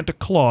 And Santa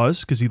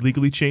Claus, because he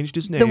legally changed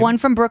his name. The one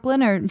from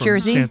Brooklyn or from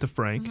Jersey. Santa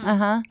Frank.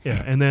 Uh-huh.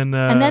 Yeah, and then...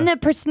 And then the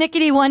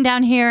persnickety one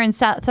down here in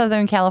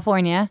Southern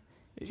California.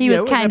 He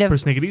was kind of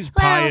persnickety. He was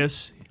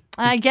pious.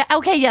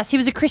 Okay, yes, he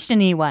was a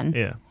Christian-y one.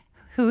 Yeah.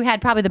 Who had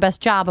probably the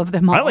best job of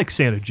them all. I like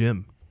Santa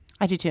Jim.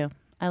 I do too.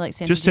 I like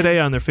Santa Just Jim. today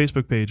on their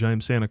Facebook page, I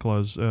Am Santa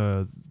Claus,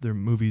 their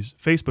movie's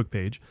Facebook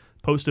page,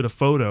 posted a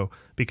photo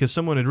because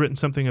someone had written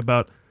something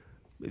about,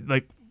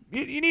 like,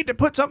 you need to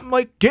put something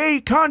like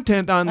gay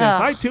content on this.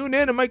 Ugh. I tuned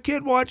in and my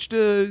kid watched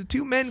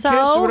two men So?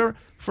 kiss or whatever.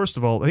 First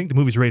of all, I think the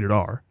movie's rated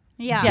R.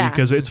 Yeah.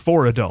 Because it's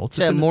for adults.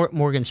 It's It's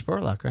Morgan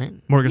Spurlock, right?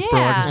 Morgan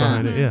Spurlock is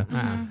behind it, yeah.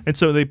 Wow. And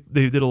so they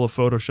did a little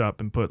Photoshop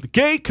and put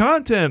gay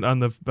content on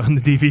the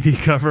DVD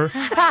cover.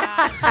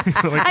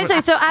 I'm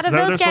sorry. So out of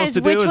those guys,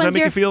 which Does that one's make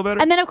your you feel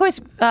better? And then of course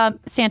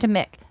Santa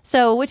Mick.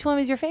 So which one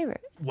was your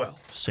favorite? Well,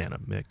 Santa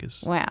Mick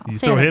is. Wow. You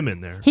Santa, throw him in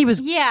there. He was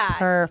Yeah.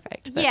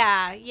 perfect. but-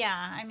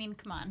 Yeah. I mean,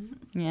 come on.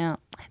 Yeah.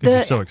 Because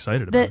he's so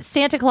excited about The it.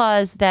 Santa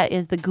Claus that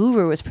is the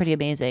guru was pretty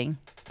amazing.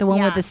 The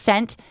one with the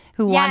scent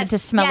who wanted to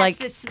smell like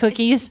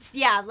cookies.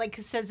 Yeah, like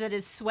it says that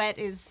his sweat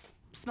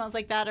smells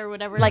like that or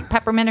whatever. Like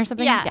peppermint or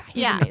something? Yeah,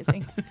 He's yeah.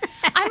 amazing.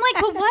 I'm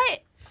like, but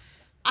what?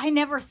 I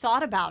never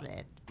thought about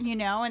it,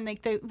 and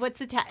like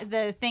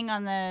the thing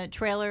on the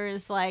trailer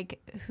is like,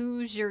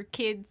 whose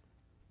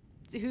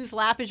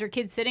lap is your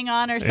kid sitting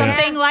on or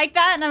something like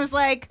that, and I was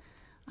like,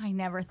 I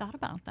never thought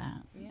about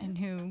that and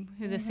who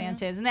the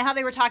Santa is, and then how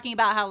they were talking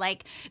about how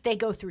like they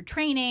go through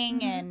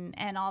training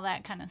and all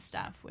that kind of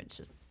stuff, which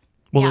is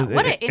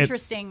what an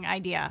interesting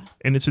idea.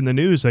 And it's in the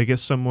news. I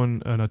guess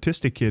an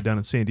autistic kid down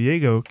in San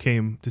Diego,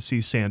 came to see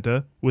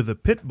Santa with a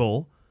pit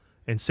bull,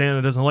 and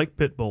Santa doesn't like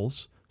pit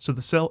bulls, so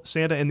the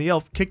Santa and the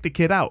elf kicked the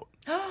kid out.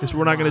 They said,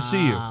 we're not going to see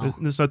you.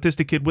 This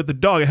autistic kid with a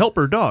dog, a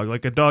helper dog,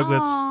 like a dog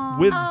that's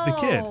with the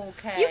kid.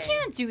 Okay. You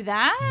can't do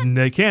that.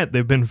 They can't.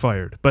 They've been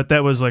fired. But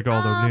that was like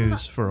all the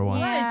news for a while.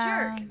 What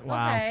a jerk.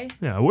 Wow. Okay.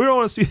 Yeah, we don't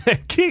want to see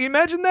that. Can you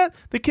imagine that?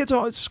 The kid's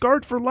all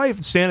scarred for life.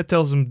 Santa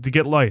tells him to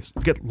get lice.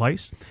 Get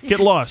lost.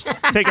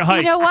 Take a hike.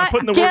 You know what? I'm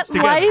putting the Get words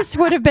together. lice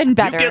would have been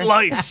better. You get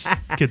lice.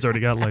 Kid's already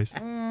got lice.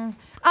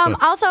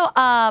 Also,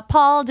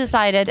 Paul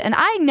decided, and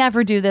I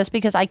never do this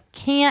because I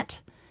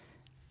can't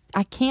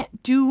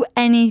do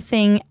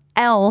anything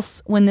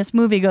else when this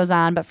movie goes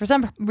on, but for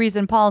some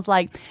reason Paul's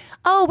like,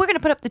 oh, we're gonna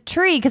put up the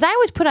tree, because I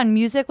always put on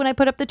music when I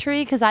put up the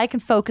tree because I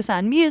can focus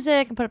on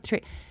music and put up the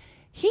tree.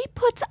 He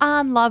puts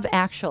on Love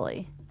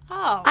Actually.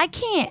 Oh, I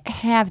can't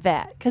have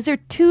that because there are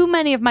too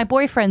many of my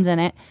boyfriends in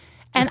it,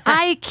 and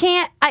I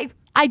can't.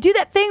 I do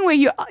that thing where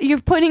you're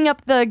putting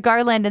up the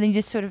garland and then you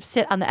just sort of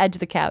sit on the edge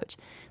of the couch.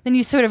 Then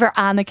you sort of are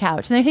on the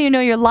couch, and next thing you know,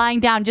 you're lying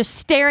down just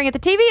staring at the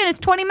TV, and it's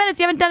 20 minutes.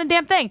 You haven't done a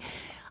damn thing.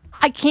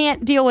 I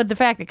can't deal with the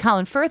fact that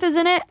Colin Firth is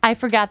in it. I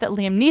forgot that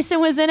Liam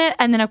Neeson was in it.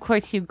 And then, of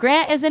course, Hugh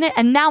Grant is in it.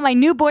 And now my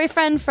new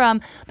boyfriend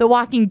from The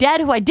Walking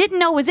Dead, who I didn't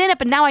know was in it,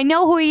 but now I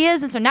know who he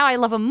is. And so now I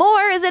love him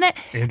more, is in it.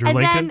 Andrew and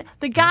Lincoln. then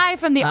the guy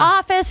from The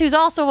Office, who's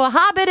also a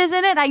Hobbit, is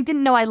in it. I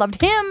didn't know I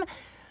loved him.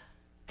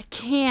 I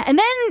can't. And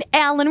then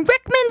Alan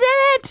Rickman's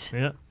in it.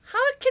 Yeah. How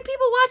can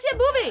people watch that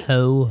movie?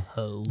 Ho,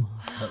 ho,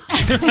 ho.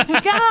 Oh,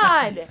 my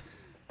God.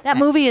 That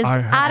movie is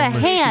out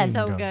of hand.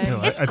 So good.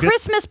 No, It's I've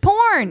Christmas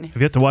porn.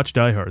 I've yet to watch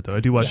Die Hard, though.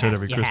 I do watch that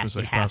every You Christmas have-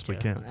 I you have possibly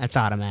to. can. That's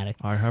automatic.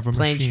 I have a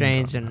Planes, machine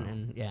Trains,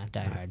 gun. and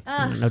Die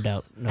Hard. No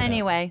doubt. No doubt.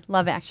 Anyway,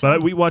 Love Actually.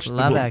 But we watched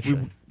Love we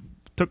Actually.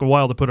 took a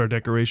while to put our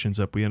decorations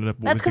up. We ended up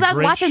That's with because I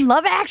was watching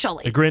Love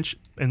Actually. The Grinch,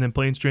 and then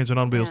Planes, Trains, and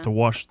Automobiles to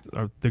wash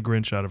the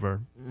Grinch out of our.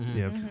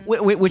 Yeah.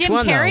 Which Jim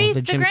one, Carrey, though?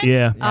 the Grinch?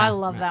 Yeah. Oh, I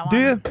love that one. Do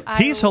you?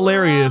 He's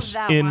hilarious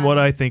love that in one. what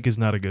I think is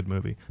not a good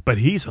movie, but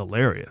he's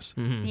hilarious.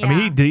 I Yeah.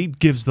 mean, he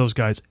gives those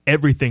guys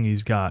everything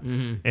he's got,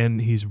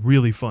 and he's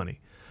really funny.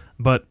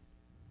 But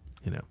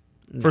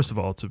first of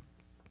all, it's a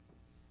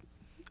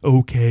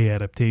okay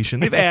adaptation.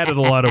 They've added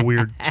a lot of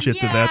weird shit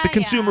to that, the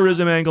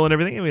consumerism angle and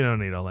everything. And we don't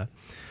need all that,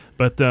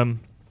 but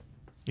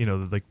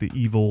like the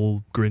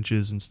evil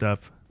Grinches and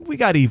stuff. We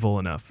got evil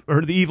enough,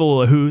 or the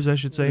evil Who's, I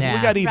should say. Yeah.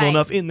 We got evil Right.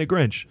 enough in the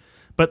Grinch.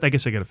 But I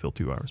guess I got to fill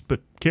 2 hours. But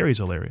Carrie's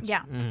hilarious.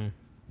 Yeah.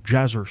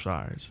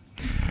 Jazzercise.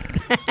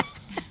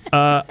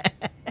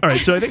 All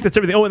right, so I think that's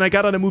everything. Oh, and I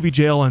got on a movie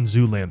jail on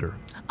Zoolander.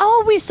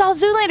 Oh, we saw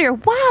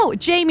Zoolander. Wow,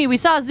 Jamie, we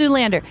saw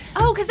Zoolander.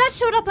 Oh, because that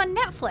showed up on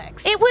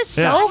Netflix. It was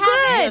so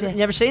I good. You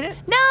never seen it?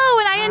 No,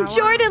 and I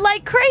enjoyed it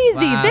like crazy.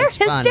 Wow, They're it's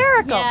fun.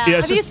 hysterical. Yeah. Yeah, Have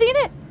it's you just- seen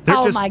it? they're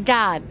Oh just- my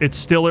God. It's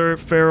Stiller,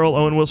 Farrell,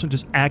 Owen Wilson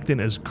just acting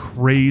as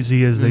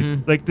crazy as they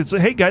like. It's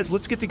like, hey guys,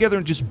 let's get together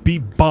and just be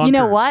bonkers You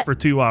know what? for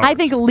 2 hours. I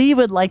think Lee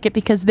would like it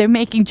because they're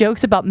making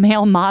jokes about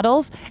male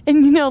models,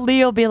 and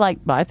Lee will be like,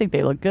 well, "I think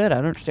they look good. I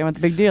don't understand what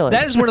the big deal is."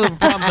 That is one of the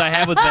problems I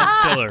have with Ben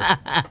Stiller.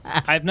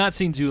 I've not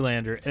seen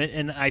Zoolander,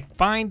 and I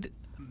find,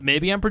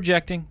 maybe I'm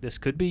projecting, this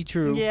could be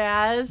true.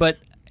 Yes. But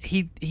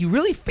he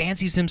really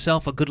fancies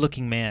himself a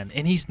good-looking man,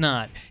 and he's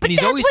not. But And he's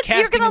that's always what you're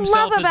casting gonna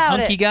himself love as about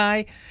hunky it.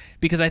 guy,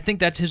 because I think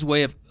that's his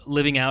way of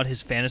living out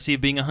his fantasy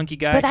of being a hunky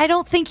guy. But I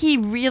don't think he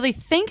really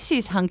thinks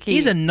he's hunky.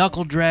 He's a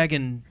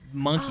knuckle-dragging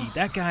monkey.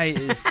 That guy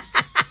is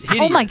hideous.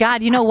 Oh my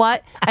God! You know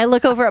what? I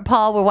look over at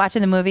Paul. We're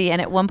watching the movie,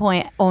 and at one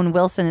point, Owen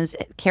Wilson's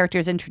character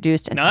is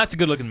introduced, and Now that's a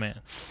good-looking man.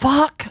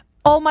 fuck!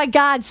 Oh my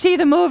God! See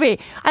the movie.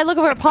 I look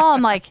over at Paul.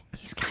 I'm like,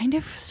 he's kind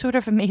of sort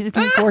of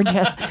amazingly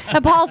gorgeous.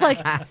 And Paul's like,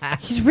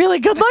 he's really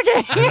good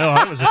looking. I know,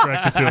 I was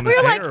attracted to him. We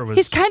His were hair like, was,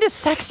 he's kind of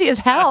sexy as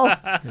hell.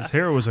 his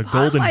hair was a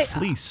golden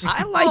fleece.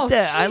 I like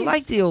that. I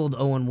like the old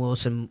Owen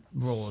Wilson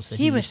roles that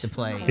he used to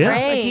play. Yeah.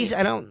 Like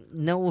I don't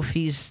know if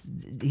he's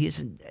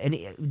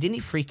didn't he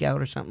freak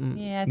out or something?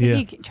 Yeah, I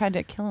think he tried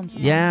to kill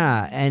himself.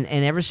 Yeah, and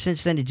ever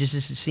since then, it just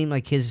doesn't seem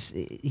like he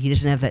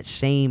doesn't have that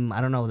same,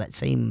 I don't know, that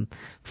same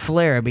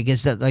flair,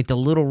 because like the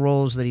little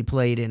roles that he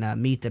played in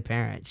Meet the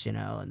Parents,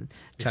 and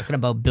talking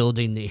about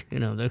building the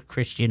the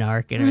Christian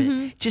arc,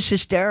 and just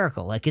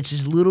hysterical. Like it's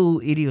his little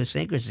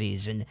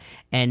idiosyncrasies,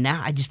 and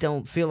now I just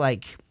don't feel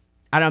like,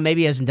 I don't know,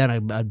 maybe he hasn't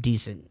done a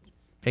decent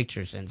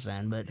picture since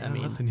then, but I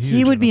mean,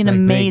 he would be an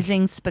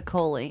amazing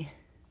Spicoli.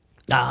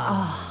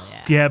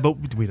 Yeah,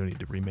 but we don't need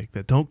to remake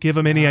that. Don't give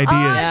him any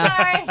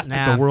ideas. Give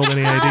the world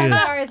any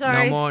ideas.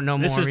 Sorry. No more.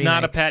 This is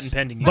not a patent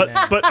pending.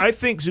 But I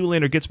think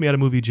Zoolander gets me out of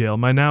movie jail.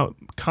 My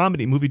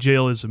comedy movie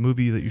jail is a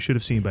movie that you should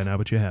have seen by now,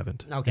 but you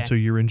haven't. Okay. And so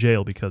you're in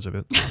jail because of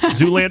it.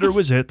 Zoolander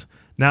was it.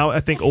 Now I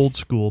think Old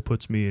School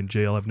puts me in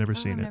jail. I've never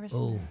seen it.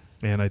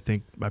 And I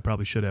think I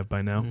probably should have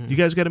by now. You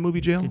guys got a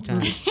movie jail?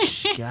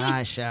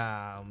 Gosh,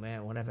 oh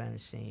man, what have I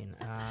seen?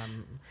 I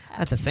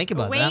have to think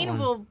about that Wayne one.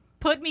 will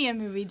put me in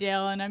movie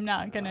jail, and I'm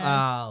not gonna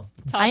talk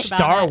about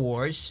Star it.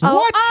 Wars.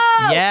 What?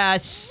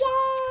 Yes.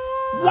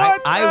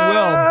 What? I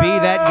will be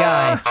that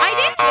guy. I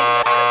didn't think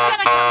this was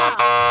gonna come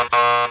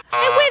up.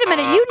 Hey, wait a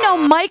minute. You know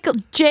Michael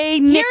J.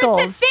 Nichols.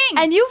 Here's the thing.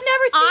 And you've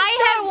never seen I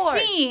Star have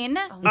Wars. seen.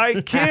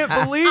 I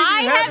can't believe you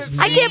I have haven't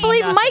seen. I can't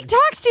believe Mike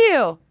talks to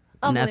you.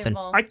 Nothing.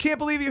 Unbelievable. I can't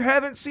believe you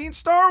haven't seen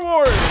Star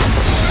Wars.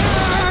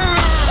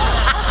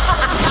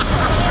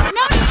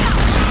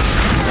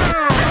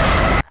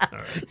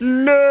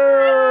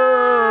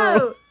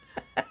 No.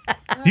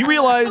 Do you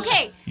realize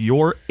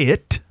you're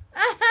it?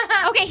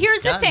 Okay,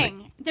 here's the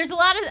thing. There's a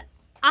lot of.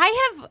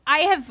 I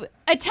have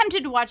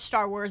attempted to watch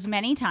Star Wars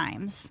many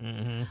times.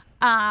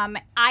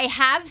 I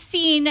have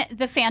seen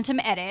the Phantom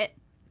Edit.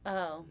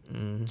 Oh.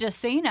 Just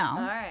so you know.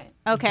 All right.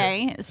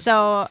 Okay,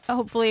 so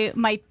hopefully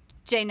Mike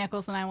J.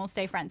 Nichols and I will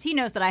stay friends. He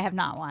knows that I have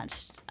not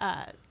watched.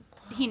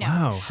 He knows.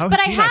 Wow, how but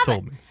has he not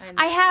told me?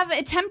 I have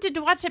attempted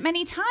to watch it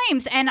many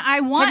times, and I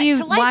want Have you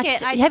to like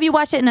watched, it. have you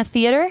watched it in a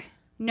theater?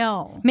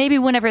 No. Maybe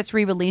whenever it's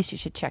re-released, you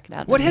should check it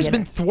out. What has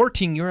been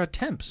thwarting your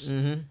attempts?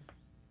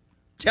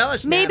 Tell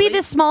us, Maybe Natalie.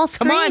 the small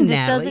screen Come on, just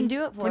Natalie. doesn't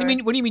do it for What do you mean?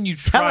 her. What do you mean you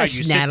Tell try? us,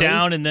 You sit Natalie.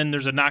 down and then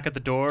there's a knock at the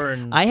door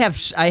and I have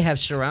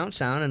surround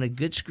sound and a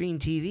good screen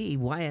TV.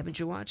 Why haven't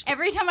you watched it?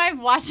 Every time I've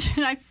watched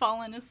it, I've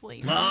fallen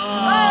asleep.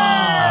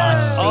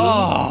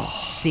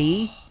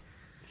 See?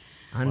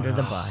 Under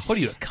the bus. What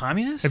are you, a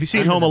communist? Have you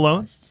seen Home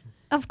Alone?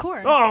 Of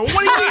course. Oh, what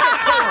do you mean?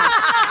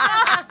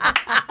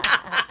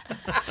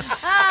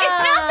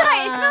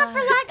 It's not for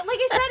lack. Like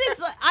I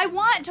said, I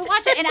want to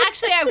watch it, and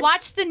actually, I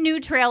watched the new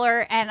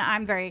trailer, and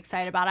I'm very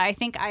excited about it. I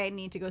think I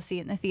need to go see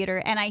it in the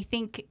theater, and I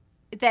think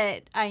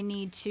that I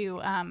need to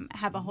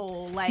have a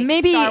whole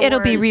Maybe Star it'll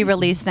be Wars-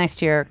 re-released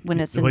next year when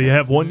it's in Well, the- you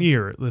have 1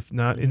 year, if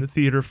not in the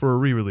theater, for a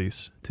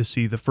re-release to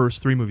see the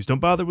first 3 movies. Don't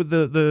bother with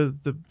the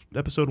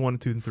episode 1,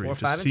 2, and 3. 4,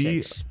 Just 5, and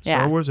see 6.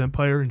 Star Wars,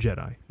 Empire, and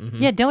Jedi.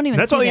 Yeah, don't even.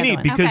 That's see all the you other need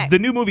one. because Okay. the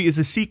new movie is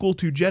a sequel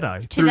to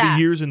Jedi, To 30 that.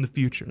 years in the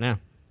future. Yeah.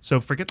 So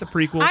forget the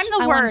prequels. I'm the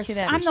I wanna worst. see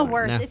that. I'm the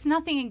worst. Yeah. It's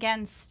nothing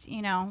against the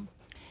I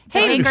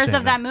makers understand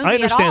of that movie. I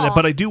understand at all. that,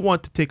 but I do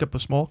want to take up a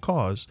small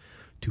cause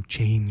to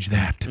change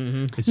that. As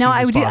soon No,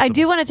 as I do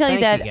possible. want to tell you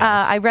Thank that you,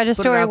 guys. I read a Put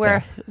it story out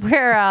where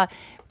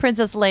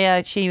Princess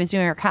Leia, she was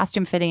doing her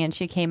costume fitting and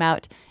she came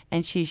out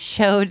and she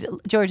showed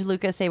George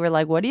Lucas. They were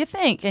like, "What do you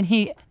think?" And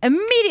he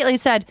immediately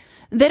said,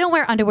 "They don't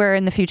wear underwear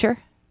in the future."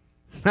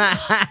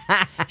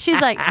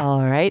 She's like,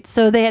 "All right."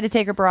 So they had to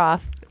take her bra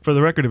off. For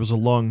the record, it was a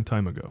long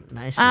time ago.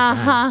 Nicely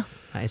Uh-huh. done.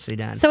 Nicely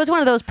done. So it's one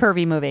of those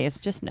pervy movies.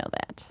 Just know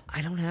that.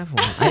 I don't have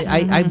one.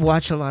 I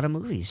watch a lot of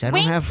movies. I don't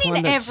Wayne's have seen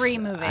one that's- every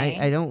movie.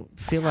 I don't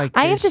feel like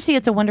I have to there's- see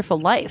It's a Wonderful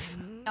Life.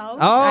 Oh,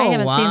 I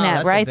haven't wow, seen that,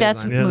 that's a right? big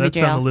That's one. Yeah, movie that's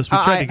jail. on the list. We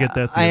tried to get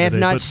that the I other have day,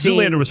 not but seen-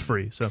 Zoolander was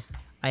free, so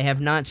I have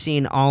not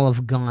seen all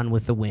of Gone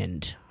with the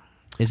Wind.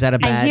 Is that a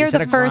bad? I hear is that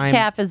the a first crime?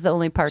 half is the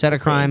only part. Is that to a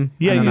see. crime? I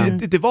yeah, don't know.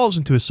 it devolves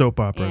into a soap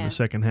opera in Yeah. the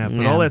second half,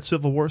 but Yeah. all that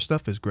Civil War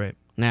stuff is great.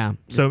 Yeah.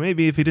 So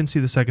maybe if you didn't see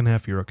the second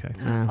half, you're okay.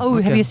 Oh,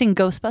 okay. have you seen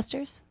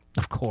Ghostbusters?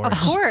 Of course. Of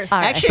course. All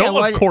right. Actually, Don't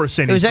I of wa- course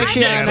It was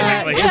anything. actually on.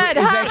 Absolutely.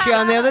 It was actually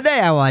on the other day.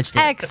 I watched it.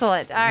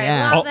 Excellent. All right.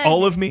 Yeah. Well, then-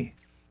 All of me?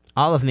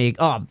 All of me.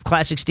 Oh,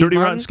 classic Steve Dirty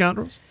Martin. Rotten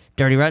Scoundrels?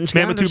 Dirty Rotten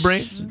Man with Scoundrels. Two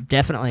Brains?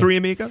 Definitely. 3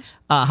 Amigos?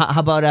 How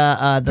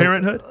about the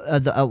Parenthood?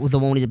 the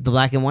one, the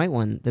black and white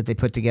one that they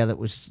put together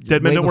was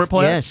Dead Men way Don't Wear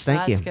before- Plaid? Yes,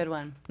 thank you. That's a good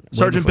one.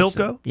 Sergeant before-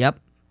 Bilko? Yep.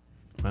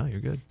 Wow, you're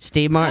good.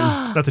 Steve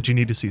Martin. Not that you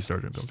need to see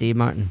Sergeant Bilko. Steve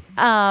Martin.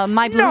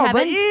 My Blue No,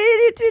 Heaven.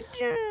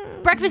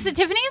 but Breakfast at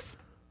Tiffany's?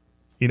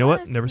 You know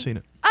what? Never seen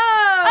it.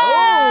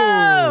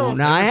 Oh,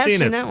 no, I Never have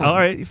seen it. that one. All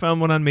right, you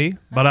found one on me,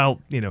 but I'll,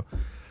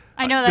 I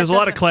I know that there's a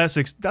lot of doesn't-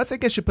 classics. I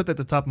think I should put that at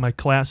the top of my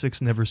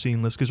classics never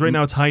seen list, because right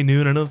now it's High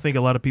Noon. I don't think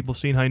a lot of people have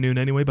seen High Noon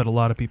anyway, but a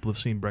lot of people have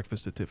seen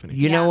Breakfast at Tiffany's.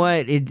 You know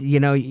what?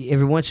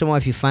 Every once in a while,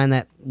 if you find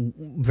that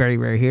very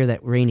rare here,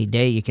 that rainy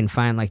day, you can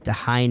find like the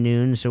High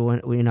Noon. So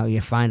when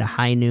you find a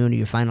High Noon, or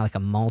you find like a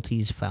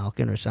Maltese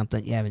Falcon or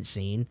something you haven't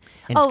seen,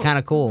 and it's kind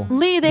of cool.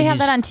 Lee, they have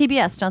that on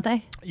TBS, don't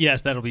they?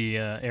 Yes, that'll be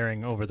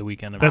airing over the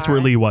weekend. That's where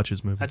Lee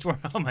watches movies. That's where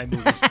all my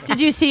movies go. Did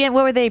you see it?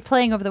 What were they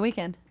playing over the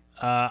weekend?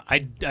 I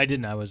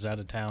didn't. I was out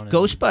of town. and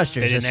Ghostbusters,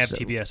 They didn't that's- have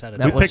TBS out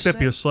of We town. picked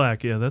up your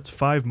slack. Yeah, that's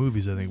 5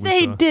 movies I think we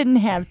They saw. didn't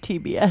have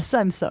TBS.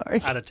 I'm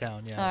sorry. Out of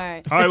town, yeah. All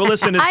right. All right, well,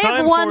 listen, it's I time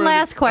have one for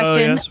last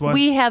question. Oh, yes, what?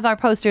 We have our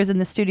posters in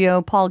the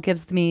studio. Paul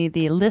gives me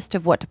the list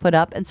of what to put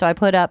up, and so I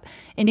put up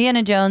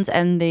Indiana Jones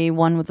and the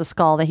one with the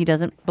skull that he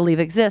doesn't believe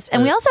exists.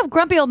 And we also have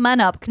Grumpy Old Men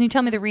up. Can you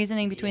tell me the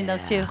reasoning between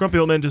those two? Grumpy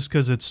Old Men just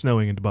because it's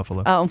snowing in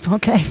Buffalo. Oh,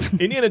 okay.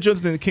 Indiana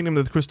Jones and the Kingdom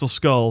of the Crystal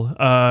Skull.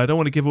 I don't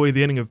want to give away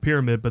the ending of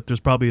Pyramid, but there's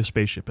probably a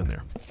spaceship in there.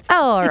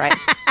 Oh, all right.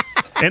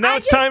 And now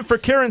it's time for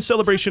Karen's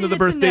celebration of the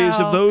needed to birthdays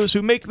of know. those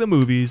who make the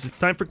movies. It's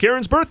time for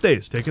Karen's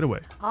birthdays. Take it away.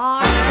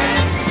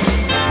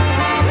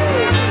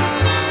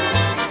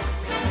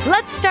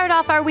 Let's start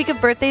off our week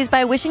of birthdays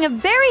by wishing a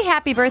very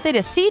happy birthday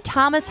to C.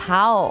 Thomas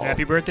Howell,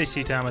 Happy birthday,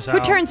 C. Thomas Howell.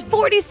 who turns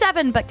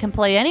 47 but can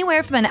play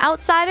anywhere from an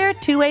outsider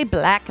to a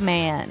black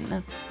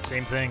man.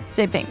 Same thing.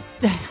 Same thing.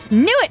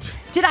 Knew it.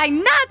 Did I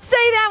not say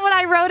that when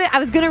I wrote it? I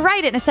was going to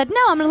write it, and I said, no,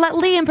 I'm going to let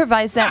Lee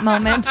improvise that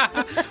moment.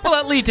 Well,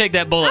 let Lee take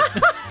that bullet.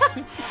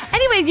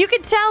 Anyway, you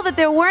could tell that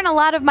there weren't a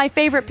lot of my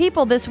favorite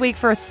people this week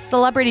for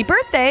celebrity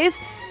birthdays,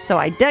 so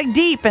I dug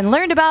deep and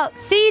learned about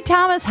C.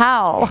 Thomas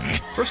Howell.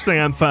 First thing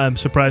I'm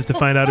surprised to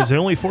find out is they're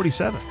only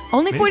 47.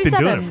 Only I mean, He's been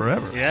 47. doing it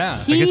forever.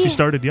 Yeah. I guess he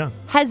started young.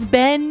 Has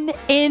been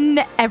in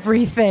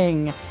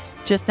everything.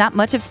 Just not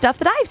much of stuff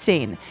that I've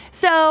seen.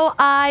 So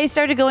I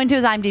started going to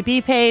his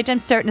IMDb page. I'm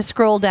starting to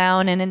scroll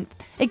down, and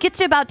it gets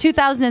to about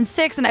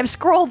 2006, and I've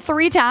scrolled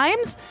 3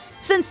 times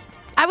since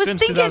I was Since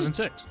thinking.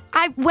 2006.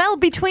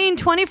 Between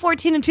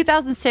 2014 and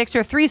 2006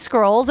 or 3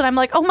 scrolls, and I'm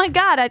like, oh my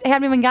God, I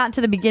haven't even gotten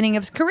to the beginning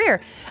of his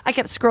career. I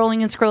kept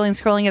scrolling and scrolling and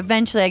scrolling.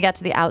 Eventually, I got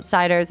to The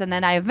Outsiders, and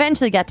then I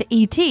eventually got to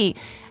E.T.,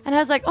 and I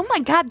was like, oh my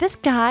God, this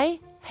guy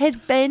has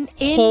been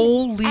in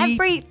Holy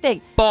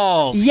everything.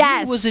 Balls.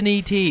 Yes. He was an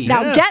E.T.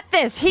 Now get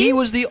this. He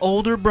was the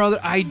older brother.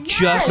 I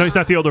just... No, he's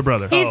not the older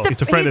brother. He's,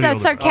 He's a friend of the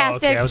older brother.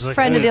 sarcastic Oh, okay. I was like,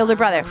 friend of the oh, older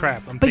brother.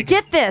 crap. I'm But thinking-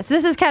 get this.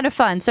 This is kind of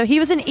fun. So he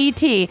was in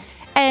E.T.,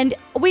 and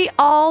we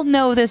all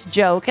know this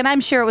joke, and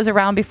I'm sure it was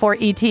around before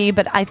E.T.,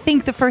 but I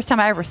think the first time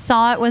I ever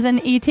saw it was in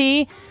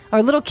E.T.,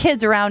 or little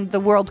kids around the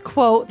world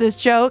quote this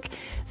joke.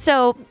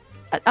 So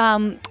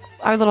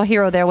our little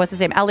hero there, what's his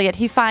name? Elliot,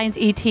 he finds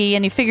E.T.,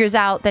 and he figures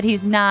out that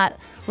he's not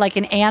like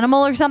an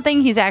animal or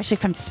something. He's actually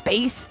from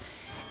space.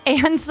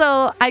 And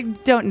so I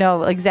don't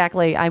know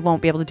exactly. I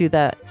won't be able to do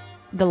the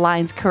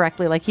lines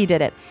correctly like he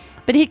did it.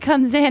 But he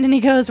comes in and he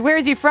goes,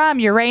 "Where's he from?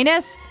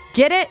 Uranus?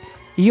 Get it?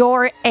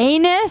 Your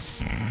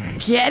anus?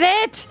 Get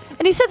it?"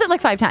 And he says it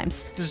like 5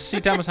 times. Does C.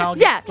 Thomas Howell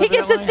Yeah, he deliver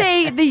gets that to line?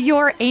 say the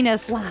 "your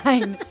anus"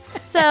 line.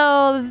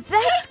 So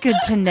that's good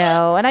to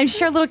know. And I'm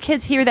sure little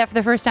kids hear that for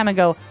the first time and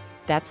go,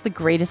 that's the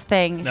greatest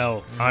thing.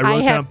 No. I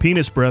wrote down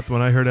penis breath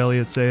when I heard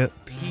Elliot say it.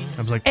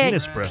 I was like,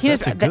 penis breath.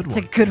 That's a good one. That's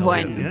a good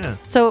one. Yeah.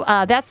 So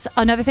that's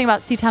another thing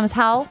about C. Thomas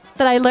Howell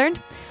that I learned.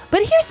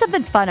 But here's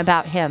something fun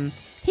about him.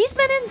 He's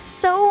been in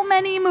so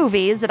many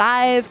movies that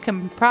I've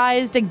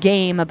comprised a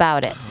game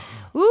about it.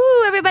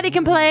 Ooh, everybody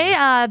can play.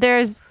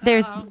 There's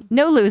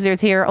no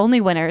losers here,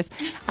 only winners.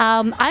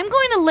 I'm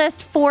going to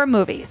list 4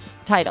 movies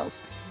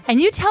titles,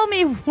 and you tell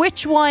me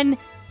which one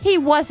he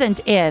wasn't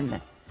in.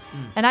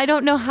 And I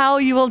don't know how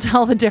you will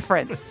tell the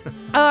difference.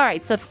 All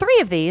right, so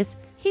 3 of these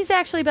he's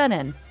actually been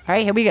in. All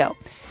right, here we go.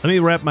 Let me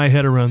wrap my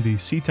head around the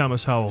C.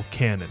 Thomas Howell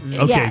canon.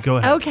 Okay, Yeah, go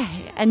ahead.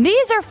 Okay, and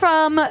these are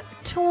from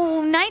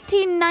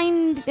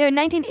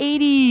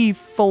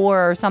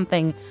 1984 or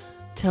something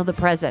till the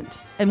present.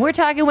 And we're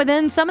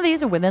talking some of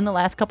these are within the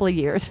last couple of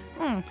years.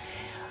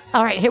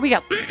 All right, here we go.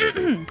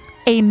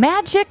 A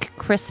Magic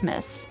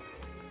Christmas,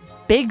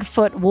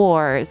 Bigfoot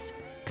Wars,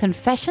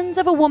 Confessions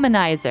of a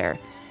Womanizer,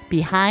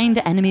 Behind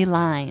Enemy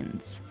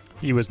Lines.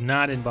 He was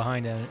not in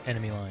Behind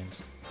Enemy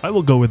Lines. I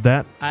will go with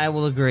that. I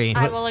will agree.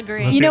 I will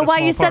agree. Unless You he know had a why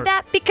small you said part.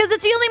 that? Because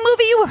it's the only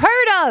movie you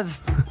heard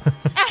of.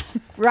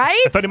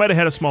 Right? I thought he might have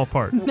had a small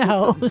part.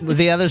 No. Well,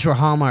 the others were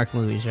Hallmark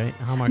movies, right?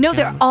 Hallmark. No,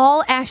 they're Channel.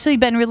 all actually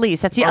been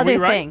released. That's the Are other we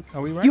right? thing.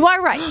 Are we right? You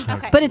are right.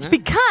 Okay. But it's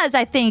because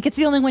I think it's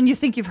the only one you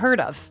think you've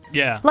heard of.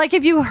 Yeah. Like,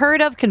 have you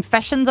heard of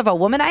Confessions of a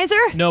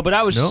Womanizer? No, but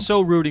I was Nope.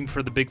 so rooting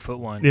for the Bigfoot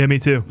one. Yeah, me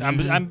too.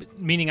 I'm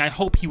meaning I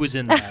hope he was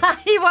in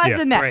that. He was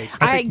Yeah, in that. great.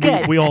 All I right, think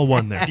good. we all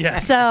won there.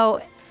 Yes. So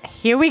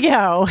here we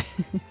go.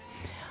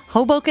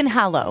 Hoboken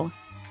Hollow,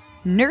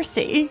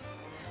 Nursey.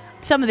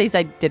 Some of these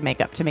I did make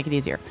up to make it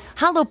easier.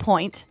 Hollow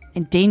Point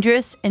and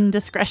Dangerous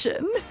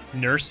Indiscretion.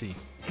 Nursey.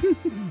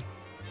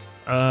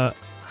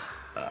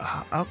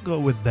 I'll go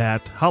with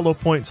that. Hollow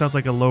Point sounds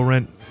like a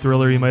low-rent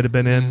thriller you might have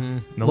been in.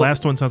 And the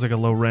last one sounds like a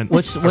low-rent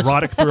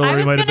erotic thriller I you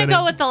was might have going been to go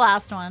in. with the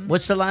last one.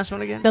 What's the last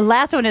one again? The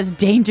last one is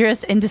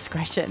Dangerous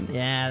Indiscretion.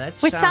 Yeah, that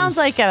which sounds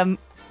like a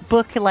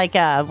book, like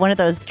one of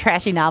those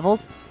trashy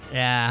novels.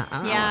 Yeah.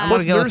 Yeah.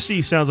 Plus,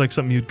 Nursey sounds like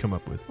something you'd come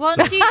up with. Well,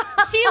 she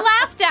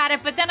laughed at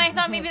it, but then I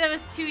thought maybe that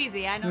was too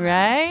easy. I don't know.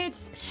 Right?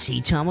 See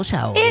Thomas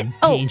Howard.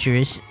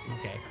 Dangerous.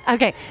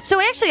 Okay,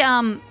 so actually,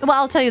 well,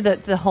 I'll tell you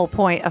the whole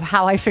point of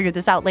how I figured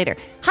this out later.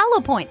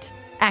 Hollow Point,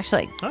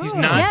 actually. He's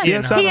not. Yeah,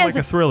 it sounded like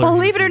a thriller.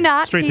 Believe it or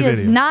not, Straight he to is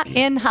video. not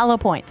in Hollow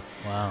Point.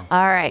 Wow.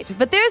 All right,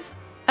 but there's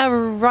a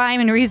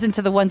rhyme and reason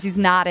to the ones he's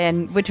not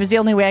in, which was the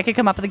only way I could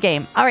come up with a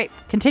game. All right,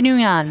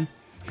 continuing on.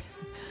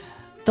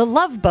 The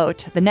Love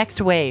Boat, The Next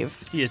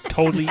Wave. He is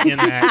totally in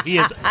that. He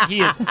is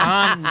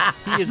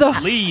the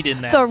lead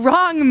in that. The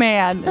Wrong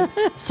Man,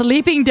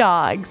 Sleeping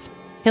Dogs,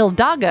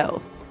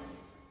 Hidalgo.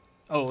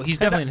 Oh, he's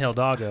definitely in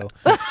Hidalgo.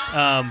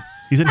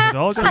 He's in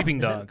Hidalgo? Sleeping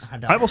Dogs.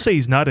 I will say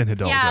he's not in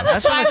Hidalgo. Yeah,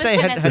 that's what I was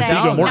going to say.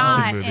 Viggo Mortensen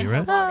Not movie, in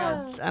right?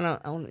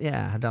 Hidalgo.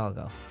 Yeah,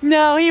 Hidalgo.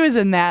 No, he was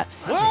in that.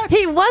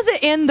 He wasn't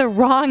in The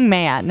Wrong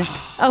Man.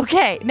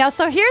 Okay, now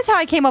so here's how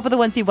I came up with the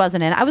ones he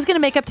wasn't in. I was going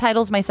to make up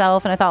titles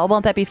myself, and I thought, well,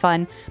 won't that be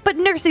fun? But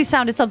Nursey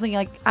sounded something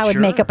like I would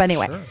make up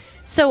anyway. Sure.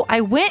 So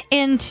I went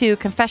into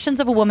Confessions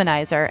of a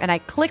Womanizer, and I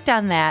clicked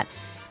on that.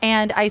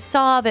 And I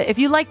saw that if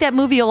you like that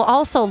movie, you'll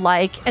also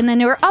like, and then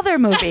there were other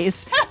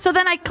movies. So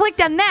then I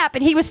clicked on that,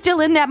 but he was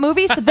still in that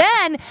movie. So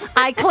then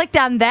I clicked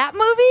on that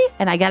movie,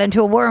 and I got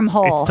into a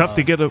wormhole. It's tough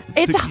to get a.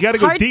 It's you got to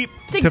go hard deep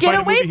to to get find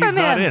a away movie from he's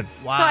not him.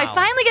 in. So I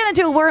finally got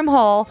into a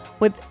wormhole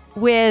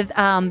with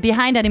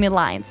Behind Enemy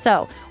Lines.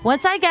 So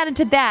once I got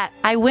into that,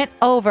 I went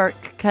over,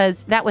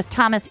 because that was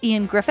Thomas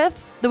Ian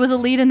Griffith. There was a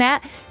lead in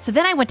that. So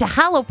then I went to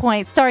Hollow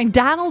Point starring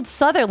Donald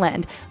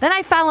Sutherland. Then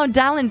I followed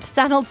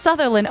Donald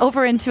Sutherland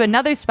over into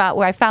another spot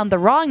where I found The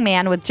Wrong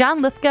Man with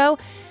John Lithgow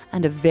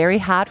and a very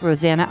hot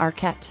Rosanna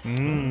Arquette.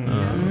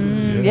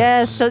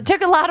 Yes, so it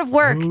took a lot of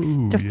work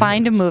to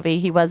find a movie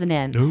he wasn't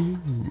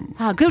in.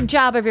 Oh, good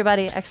job,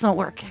 everybody. Excellent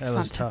work. That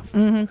was tough.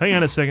 Hang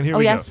on a second. Here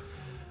we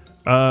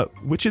go.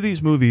 Which of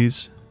these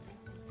movies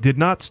did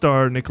not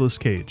star Nicolas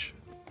Cage?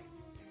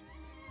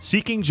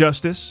 Seeking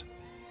Justice,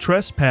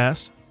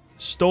 Trespass,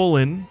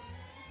 Stolen,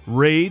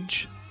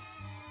 Rage,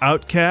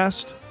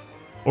 Outcast,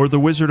 or The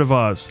Wizard of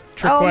Oz?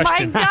 Trick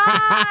question.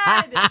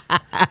 My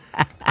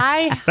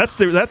God! That's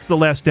the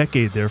last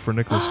decade there for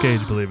Nicolas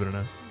Cage, believe it or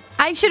not.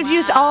 I should have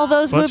used all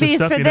those Bunch of movies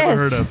stuff for you this. never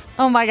heard of.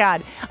 Oh my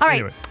God. All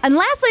right. Anyway. And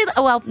lastly,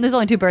 well, there's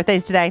only 2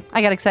 birthdays today.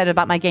 I got excited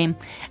about my game.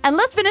 And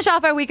let's finish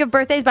off our week of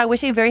birthdays by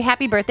wishing a very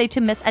happy birthday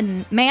to Miss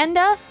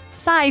Amanda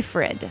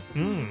Seyfried.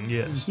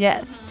 Yes.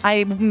 Yes.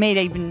 I made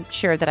even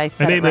sure that I A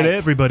said name it right. that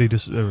everybody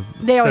just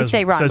They always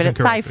say wrong, but it's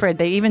incorrectly. Seyfried.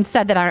 They even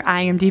said that on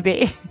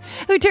IMDb.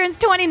 Who turns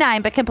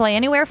 29 but can play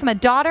anywhere from a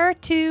daughter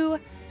to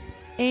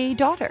a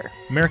daughter.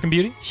 American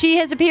Beauty? She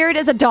has appeared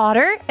as a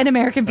daughter in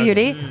American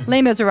Beauty,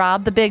 Les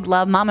Miserables, The Big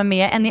Love, Mamma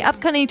Mia, and the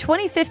upcoming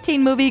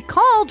 2015 movie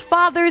called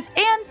Fathers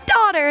and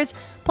Daughters,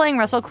 playing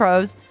Russell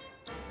Crowe's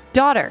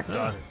daughter.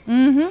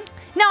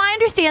 Now, I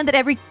understand that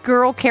every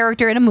girl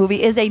character in a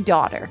movie is a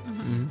daughter.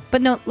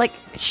 But no, like,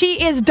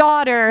 she is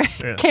daughter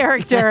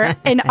character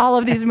in all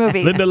of these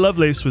movies. Linda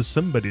Lovelace was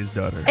somebody's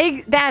daughter.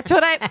 That's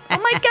what I... Oh,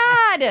 my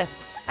God!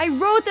 I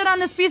wrote that on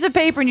this piece of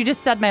paper, and you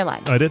just said my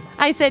line. I did?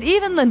 I said,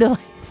 even Linda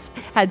Lovelace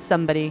had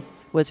somebody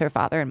was her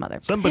father and mother.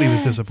 Somebody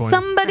was disappointed.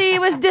 Somebody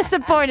was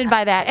disappointed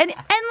by that. And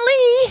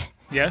Lee,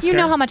 Yes, you know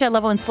Karen? how much I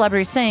love when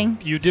celebrities sing.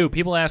 You do.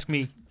 People ask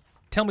me,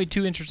 tell me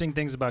 2 interesting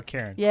things about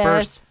Karen. Yes.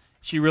 First,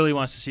 she really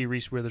wants to see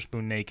Reese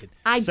Witherspoon naked.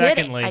 I did it.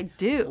 Secondly, I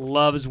do.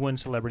 loves when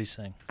celebrities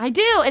sing. I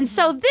do. And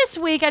so this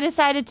week I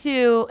decided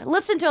to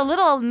listen to a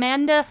little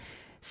Amanda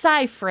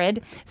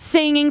Seyfried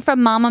singing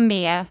from Mamma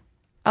Mia.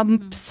 A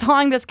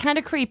song that's kind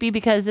of creepy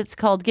because it's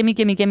called Gimme,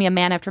 Gimme, Gimme a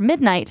Man After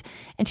Midnight.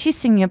 And she's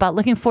singing about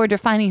looking forward to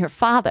finding her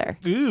father.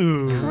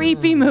 Ooh.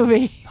 Creepy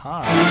movie.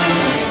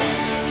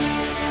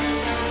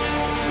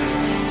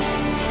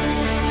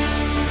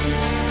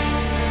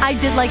 I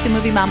did like the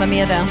movie Mamma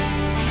Mia, though.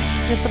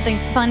 There's something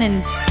fun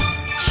and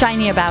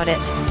shiny about it.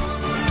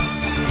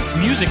 This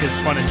music is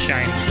fun and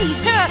shiny.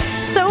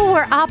 So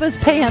were Abba's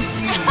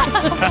pants.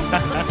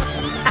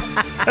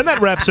 And that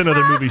wraps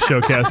another movie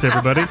showcast,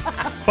 everybody.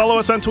 Follow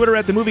us on Twitter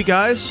at The Movie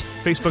Guys,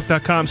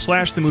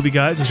 Facebook.com/The Movie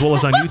Guys, as well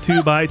as on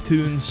YouTube,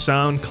 iTunes,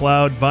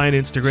 SoundCloud, Vine,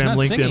 Instagram,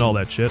 LinkedIn, singing. all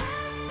that shit.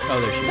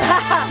 Oh, there she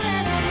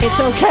is. It's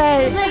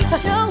okay.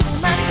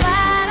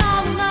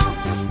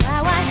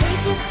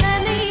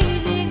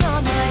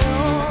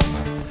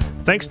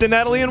 Thanks to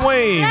Natalie and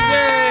Wayne.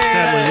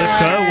 Natalie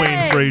Lipka,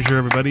 Wayne Frazier,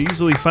 everybody.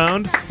 Easily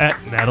found at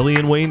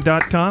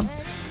natalieandwayne.com.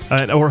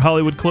 Or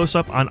Hollywood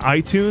Close-Up on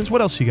iTunes. What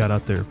else you got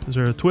out there? Is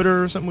there a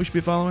Twitter or something we should be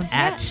following?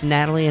 At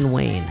Natalie and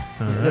Wayne.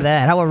 All Look right. at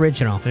that. How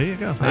original. There you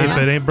go. Hey, if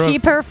it ain't broke.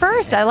 Keep her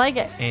first. I like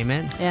it.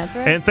 Amen. Yeah, that's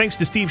right. And thanks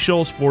to Steve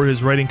Schultz for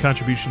his writing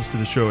contributions to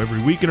the show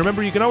every week. And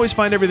remember, you can always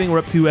find everything we're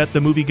up to at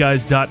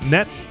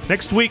themovieguys.net.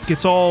 Next week,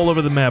 it's all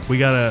over the map. We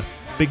got a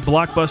big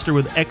blockbuster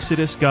with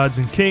Exodus, Gods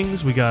and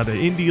Kings. We got an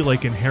indie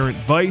like Inherent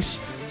Vice.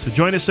 So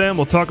join us, Sam.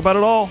 We'll talk about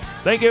it all.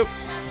 Thank you.